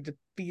ones that are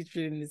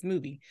featured in this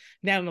movie,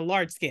 not on a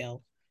large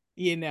scale,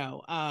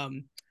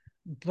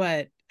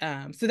 but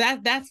so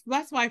that's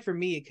why for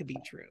me it could be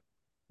true,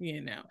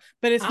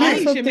 but it's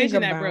funny you should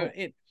mention that, bro.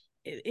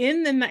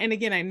 And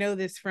again, I know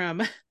this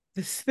from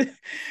this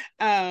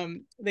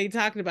they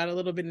talked about a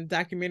little bit in the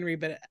documentary,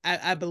 but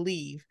I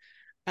believe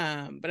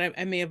but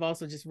I may have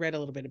also just read a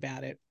little bit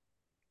about it.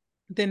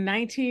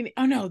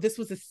 This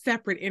was a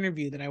separate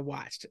interview that I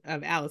watched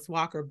of Alice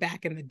Walker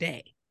back in the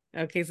day.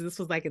 Okay, so this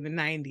was like in the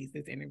 90s,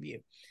 this interview.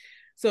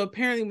 So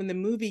apparently when the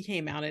movie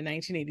came out in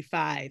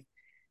 1985,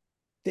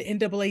 the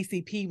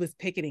NAACP was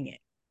picketing it.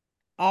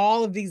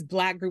 All of these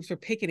Black groups were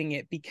picketing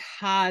it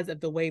because of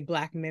the way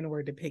Black men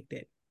were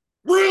depicted.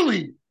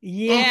 Really?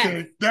 Yeah.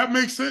 Okay, that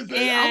makes sense.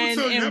 I would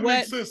tell you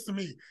makes sense to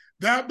me.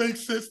 That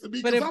makes sense to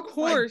me. But of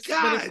course,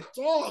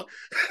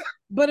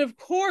 but of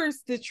course,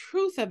 the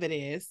truth of it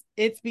is,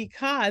 it's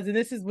because, and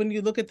this is when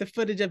you look at the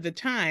footage of the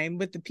time,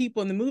 what the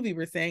people in the movie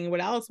were saying, and what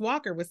Alice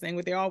Walker was saying,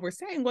 what they all were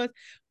saying was,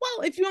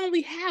 well, if you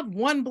only have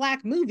one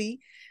Black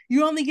movie,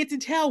 you only get to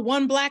tell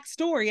one Black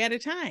story at a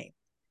time.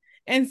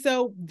 And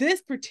so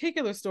this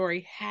particular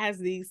story has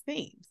these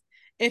themes.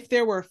 If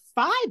there were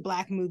 5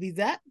 Black movies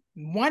up,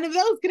 one of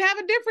those could have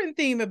a different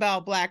theme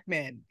about Black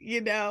men,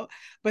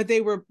 but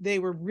they were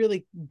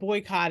really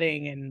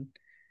boycotting and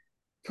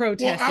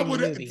protesting the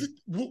movie.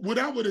 What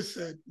I would have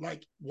said,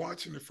 like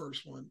watching the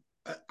first one,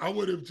 I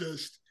would have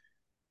just,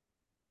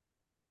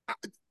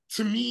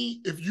 to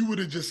me, if you would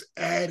have just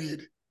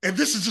added, and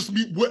this is just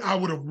me, what I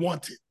would have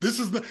wanted. This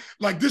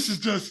is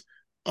just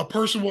a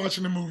person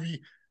watching the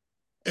movie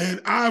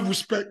And I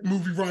respect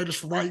movie writers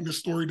for writing the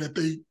story that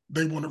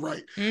they want to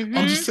write. Mm-hmm.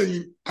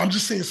 I'm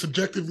just saying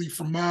subjectively,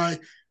 from my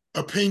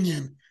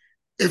opinion,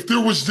 if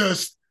there was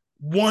just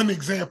one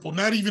example,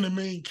 not even a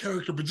main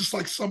character, but just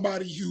like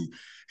somebody who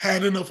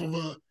had enough of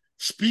a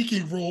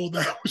speaking role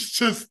that was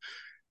just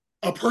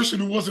a person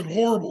who wasn't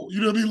horrible,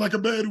 you know what I mean? Like a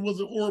man who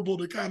wasn't horrible,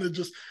 to kind of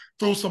just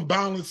throw some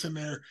balance in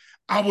there.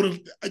 I would have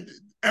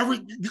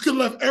you could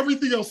have left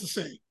everything else the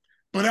same,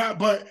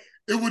 but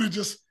it would have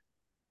just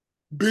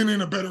been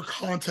in a better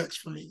context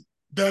for me.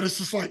 That it's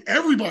just like,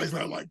 everybody's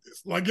not like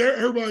this. Like,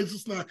 everybody's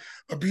just not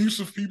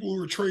abusive people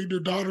who are trading their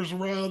daughters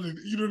around, and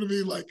you know what I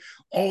mean? Like,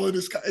 all of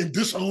this, and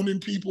disowning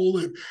people,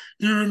 and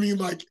you know what I mean?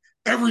 Like,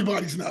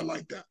 everybody's not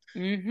like that.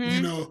 Mm-hmm.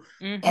 You know?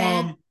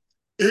 Mm-hmm.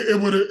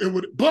 It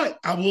would, but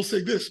I will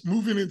say this,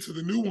 moving into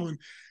the new one,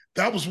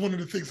 that was one of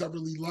the things I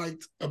really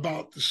liked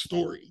about the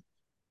story,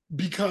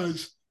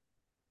 because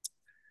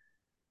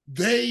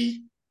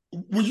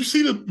when you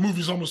see the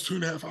movie's almost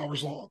 2.5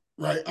 hours long,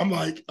 right? I'm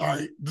like, all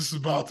right, this is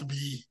about to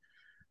be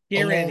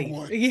Get a ready.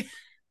 long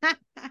one.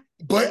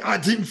 But I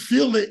didn't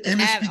feel it,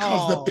 and it's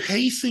because all. the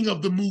pacing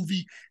of the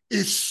movie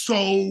is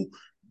so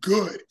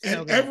good.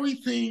 And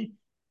everything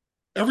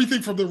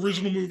from the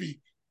original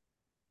movie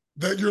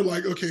that you're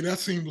like, okay, that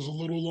scene was a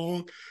little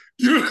long.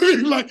 You know what I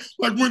mean? Like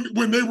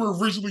when they were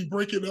originally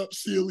breaking up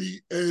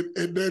Celie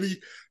and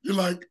Nettie, you're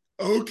like,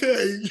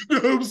 okay, you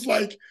know, it was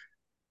like,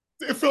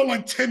 it felt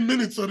like 10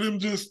 minutes of them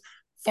just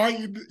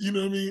fighting, you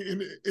know what I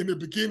mean, in the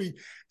beginning.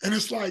 And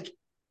it's like,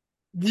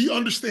 we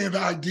understand the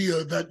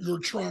idea that you're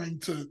trying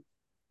to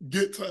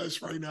get to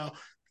us right now.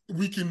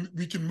 We can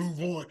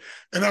move on.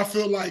 And I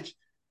feel like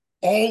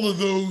all of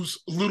those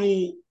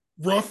little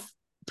rough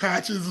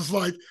patches is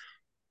like,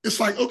 it's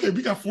like, okay,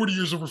 we got 40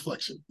 years of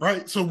reflection,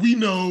 right? So we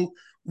know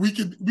we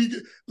could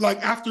like,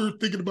 after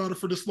thinking about it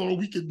for this long,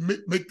 we could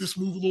make this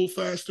move a little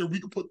faster. We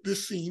could put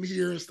this scene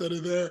here instead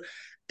of there.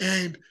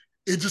 And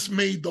it just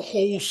made the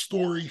whole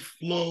story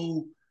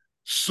flow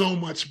so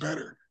much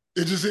better.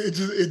 It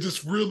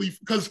just really,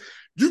 because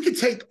you can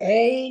take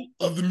all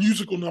of the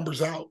musical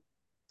numbers out,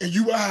 and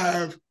you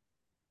have,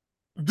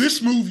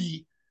 this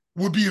movie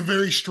would be a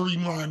very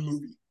streamlined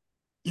movie.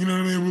 You know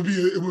what I mean?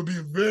 It would be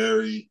a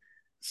very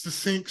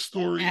succinct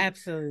story.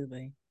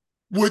 Absolutely.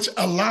 Which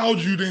allowed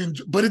you to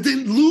enjoy, but it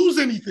didn't lose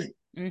anything.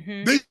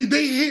 Mm-hmm.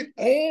 They hit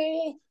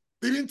all,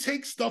 they didn't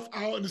take stuff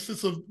out in the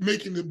sense of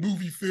making the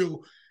movie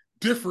feel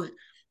different.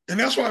 And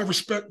that's why I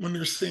respect when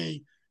they're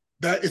saying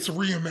that it's a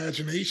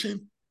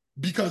reimagination,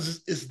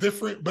 because it's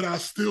different, but I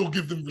still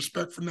give them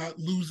respect for not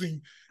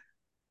losing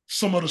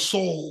some of the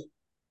soul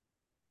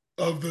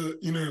of the,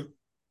 you know.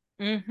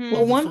 Mm-hmm.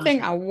 Well, one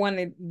thing I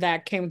wanted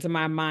that came to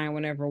my mind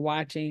whenever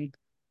watching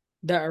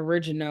the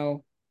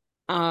original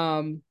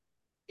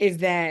is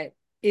that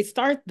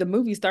the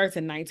movie starts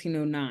in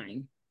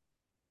 1909,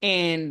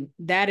 and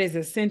that is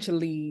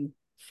essentially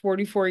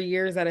 44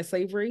 years out of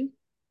slavery.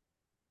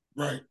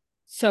 Right.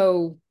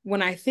 So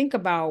when I think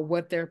about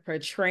what they're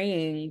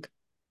portraying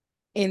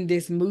in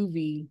this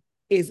movie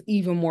is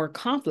even more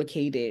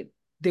complicated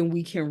than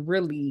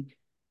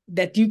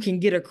that you can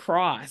get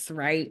across,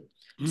 right?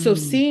 So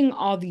seeing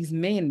all these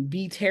men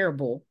be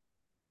terrible,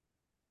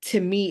 to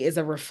me, is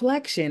a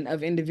reflection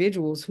of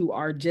individuals who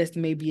are just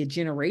maybe a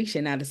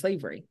generation out of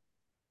slavery,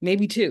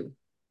 maybe two.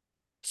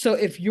 So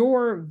if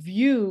your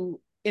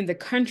view in the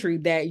country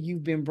that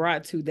you've been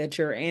brought to, that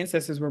your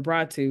ancestors were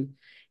brought to,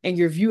 and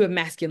your view of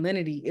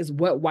masculinity is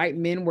what white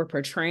men were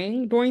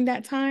portraying during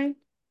that time,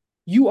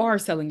 you are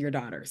selling your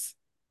daughters.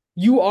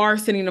 You are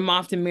sending them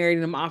off to marry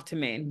them off to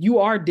men. You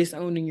are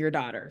disowning your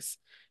daughters.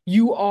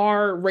 You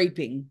are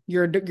raping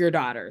your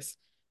daughters.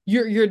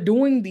 You're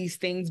doing these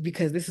things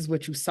because this is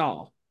what you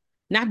saw,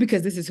 not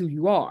because this is who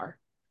you are.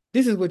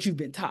 This is what you've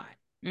been taught.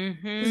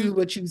 Mm-hmm. This is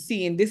what you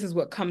see, and this is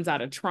what comes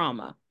out of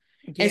trauma.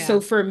 Yeah. And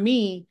so for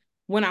me,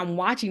 when I'm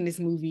watching this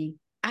movie,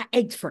 I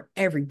ached for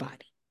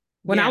everybody.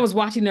 When I was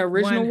watching the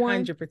original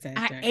 100%, one,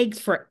 I ached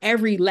for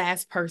every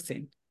last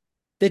person.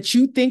 That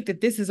you think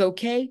that this is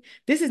okay.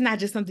 This is not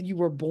just something you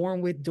were born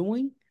with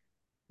doing.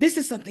 This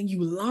is something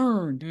you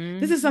learned.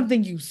 Mm-hmm. This is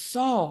something you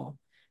saw.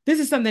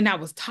 This is something that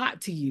was taught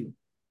to you,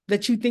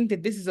 that you think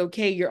that this is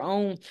okay, your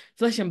own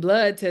flesh and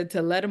blood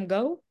to let them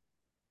go.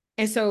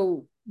 And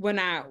so when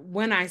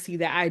I see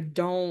that, I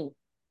don't,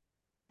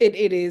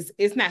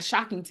 it's not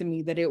shocking to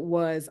me that it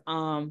was,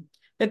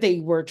 that they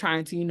were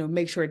trying to,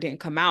 make sure it didn't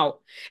come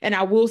out. And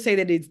I will say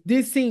that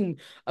this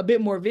seemed a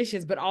bit more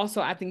vicious, but also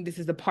I think this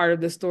is a part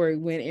of the story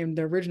when in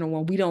the original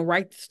one, we don't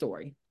write the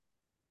story.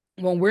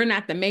 When we're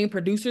not the main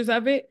producers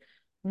of it,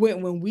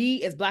 when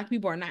we as Black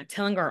people are not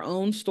telling our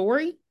own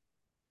story,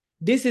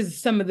 this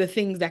is some of the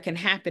things that can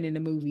happen in the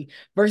movie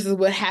versus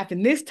what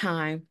happened this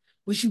time,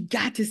 which you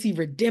got to see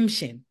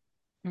redemption.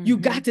 Mm-hmm. You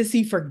got to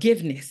see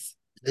forgiveness.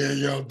 Yeah,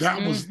 yo,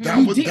 that was big.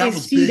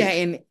 That,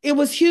 and it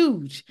was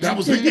huge. That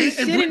was big. And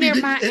sitting at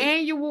my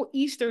annual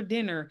Easter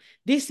dinner,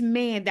 this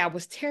man that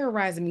was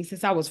terrorizing me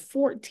since I was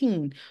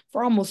 14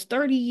 for almost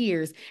 30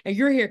 years, and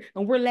you're here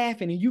and we're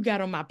laughing, and you got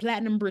on my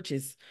platinum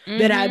breeches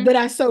that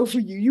I sewed for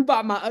you. You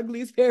bought my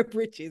ugliest pair of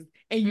breeches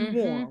and you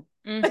wore them.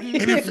 And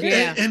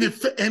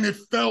it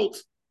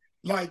felt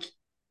like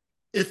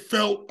it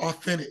felt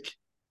authentic.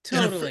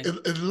 Totally.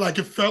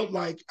 It felt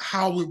like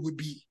how it would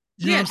be.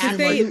 You know what I'm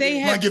saying?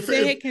 Like,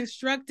 they had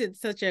constructed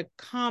such a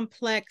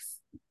complex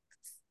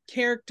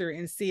character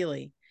in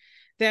Celie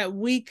that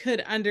we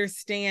could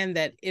understand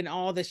that in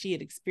all that she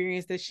had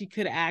experienced, that she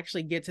could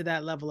actually get to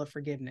that level of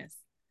forgiveness.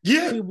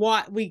 Yeah.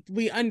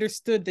 We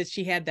understood that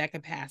she had that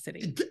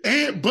capacity.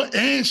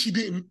 And she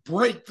didn't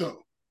break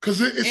though. Because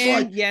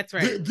that's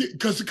right.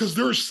 Because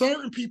there are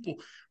certain people,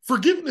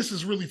 forgiveness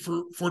is really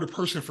for the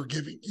person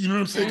forgiving. You know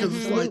what I'm saying? Because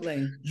it's like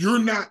you're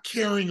not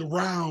carrying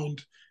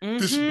around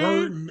this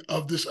burden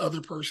of this other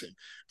person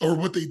or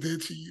what they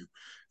did to you.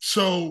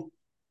 So,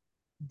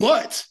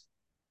 but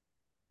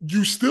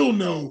you still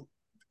know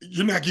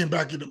you're not getting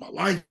back into my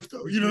life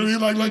though. You know what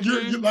I mean? Like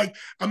you're like,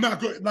 I'm not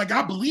going, like,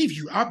 I believe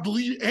you. I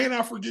believe and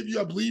I forgive you.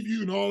 I believe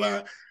you and all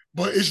that.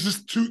 But it's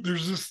just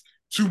there's just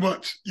too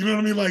much. You know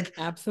what I mean? Like,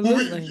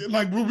 absolutely.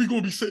 Were we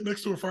going to be sitting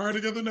next to a fire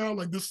together now?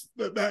 Like this,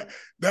 that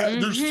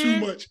there's too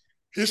much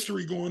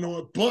history going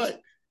on. But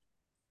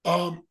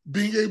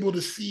being able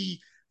to see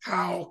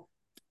how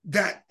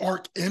that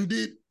arc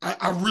ended,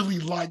 I really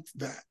liked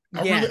that.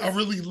 I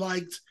really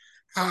liked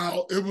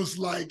how it was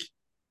like,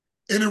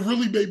 and it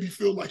really made me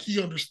feel like he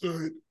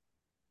understood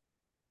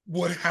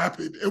what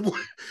happened. It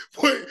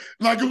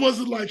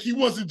wasn't like he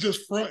wasn't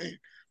just fronting.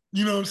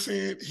 You know what I'm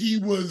saying? He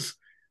was,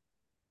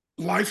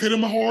 life hit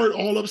him hard,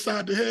 all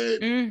upside the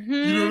head.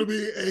 You know what I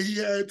mean? And he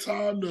had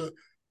time to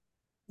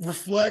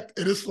reflect.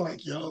 And it's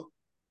like, yo,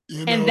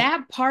 you know? And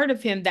that part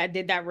of him that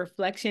did that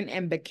reflection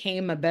and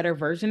became a better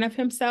version of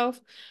himself,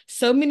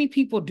 so many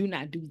people do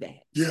not do that.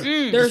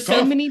 Yeah. There's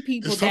so many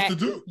people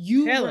that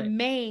you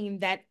remain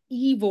that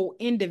evil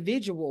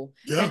individual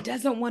that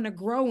doesn't want to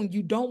grow, and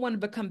you don't want to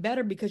become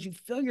better because you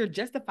feel you're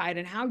justified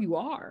in how you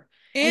are.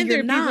 And there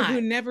are people who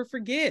never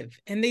forgive,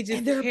 and they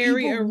just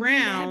carry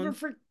around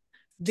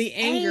the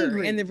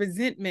anger and the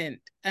resentment,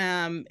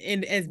 and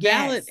as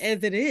valid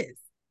as it is,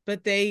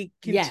 but they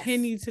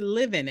continue to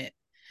live in it.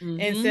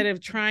 Instead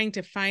of trying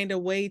to find a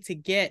way to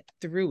get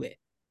through it.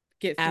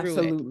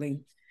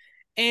 Absolutely.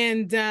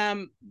 And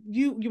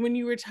you when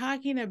you were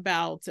talking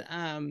about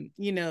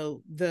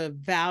the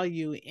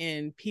value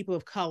in people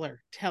of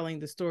color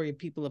telling the story of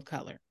people of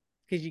color,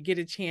 because you get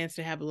a chance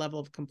to have a level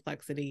of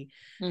complexity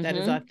that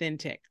is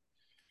authentic.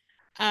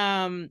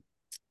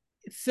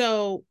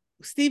 So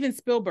Steven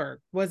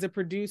Spielberg was a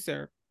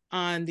producer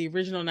on the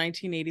original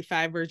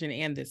 1985 version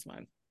and this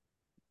one.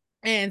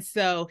 And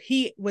so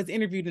he was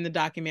interviewed in the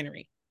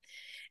documentary.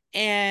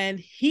 And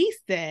he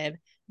said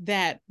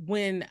that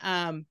when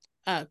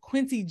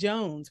Quincy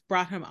Jones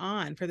brought him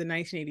on for the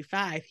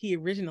 1985, he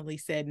originally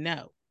said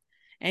no.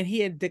 And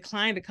he had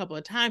declined a couple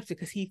of times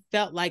because he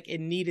felt like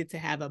it needed to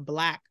have a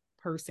Black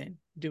person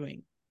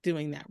doing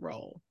that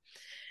role.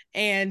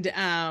 And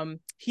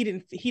he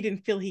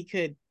didn't feel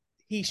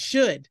he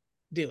should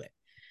do it.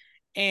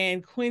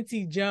 And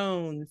Quincy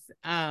Jones,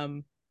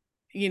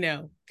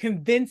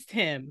 convinced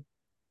him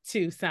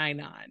to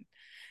sign on.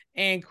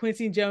 And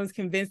Quincy Jones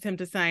convinced him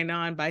to sign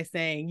on by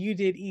saying, "You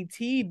did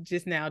E.T.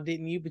 just now,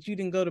 didn't you? But you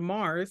didn't go to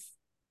Mars."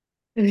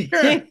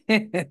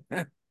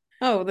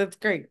 Oh, that's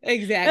great.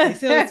 Exactly.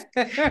 So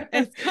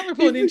as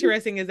colorful and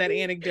interesting as that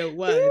anecdote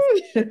was,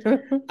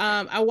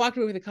 I walked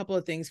away with a couple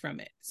of things from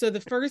it. So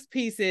the first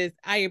piece is,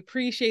 I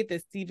appreciate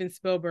that Steven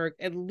Spielberg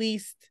at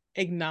least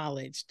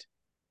acknowledged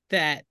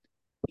that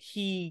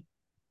he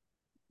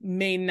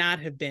may not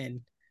have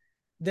been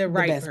the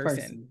right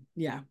person.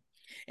 Yeah.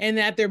 And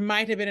that there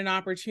might have been an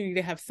opportunity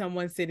to have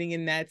someone sitting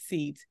in that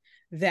seat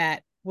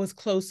that was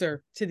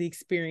closer to the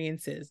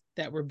experiences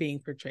that were being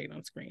portrayed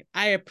on screen.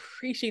 I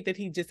appreciate that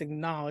he just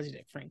acknowledged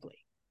it, frankly,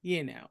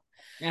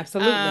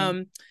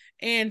 Absolutely.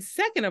 And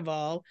second of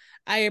all,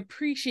 I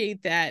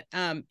appreciate that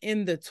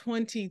in the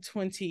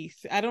 2020,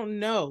 I don't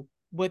know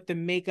what the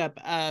makeup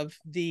of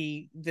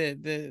the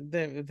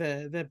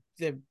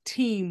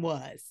team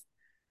was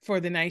for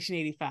the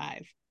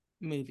 1985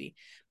 movie,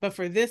 but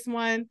for this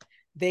one,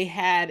 they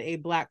had a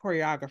Black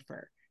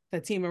choreographer,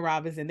 Fatima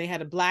Robinson. They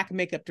had a Black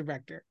makeup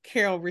director,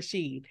 Carol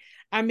Rashid.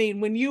 I mean,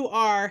 when you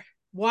are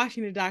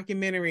watching a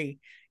documentary,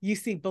 you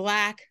see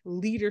Black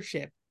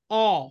leadership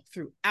all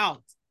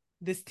throughout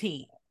this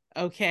team.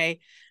 Okay.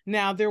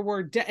 Now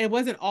it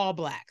wasn't all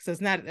Black, so it's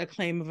not a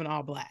claim of an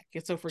all Black.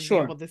 So for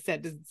example, the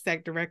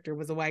set director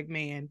was a white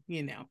man,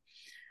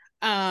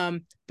 but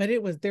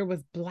there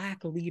was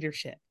Black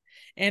leadership.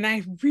 And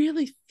I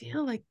really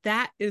feel like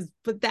that is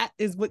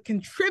what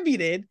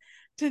contributed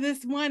to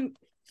this one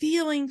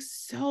feeling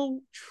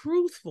so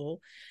truthful,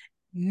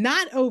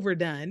 not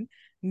overdone,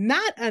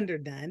 not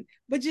underdone,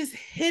 but just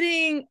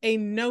hitting a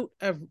note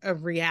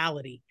of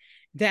reality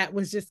that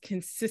was just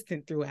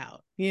consistent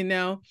throughout,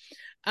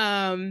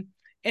 And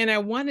I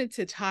wanted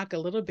to talk a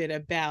little bit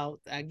about,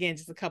 again,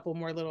 just a couple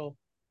more little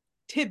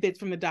tidbits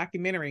from the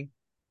documentary.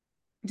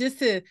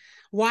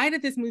 Why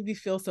did this movie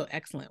feel so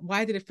excellent?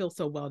 Why did it feel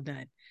so well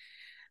done?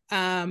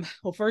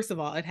 Well, first of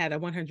all, it had a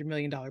 $100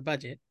 million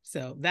budget,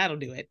 so that'll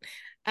do it.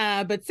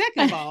 But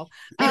second of all,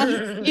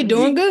 you're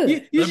doing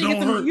good.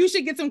 You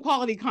should get some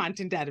quality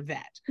content out of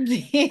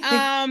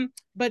that.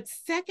 But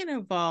second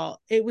of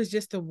all, it was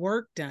just the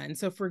work done.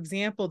 So, for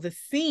example, the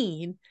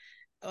scene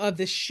of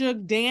the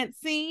Suge dance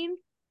scene,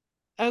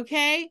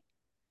 okay,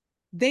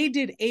 they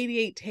did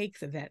 88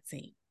 takes of that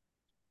scene.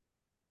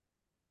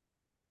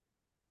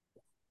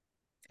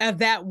 Of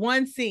that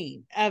one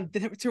scene of the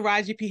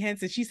Taraji P.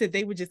 Henson, she said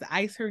they would just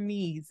ice her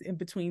knees in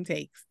between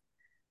takes,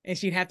 and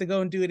she'd have to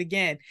go and do it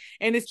again.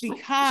 And it's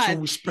because so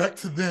respect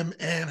to them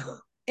and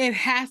her. It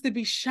has to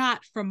be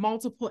shot from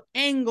multiple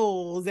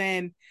angles,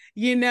 and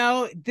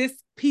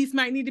this piece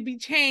might need to be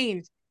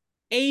changed.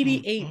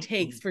 88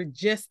 takes for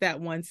just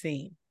that one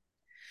scene.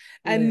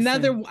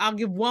 Listen. I'll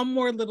give one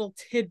more little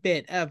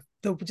tidbit of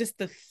just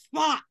the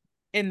thought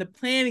and the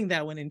planning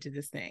that went into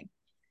this thing.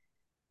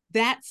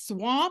 That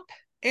swamp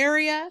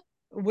area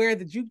where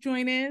the juke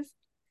joint is,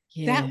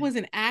 that was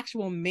an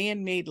actual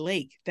man-made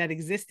lake that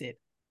existed,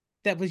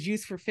 that was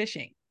used for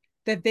fishing,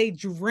 that they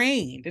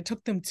drained. It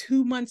took them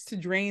 2 months to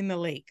drain the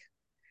lake.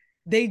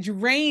 They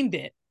drained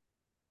it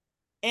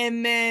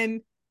and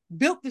then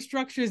built the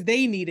structures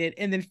they needed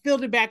and then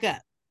filled it back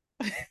up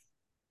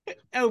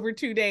over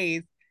 2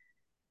 days.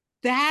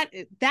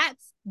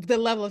 That's the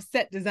level of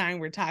set design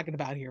we're talking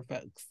about here,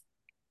 folks.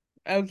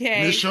 Okay.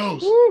 And it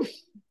shows.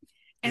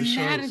 And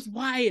that is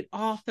why it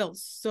all felt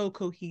so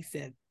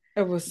cohesive.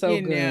 It was so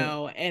good.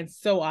 And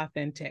so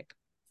authentic.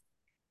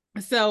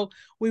 So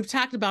we've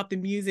talked about the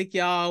music,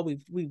 y'all.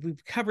 We've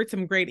covered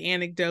some great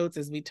anecdotes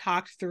as we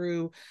talked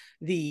through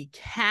the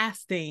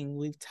casting.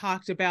 We've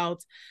talked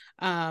about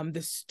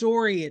the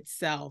story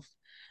itself.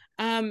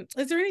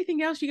 Is there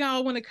anything else you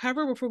all want to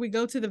cover before we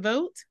go to the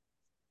vote?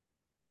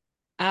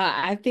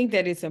 I think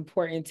that it's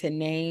important to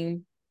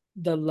name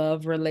the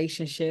love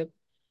relationship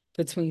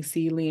between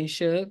Celie and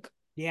Suge.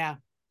 Yeah.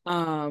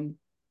 And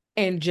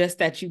just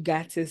that you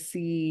got to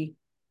see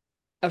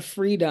a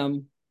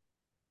freedom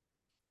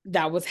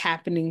that was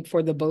happening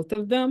for the both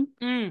of them.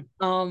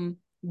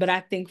 But I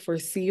think for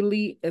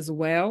Celie as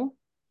well,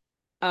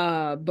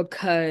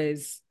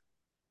 because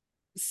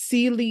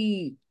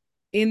Celie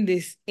in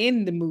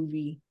the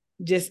movie,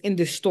 just in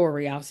the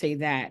story, I'll say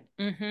that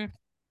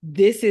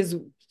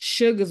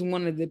Suge is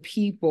one of the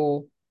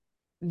people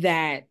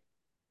that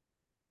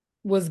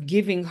was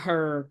giving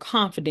her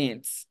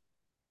confidence,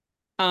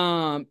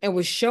 and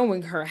was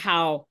showing her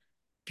how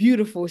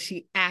beautiful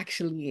she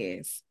actually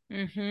is.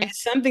 And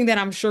something that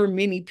I'm sure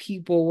many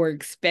people were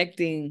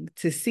expecting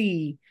to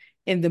see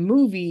in the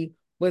movie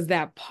was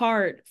that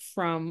part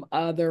from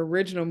the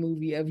original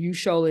movie of You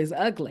Shola is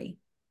Ugly.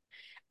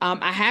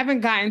 I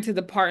haven't gotten to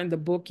the part in the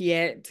book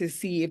yet to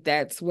see if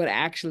that's what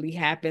actually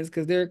happens,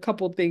 because there are a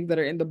couple of things that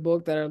are in the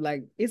book that are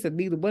like, it's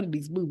neither one of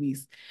these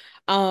movies.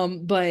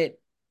 But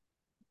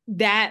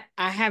that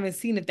I haven't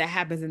seen if that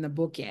happens in the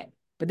book yet.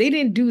 But they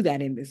didn't do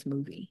that in this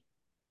movie.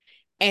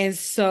 And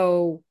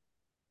so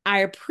I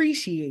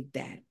appreciate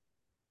that.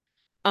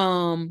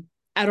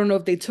 I don't know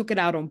if they took it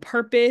out on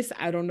purpose.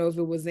 I don't know if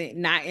it was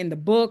not in the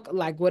book,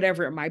 like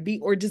whatever it might be,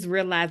 or just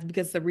realized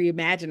because of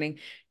reimagining,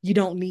 you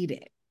don't need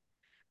it.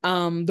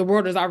 The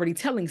world is already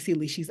telling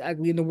Celie she's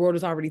ugly, and the world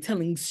is already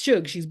telling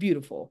Suge she's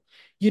beautiful.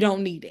 You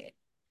don't need it.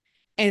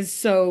 And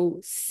so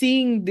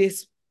seeing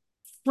this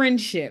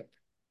friendship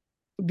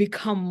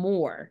become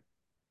more,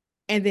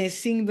 and then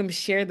seeing them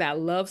share that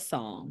love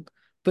song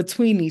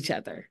between each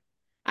other,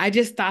 I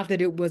just thought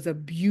that it was a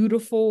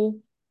beautiful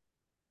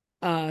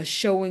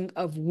showing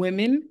of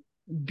women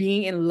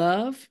being in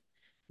love,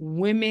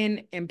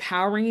 women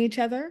empowering each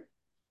other,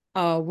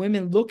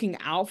 women looking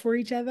out for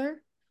each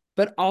other,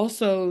 but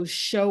also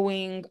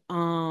showing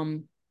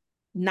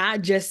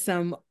not just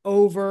some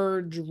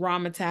over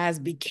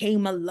dramatized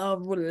became a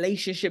love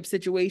relationship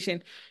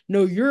situation.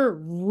 No, you're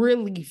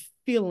really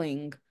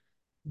feeling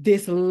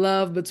this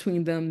love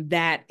between them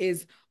that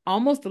is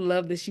almost the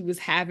love that she was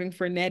having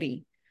for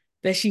Nettie,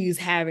 that she's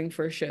having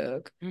for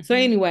Suge. So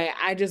anyway,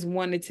 I just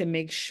wanted to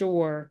make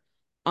sure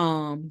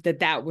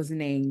that was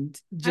named.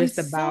 Just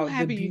I'm about so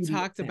happy you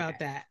talked about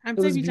that. I'm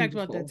so happy you talked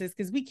about that, just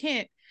because we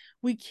can't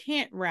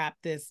wrap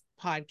this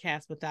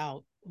podcast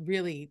without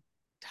really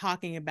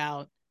talking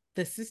about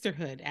the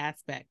sisterhood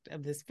aspect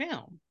of this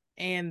film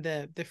and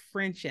the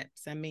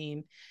friendships. I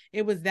mean,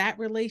 it was that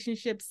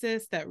relationship,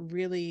 sis, that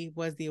really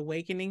was the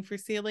awakening for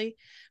Celie.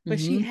 But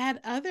she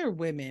had other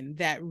women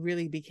that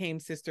really became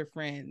sister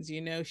friends.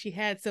 She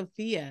had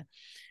Sophia.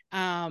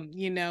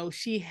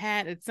 She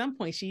had, at some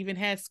point, she even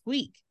had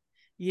Squeak.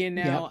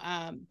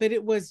 But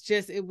it was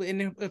just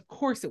and of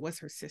course it was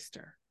her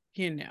sister.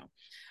 And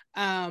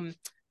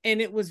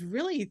it was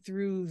really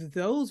through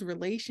those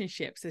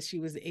relationships that she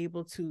was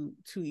able to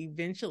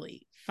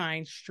eventually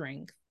find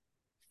strength,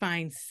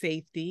 find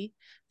safety,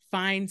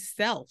 find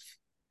self,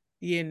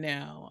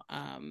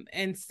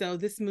 and so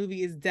this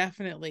movie is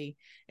definitely,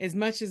 as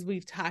much as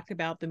we've talked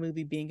about the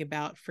movie being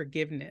about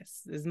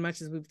forgiveness, as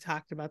much as we've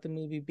talked about the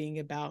movie being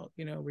about,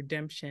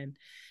 redemption,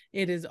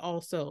 it is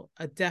also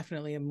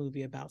definitely a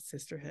movie about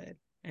sisterhood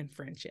and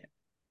friendship.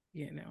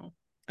 you know.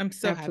 I'm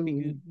so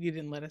Absolutely. happy you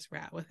didn't let us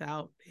wrap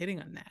without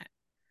hitting on that.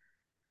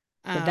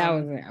 But that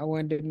was it. I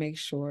wanted to make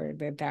sure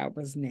that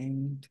was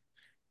named.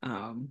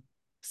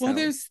 Well,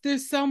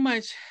 there's so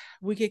much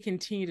we could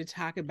continue to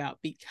talk about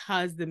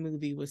because the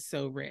movie was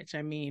so rich.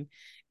 I mean,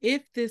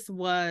 if this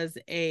was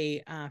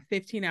a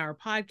 15-hour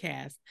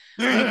podcast,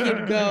 we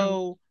could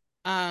go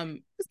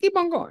just keep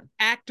on going,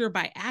 actor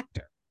by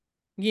actor.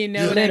 You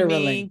know what literally.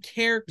 I mean?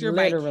 Character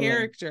by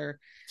character,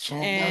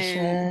 song and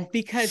by song,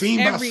 because scene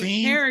every by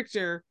scene.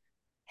 character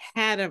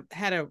had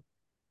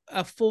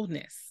a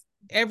fullness.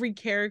 Every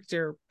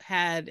character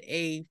had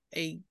a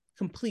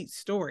complete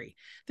story.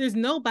 There's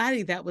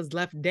nobody that was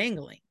left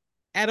dangling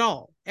at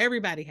all.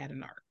 Everybody had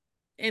an arc,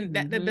 and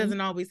that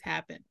doesn't always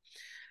happen.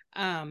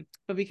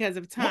 But because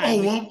of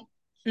time,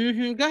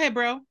 go ahead,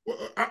 bro.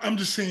 Well, I'm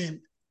just saying,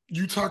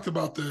 you talked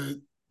about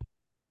the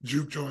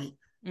juke joint,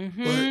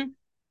 but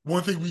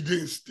one thing we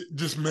didn't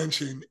just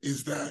mention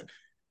is that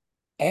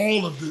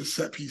all of the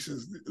set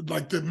pieces,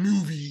 like the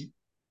movie,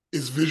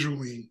 is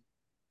visually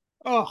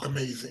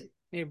amazing.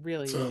 It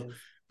really is.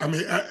 I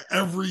mean,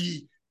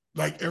 every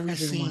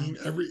scene,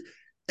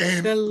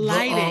 and the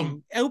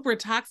lighting. Oprah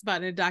talks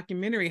about in a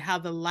documentary how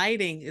the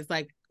lighting is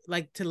like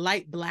to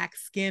light black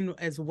skin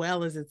as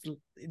well as it's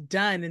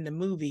done in the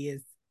movie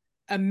is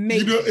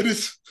amazing. You know,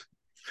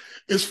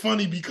 it's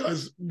funny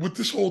because with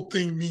this whole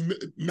thing,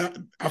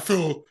 I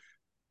feel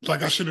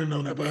like I should have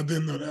known that, but I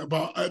didn't know that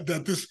about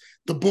that.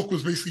 The book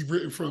was basically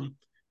written from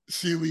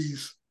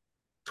Celie's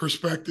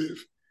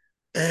perspective,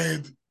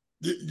 and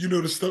you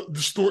know the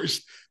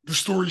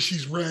story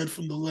she's read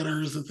from the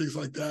letters and things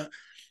like that.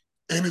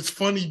 And it's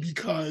funny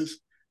because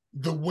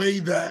the way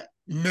that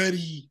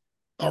Mehdi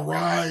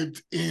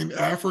arrived in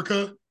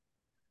Africa,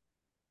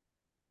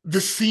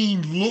 the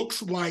scene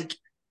looks like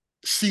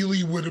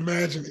Celie would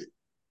imagine it.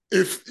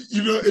 If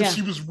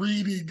she was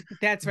reading,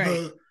 that's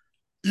right.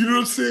 You know what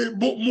I'm saying?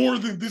 But more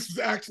than this is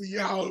actually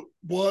how it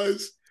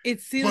was.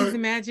 It's Celie's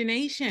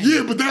imagination.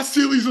 Yeah, but that's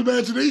Celie's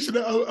imagination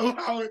of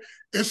how it,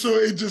 and so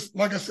it just,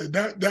 like I said,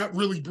 that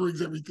really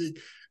brings everything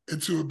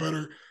into a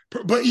better.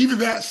 But even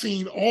that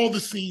scene, all the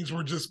scenes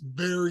were just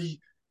very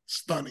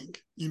stunning,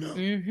 you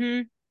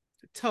know.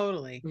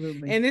 Totally.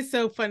 And it's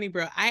so funny,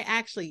 bro.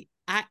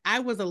 I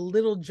was a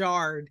little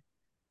jarred.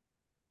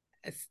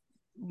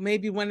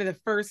 Maybe one of the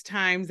first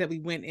times that we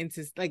went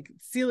into like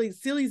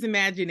Celie's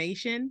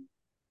imagination.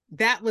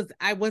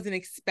 I wasn't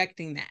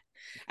expecting that.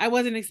 I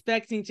wasn't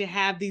expecting to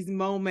have these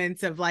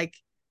moments of like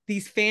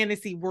these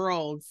fantasy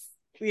worlds,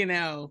 you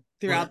know,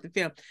 throughout the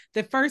film.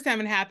 The first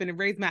time it happened, it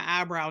raised my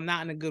eyebrow,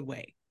 not in a good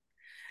way.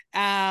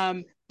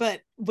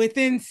 But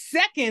within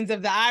seconds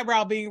of the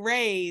eyebrow being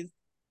raised,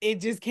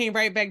 it just came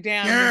right back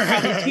down. And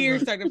probably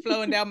tears started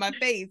flowing down my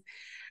face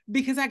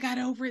because I got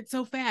over it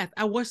so fast.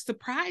 I was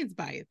surprised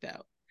by it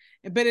though.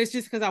 But it's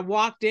just because I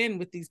walked in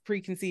with these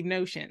preconceived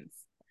notions.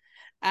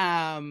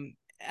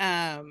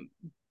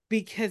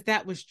 Because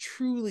that was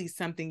truly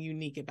something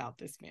unique about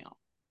this film.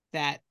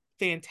 That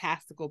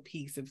fantastical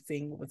piece of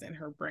seeing what was in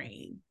her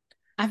brain.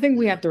 I think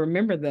we have to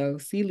remember though,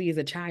 Celie is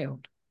a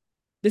child.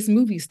 This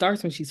movie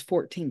starts when she's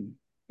 14.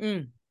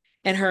 And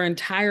her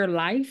entire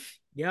life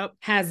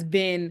has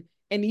been,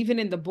 and even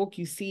in the book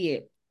you see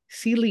it,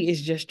 Celie is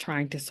just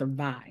trying to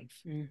survive.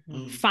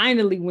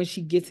 Finally, when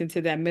she gets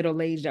into that middle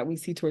age that we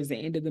see towards the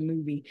end of the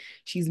movie,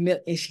 she's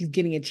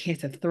getting a chance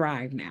to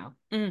thrive now.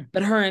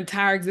 But her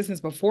entire existence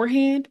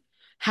beforehand,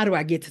 how do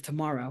I get to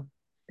tomorrow?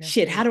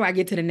 How do I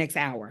get to the next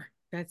hour?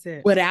 That's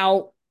it.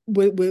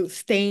 With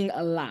staying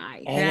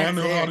alive. All I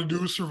know how to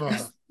do is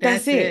survive.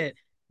 That's it.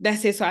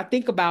 That's it. So I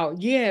think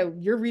about,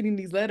 you're reading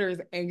these letters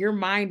and your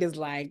mind is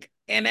like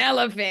an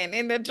elephant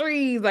in the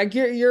trees. Like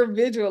you're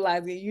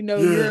visualizing,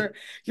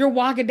 you're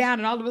walking down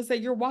and all of a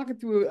sudden you're walking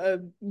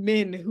through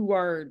men who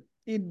are,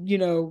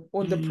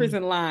 on the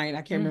prison line.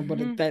 I can't remember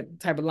what that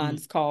type of line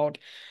is called.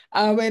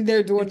 And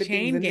they're doing the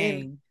chain things.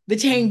 gang. The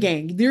chain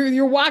gang.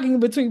 You're walking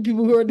between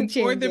people who are the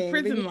chain gang. Or the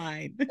prison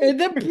line.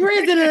 The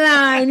prison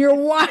line. You're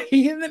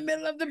walking in the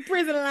middle of the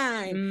prison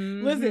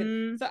line.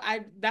 Listen, so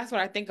that's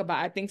what I think about.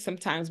 I think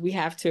sometimes we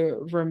have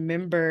to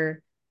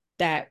remember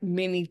that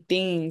many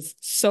things,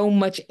 so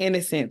much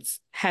innocence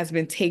has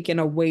been taken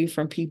away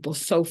from people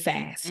so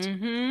fast.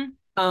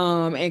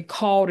 And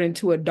called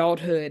into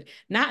adulthood,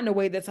 not in a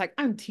way that's like,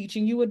 I'm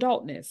teaching you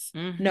adultness.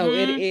 No,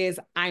 it is,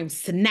 I'm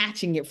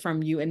snatching it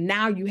from you. And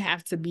now you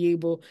have to be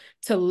able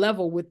to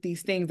level with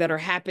these things that are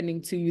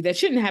happening to you that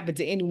shouldn't happen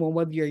to anyone,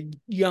 whether you're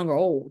young or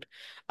old.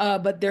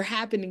 But they're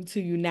happening to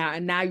you now.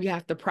 And now you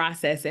have to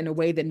process in a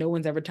way that no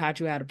one's ever taught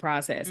you how to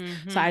process.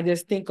 So I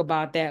just think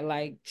about that.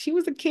 Like, she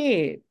was a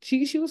kid.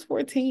 She was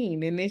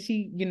 14. And then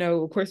she,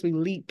 of course we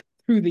leap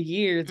through the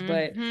years.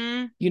 But,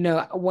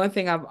 one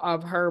thing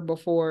I've heard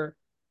before,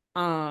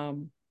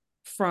 from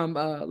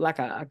like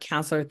a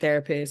counselor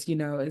therapist,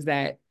 is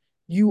that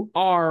you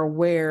are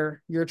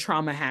where your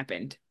trauma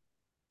happened.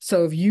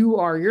 So if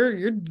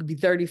you're be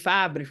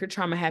 35, but if your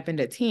trauma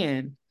happened at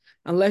 10,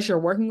 unless you're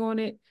working on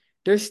it,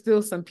 there's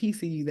still some piece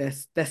of you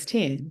that's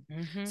 10.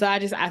 So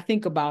I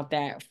think about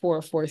that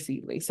for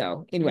Celie.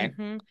 So anyway,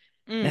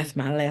 That's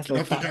my last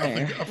little thought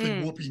there. I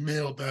think Whoopi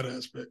nailed that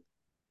aspect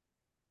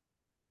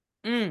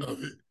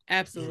of it.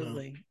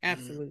 Absolutely.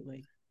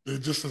 Absolutely.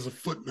 Just as a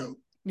footnote.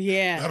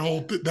 Yeah.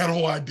 That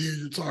whole idea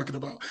you're talking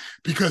about,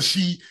 because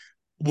she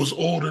was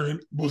older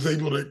and was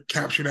able to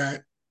capture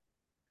that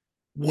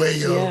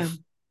way of,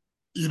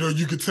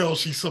 you could tell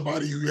she's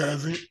somebody who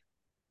hasn't,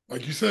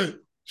 like you said,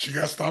 she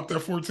got stopped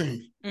at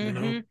 14.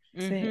 And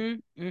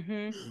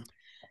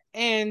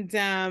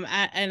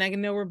I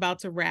know we're about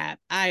to wrap.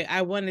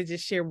 I want to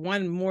just share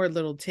one more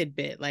little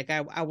tidbit. Like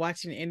I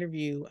watched an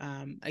interview,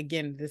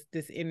 again,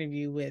 this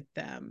interview with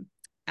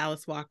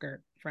Alice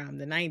Walker from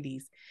the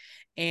 90s,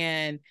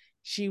 and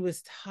she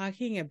was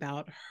talking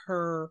about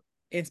her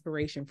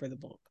inspiration for the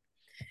book.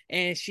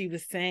 And she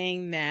was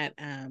saying that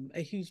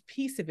a huge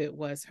piece of it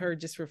was her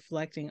just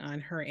reflecting on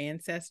her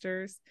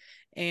ancestors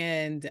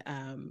and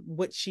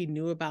what she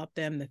knew about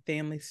them, the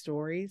family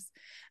stories,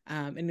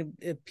 and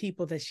the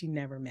people that she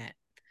never met,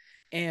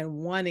 and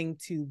wanting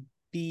to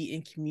be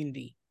in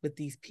community with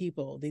these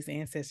people, these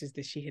ancestors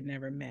that she had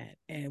never met,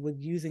 and with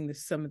using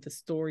some of the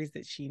stories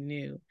that she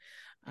knew.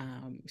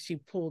 She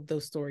pulled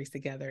those stories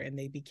together, and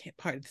they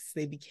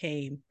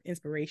became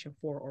inspiration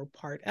for or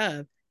part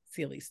of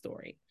Celie's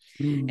story.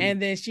 And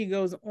then she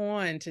goes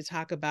on to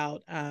talk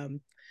about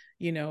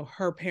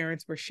her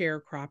parents were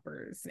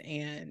sharecroppers,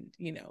 and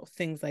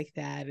things like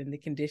that, and the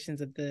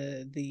conditions of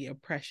the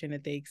oppression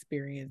that they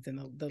experienced,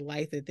 and the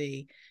life that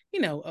they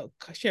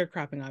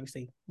sharecropping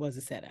obviously was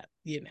a setup,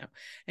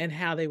 and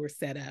how they were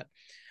set up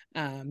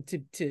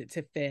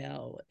to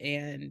fail.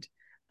 And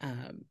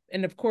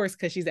of course,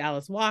 because she's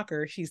Alice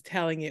Walker, she's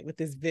telling it with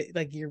this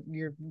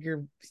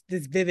you're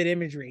this vivid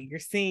imagery. You're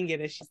seeing it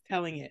as she's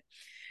telling it.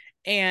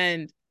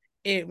 And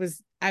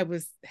I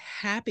was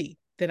happy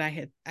that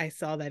I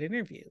saw that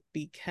interview,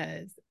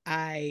 because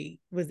I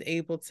was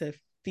able to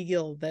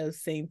feel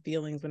those same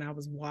feelings when I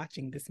was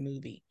watching this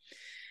movie,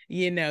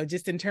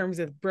 just in terms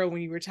of,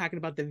 when you were talking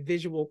about the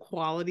visual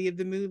quality of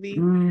the movie,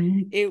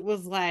 it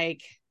was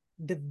like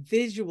the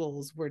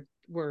visuals were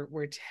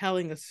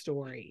telling a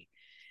story.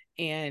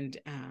 And,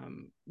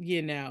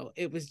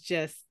 it was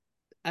just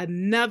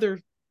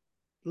another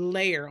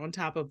layer on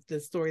top of the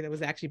story that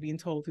was actually being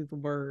told through the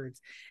words,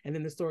 and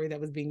then the story that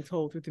was being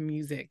told through the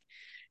music,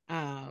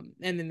 and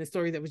then the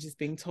story that was just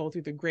being told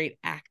through the great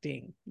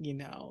acting, the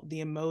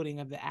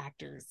emoting of the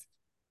actors.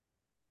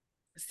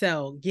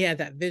 So yeah,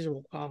 that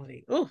visual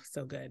quality,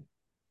 so good.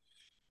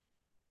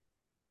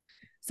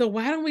 So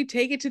why don't we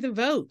take it to the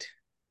vote?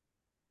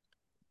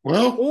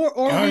 Well,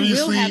 or we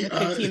will have a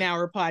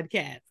 15-hour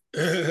podcast.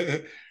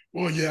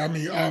 Well, yeah, I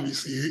mean,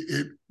 obviously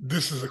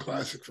this is a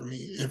classic for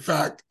me. In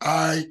fact,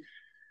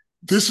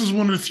 this is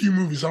one of the few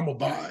movies I'm gonna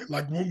buy.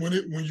 Like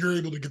when you're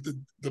able to get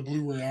the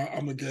Blu-ray,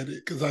 I'm gonna get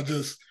it, because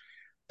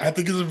I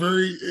think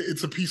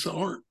it's a piece of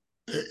art,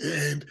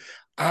 and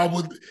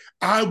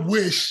I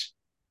wish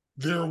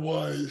there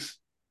was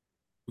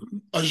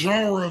a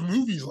genre of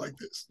movies like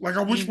this. Like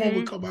I wish one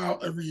would come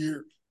out every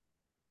year,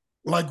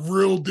 like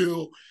real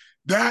deal.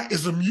 That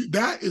is a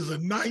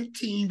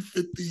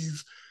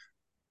 1950s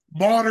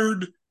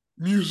modern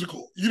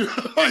musical,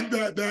 like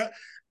that.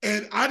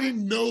 And I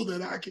didn't know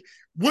that I could.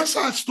 West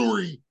Side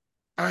Story,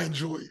 I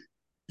enjoy it.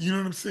 You know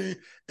what I'm saying?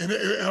 And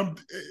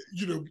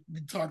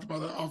we talked about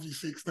that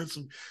obviously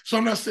extensively. So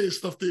I'm not saying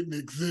stuff didn't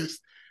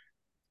exist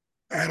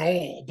at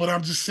all, but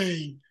I'm just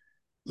saying,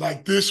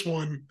 like this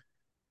one,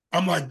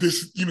 I'm like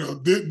this.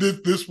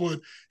 This one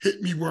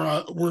hit me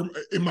where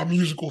in my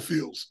musical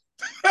feels.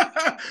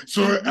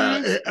 So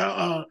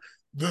the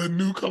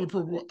New Color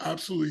Purple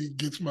absolutely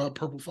gets my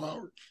purple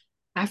flower.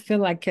 I feel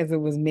like because it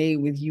was made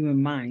with you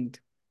in mind.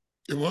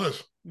 It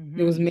was.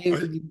 It was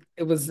made.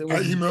 It was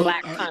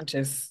Black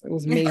conscious. It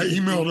was made. I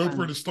emailed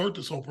Oprah to start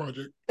this whole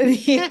project.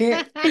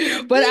 Yeah.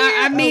 But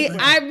I mean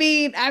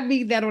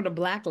that on a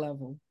Black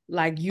level.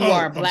 Like you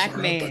are a Black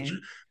man.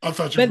 I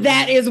thought you. But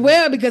that as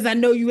well, because I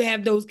know you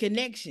have those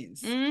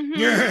connections.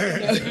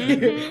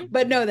 Yeah.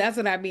 But no, that's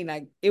what I mean.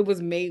 Like it was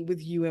made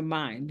with you in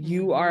mind.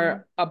 You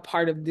are a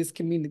part of this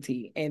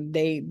community, and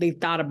they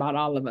thought about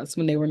all of us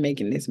when they were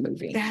making this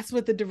movie. That's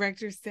what the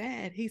director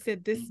said. He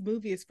said this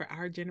movie is for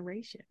our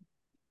generation.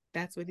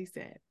 That's what he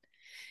said.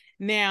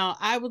 Now,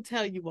 I will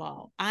tell you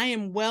all, I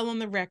am well on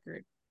the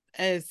record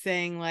as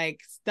saying, like,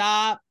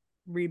 stop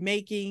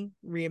remaking,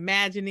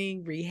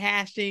 reimagining,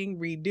 rehashing,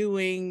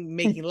 redoing,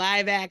 making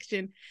live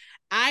action.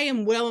 I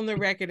am well on the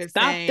record of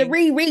saying stop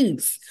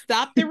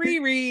the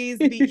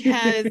rereads,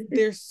 because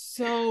there's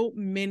so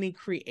many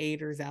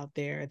creators out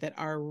there that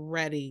are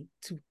ready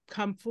to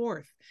come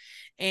forth.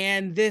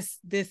 And this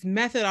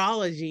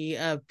methodology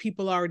of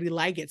people already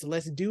like it, so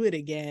let's do it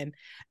again.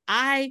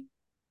 I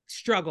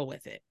struggle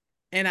with it,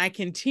 and I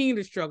continue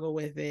to struggle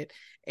with it.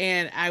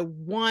 And I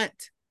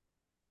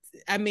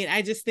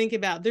just think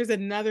about, there's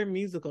another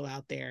musical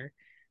out there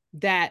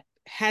that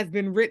has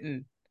been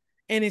written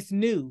and it's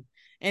new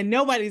and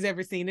nobody's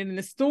ever seen it, and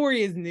the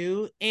story is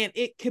new, and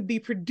it could be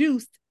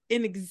produced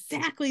in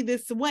exactly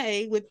this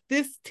way with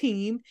this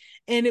team,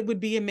 and it would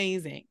be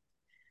amazing.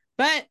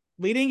 But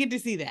We didn't get to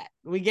see that.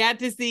 We got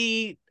to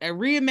see a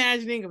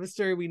reimagining of a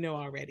story we know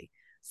already.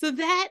 So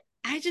that,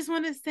 I just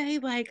want to say,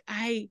 like,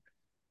 I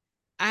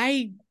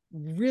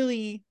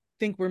really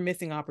think we're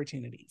missing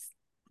opportunities.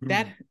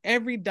 That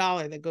every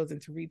dollar that goes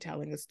into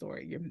retelling a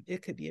story,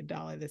 it could be a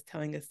dollar that's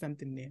telling us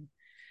something new.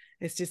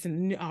 It's just a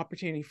new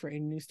opportunity for a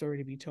new story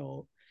to be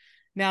told.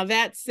 Now,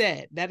 that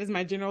said, that is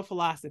my general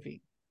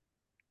philosophy.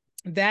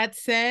 That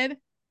said,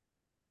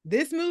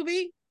 this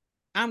movie,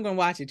 I'm going to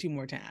watch it 2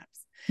 more times.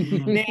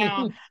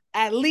 Now,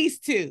 at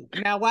least 2.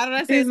 Now, why did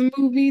I say this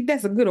movie?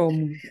 That's a good old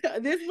movie.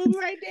 This movie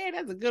right there,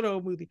 that's a good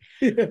old movie.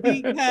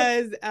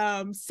 Because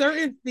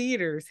certain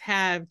theaters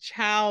have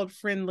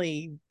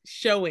child-friendly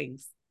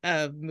showings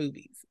of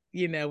movies,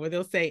 you know, where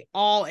they'll say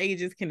all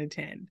ages can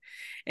attend.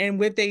 And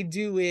what they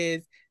do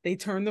is they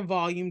turn the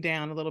volume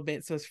down a little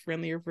bit so it's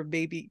friendlier for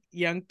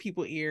young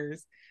people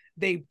ears.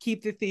 They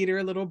keep the theater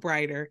a little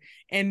brighter,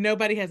 and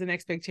nobody has an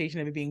expectation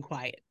of it being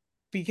quiet,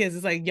 because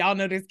it's like, y'all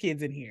know there's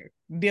kids in here,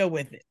 deal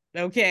with it.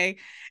 Okay.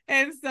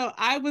 And so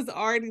I was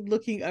already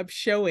looking up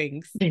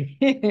showings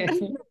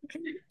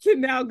to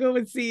now go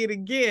and see it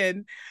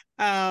again,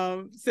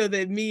 so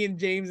that me and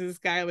James and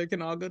Skylar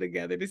can all go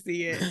together to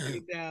see it,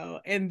 you know.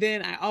 And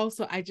then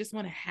I just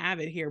want to have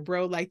it here,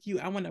 bro. Like you,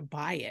 I want to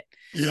buy it.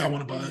 Yeah, I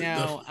want to buy it.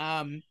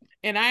 Definitely.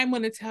 And I'm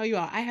going to tell you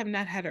all, I have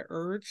not had an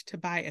urge to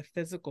buy a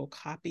physical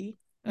copy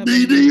of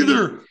me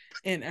neither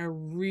in a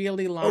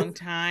really long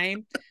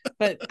time,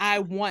 but I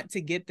want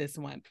to get this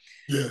one.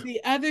 Yeah.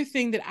 The other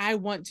thing that I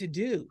want to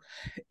do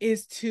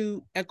is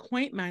to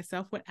acquaint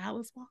myself with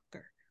Alice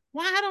Walker.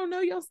 Why I don't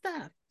know your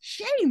stuff?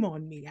 Shame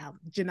on me,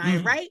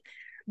 Aunjanue, right?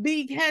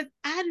 Because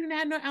I do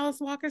not know Alice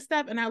Walker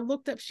stuff. And I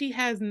looked up, she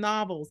has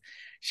novels,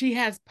 she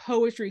has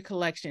poetry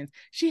collections,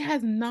 she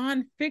has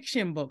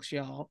nonfiction books,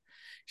 y'all.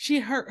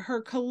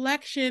 Her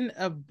collection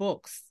of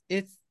books,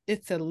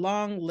 it's a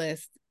long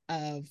list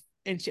of,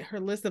 and her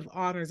list of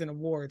honors and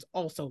awards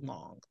also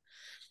long.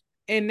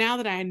 And now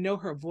that I know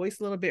her voice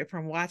a little bit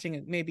from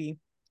watching maybe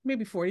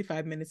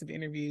 45 minutes of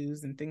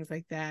interviews and things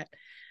like that,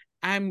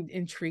 I'm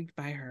intrigued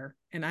by her,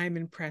 and I'm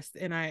impressed,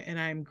 and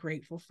I'm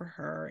grateful for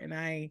her,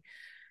 and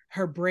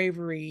her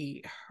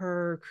bravery,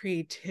 her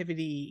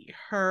creativity,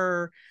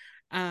 her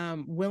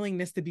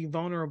willingness to be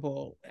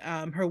vulnerable,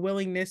 her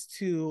willingness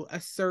to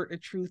assert a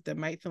truth that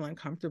might feel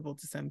uncomfortable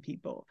to some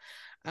people,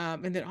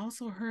 and then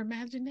also her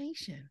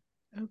imagination.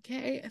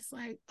 Okay, it's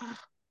like, oh,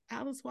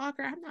 Alice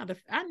Walker.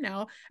 I'm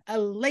now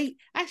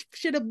I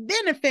should have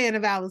been a fan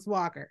of Alice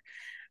Walker,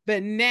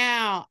 but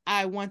now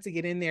I want to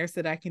get in there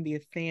so that I can be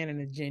a fan in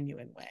a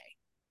genuine way,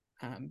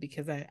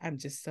 because I'm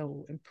just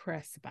so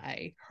impressed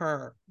by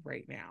her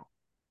right now.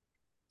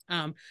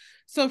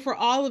 So for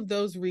all of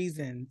those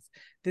reasons,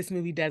 this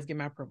movie does get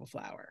my purple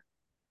flower.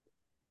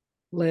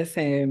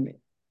 Listen,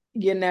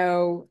 you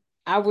know,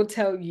 I will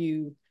tell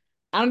you,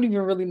 I don't even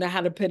really know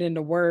how to put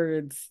into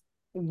words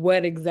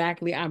what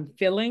exactly I'm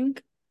feeling.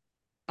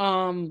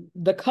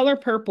 The Color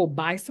Purple,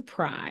 by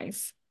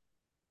surprise.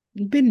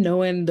 You've been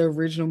knowing the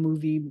original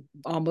movie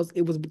almost,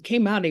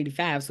 came out in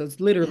 85, so it's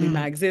literally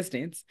my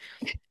existence.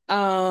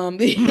 And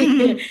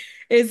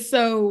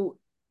so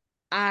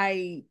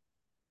I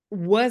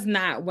was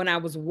not, when I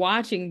was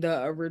watching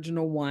the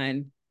original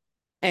one,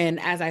 and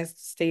as I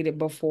stated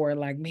before,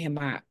 like,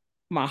 man,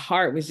 my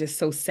heart was just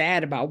so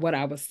sad about what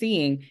I was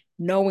seeing,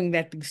 knowing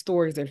that these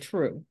stories are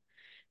true.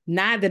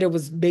 Not that it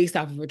was based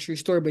off of a true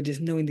story, but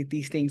just knowing that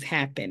these things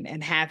happen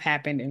and have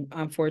happened and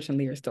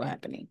unfortunately are still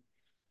happening.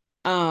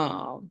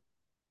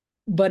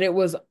 But it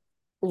was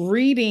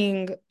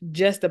reading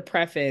just the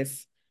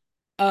preface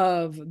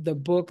of the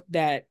book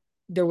that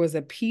there was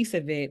a piece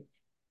of it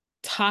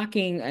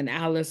talking, and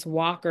Alice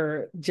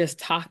Walker just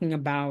talking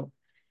about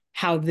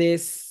how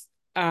this,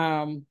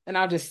 and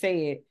I'll just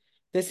say it,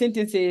 the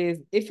sentence is,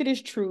 if it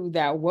is true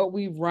that what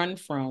we run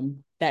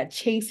from that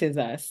chases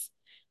us,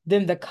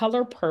 then The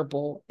Color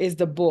Purple is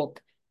the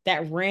book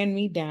that ran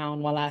me down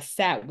while I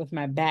sat with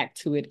my back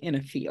to it in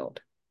a field.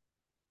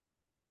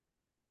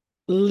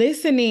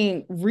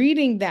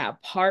 Reading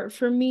that part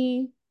for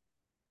me,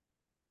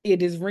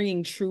 it is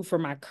ringing true for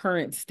my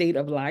current state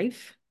of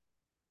life,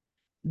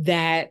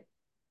 that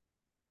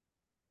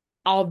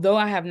although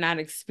I have not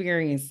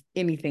experienced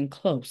anything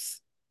close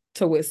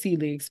to what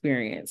Celie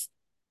experienced,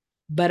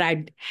 but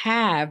I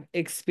have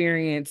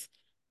experienced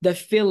the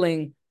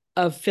feeling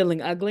of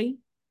feeling ugly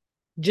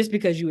just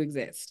because you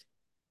exist.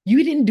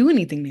 You didn't do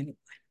anything to anyone.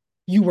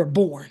 You were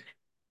born.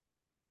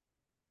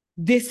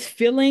 This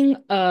feeling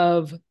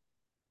of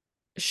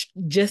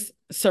just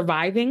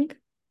surviving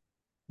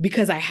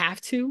because I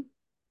have to.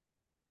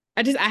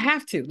 I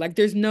have to. Like,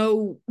 there's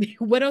no,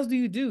 what else do?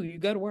 You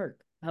go to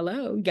work.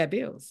 Hello, you got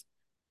bills.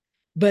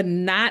 But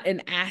not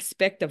an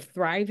aspect of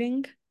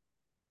thriving.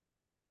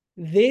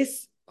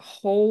 This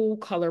whole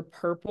Color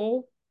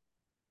Purple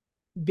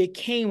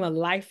became a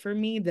life for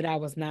me that I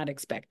was not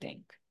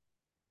expecting.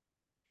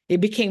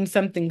 It became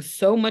something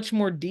so much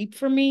more deep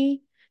for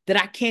me that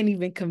I can't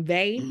even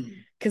convey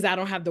because I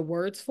don't have the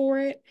words for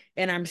it,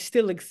 and I'm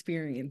still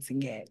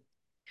experiencing it.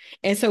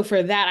 And so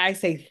for that, I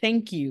say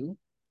thank you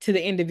to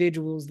the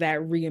individuals that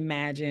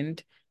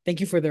reimagined. Thank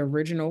you for the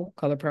original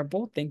Color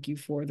Purple. Thank you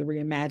for the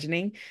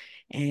reimagining.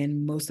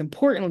 And most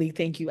importantly,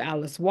 thank you,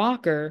 Alice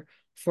Walker,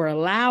 for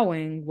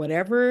allowing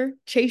whatever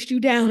chased you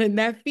down in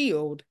that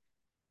field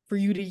for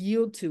you to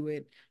yield to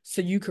it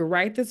so you could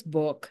write this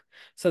book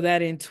so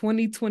that in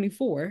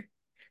 2024,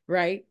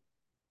 right,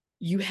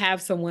 you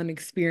have someone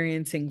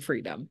experiencing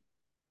freedom.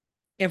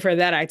 And for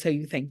that, I tell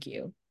you, thank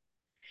you.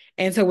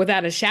 And so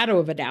without a shadow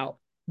of a doubt,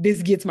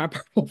 this gets my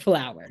purple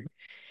flower.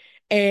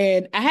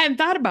 And I hadn't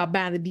thought about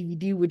buying the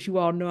DVD, which you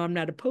all know I'm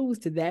not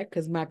opposed to that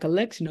because my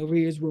collection over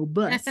here is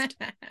robust.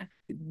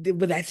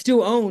 But I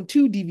still own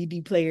 2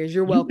 DVD players.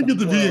 You're welcome. You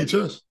can get the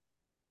VHS.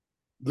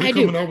 They're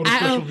coming out with a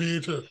special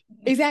VHS.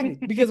 Exactly.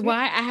 Because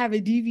why? I have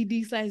a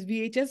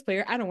DVD/VHS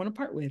player I don't want to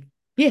part with.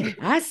 Yeah,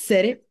 I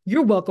said it.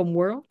 You're welcome,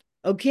 world.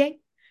 Okay?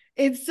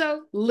 And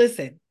so,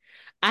 listen,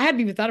 I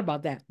hadn't even thought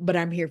about that, but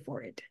I'm here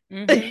for it.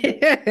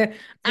 Mm-hmm.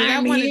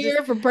 I'm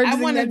here for purchasing.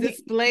 I want to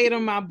display it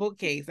on my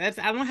bookcase.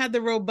 I don't have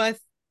the robust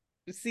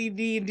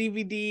CD and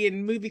DVD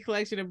and movie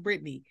collection of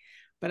Brittany,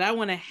 but I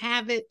want to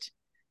have it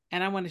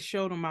and I want to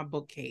show it on my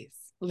bookcase.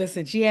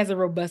 Listen, she has a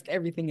robust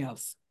everything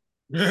else.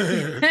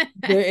 There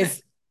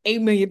is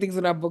 8 million things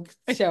on our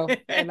bookshelf,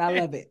 and I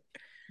love it.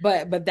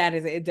 But that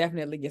is it.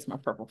 Definitely gets my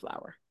purple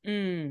flower.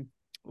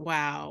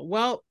 Wow.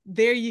 Well,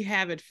 there you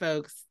have it,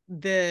 folks.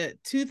 The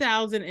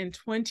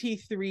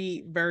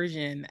 2023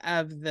 version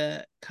of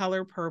The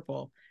Color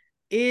Purple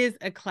is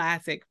a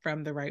classic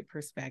from the Wright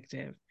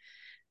Perspective.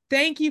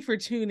 Thank you for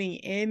tuning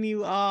in,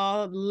 you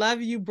all.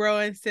 Love you, bro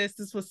and sis.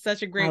 This was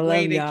such a great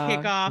way to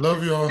kick off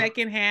the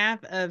second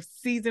half of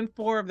season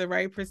 4 of the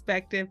Wright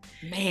Perspective.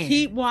 Man,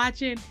 keep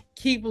watching,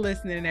 keep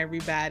listening,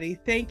 everybody.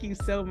 Thank you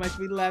so much.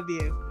 We love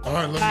you. All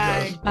right, love you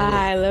guys.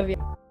 Bye. Love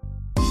you.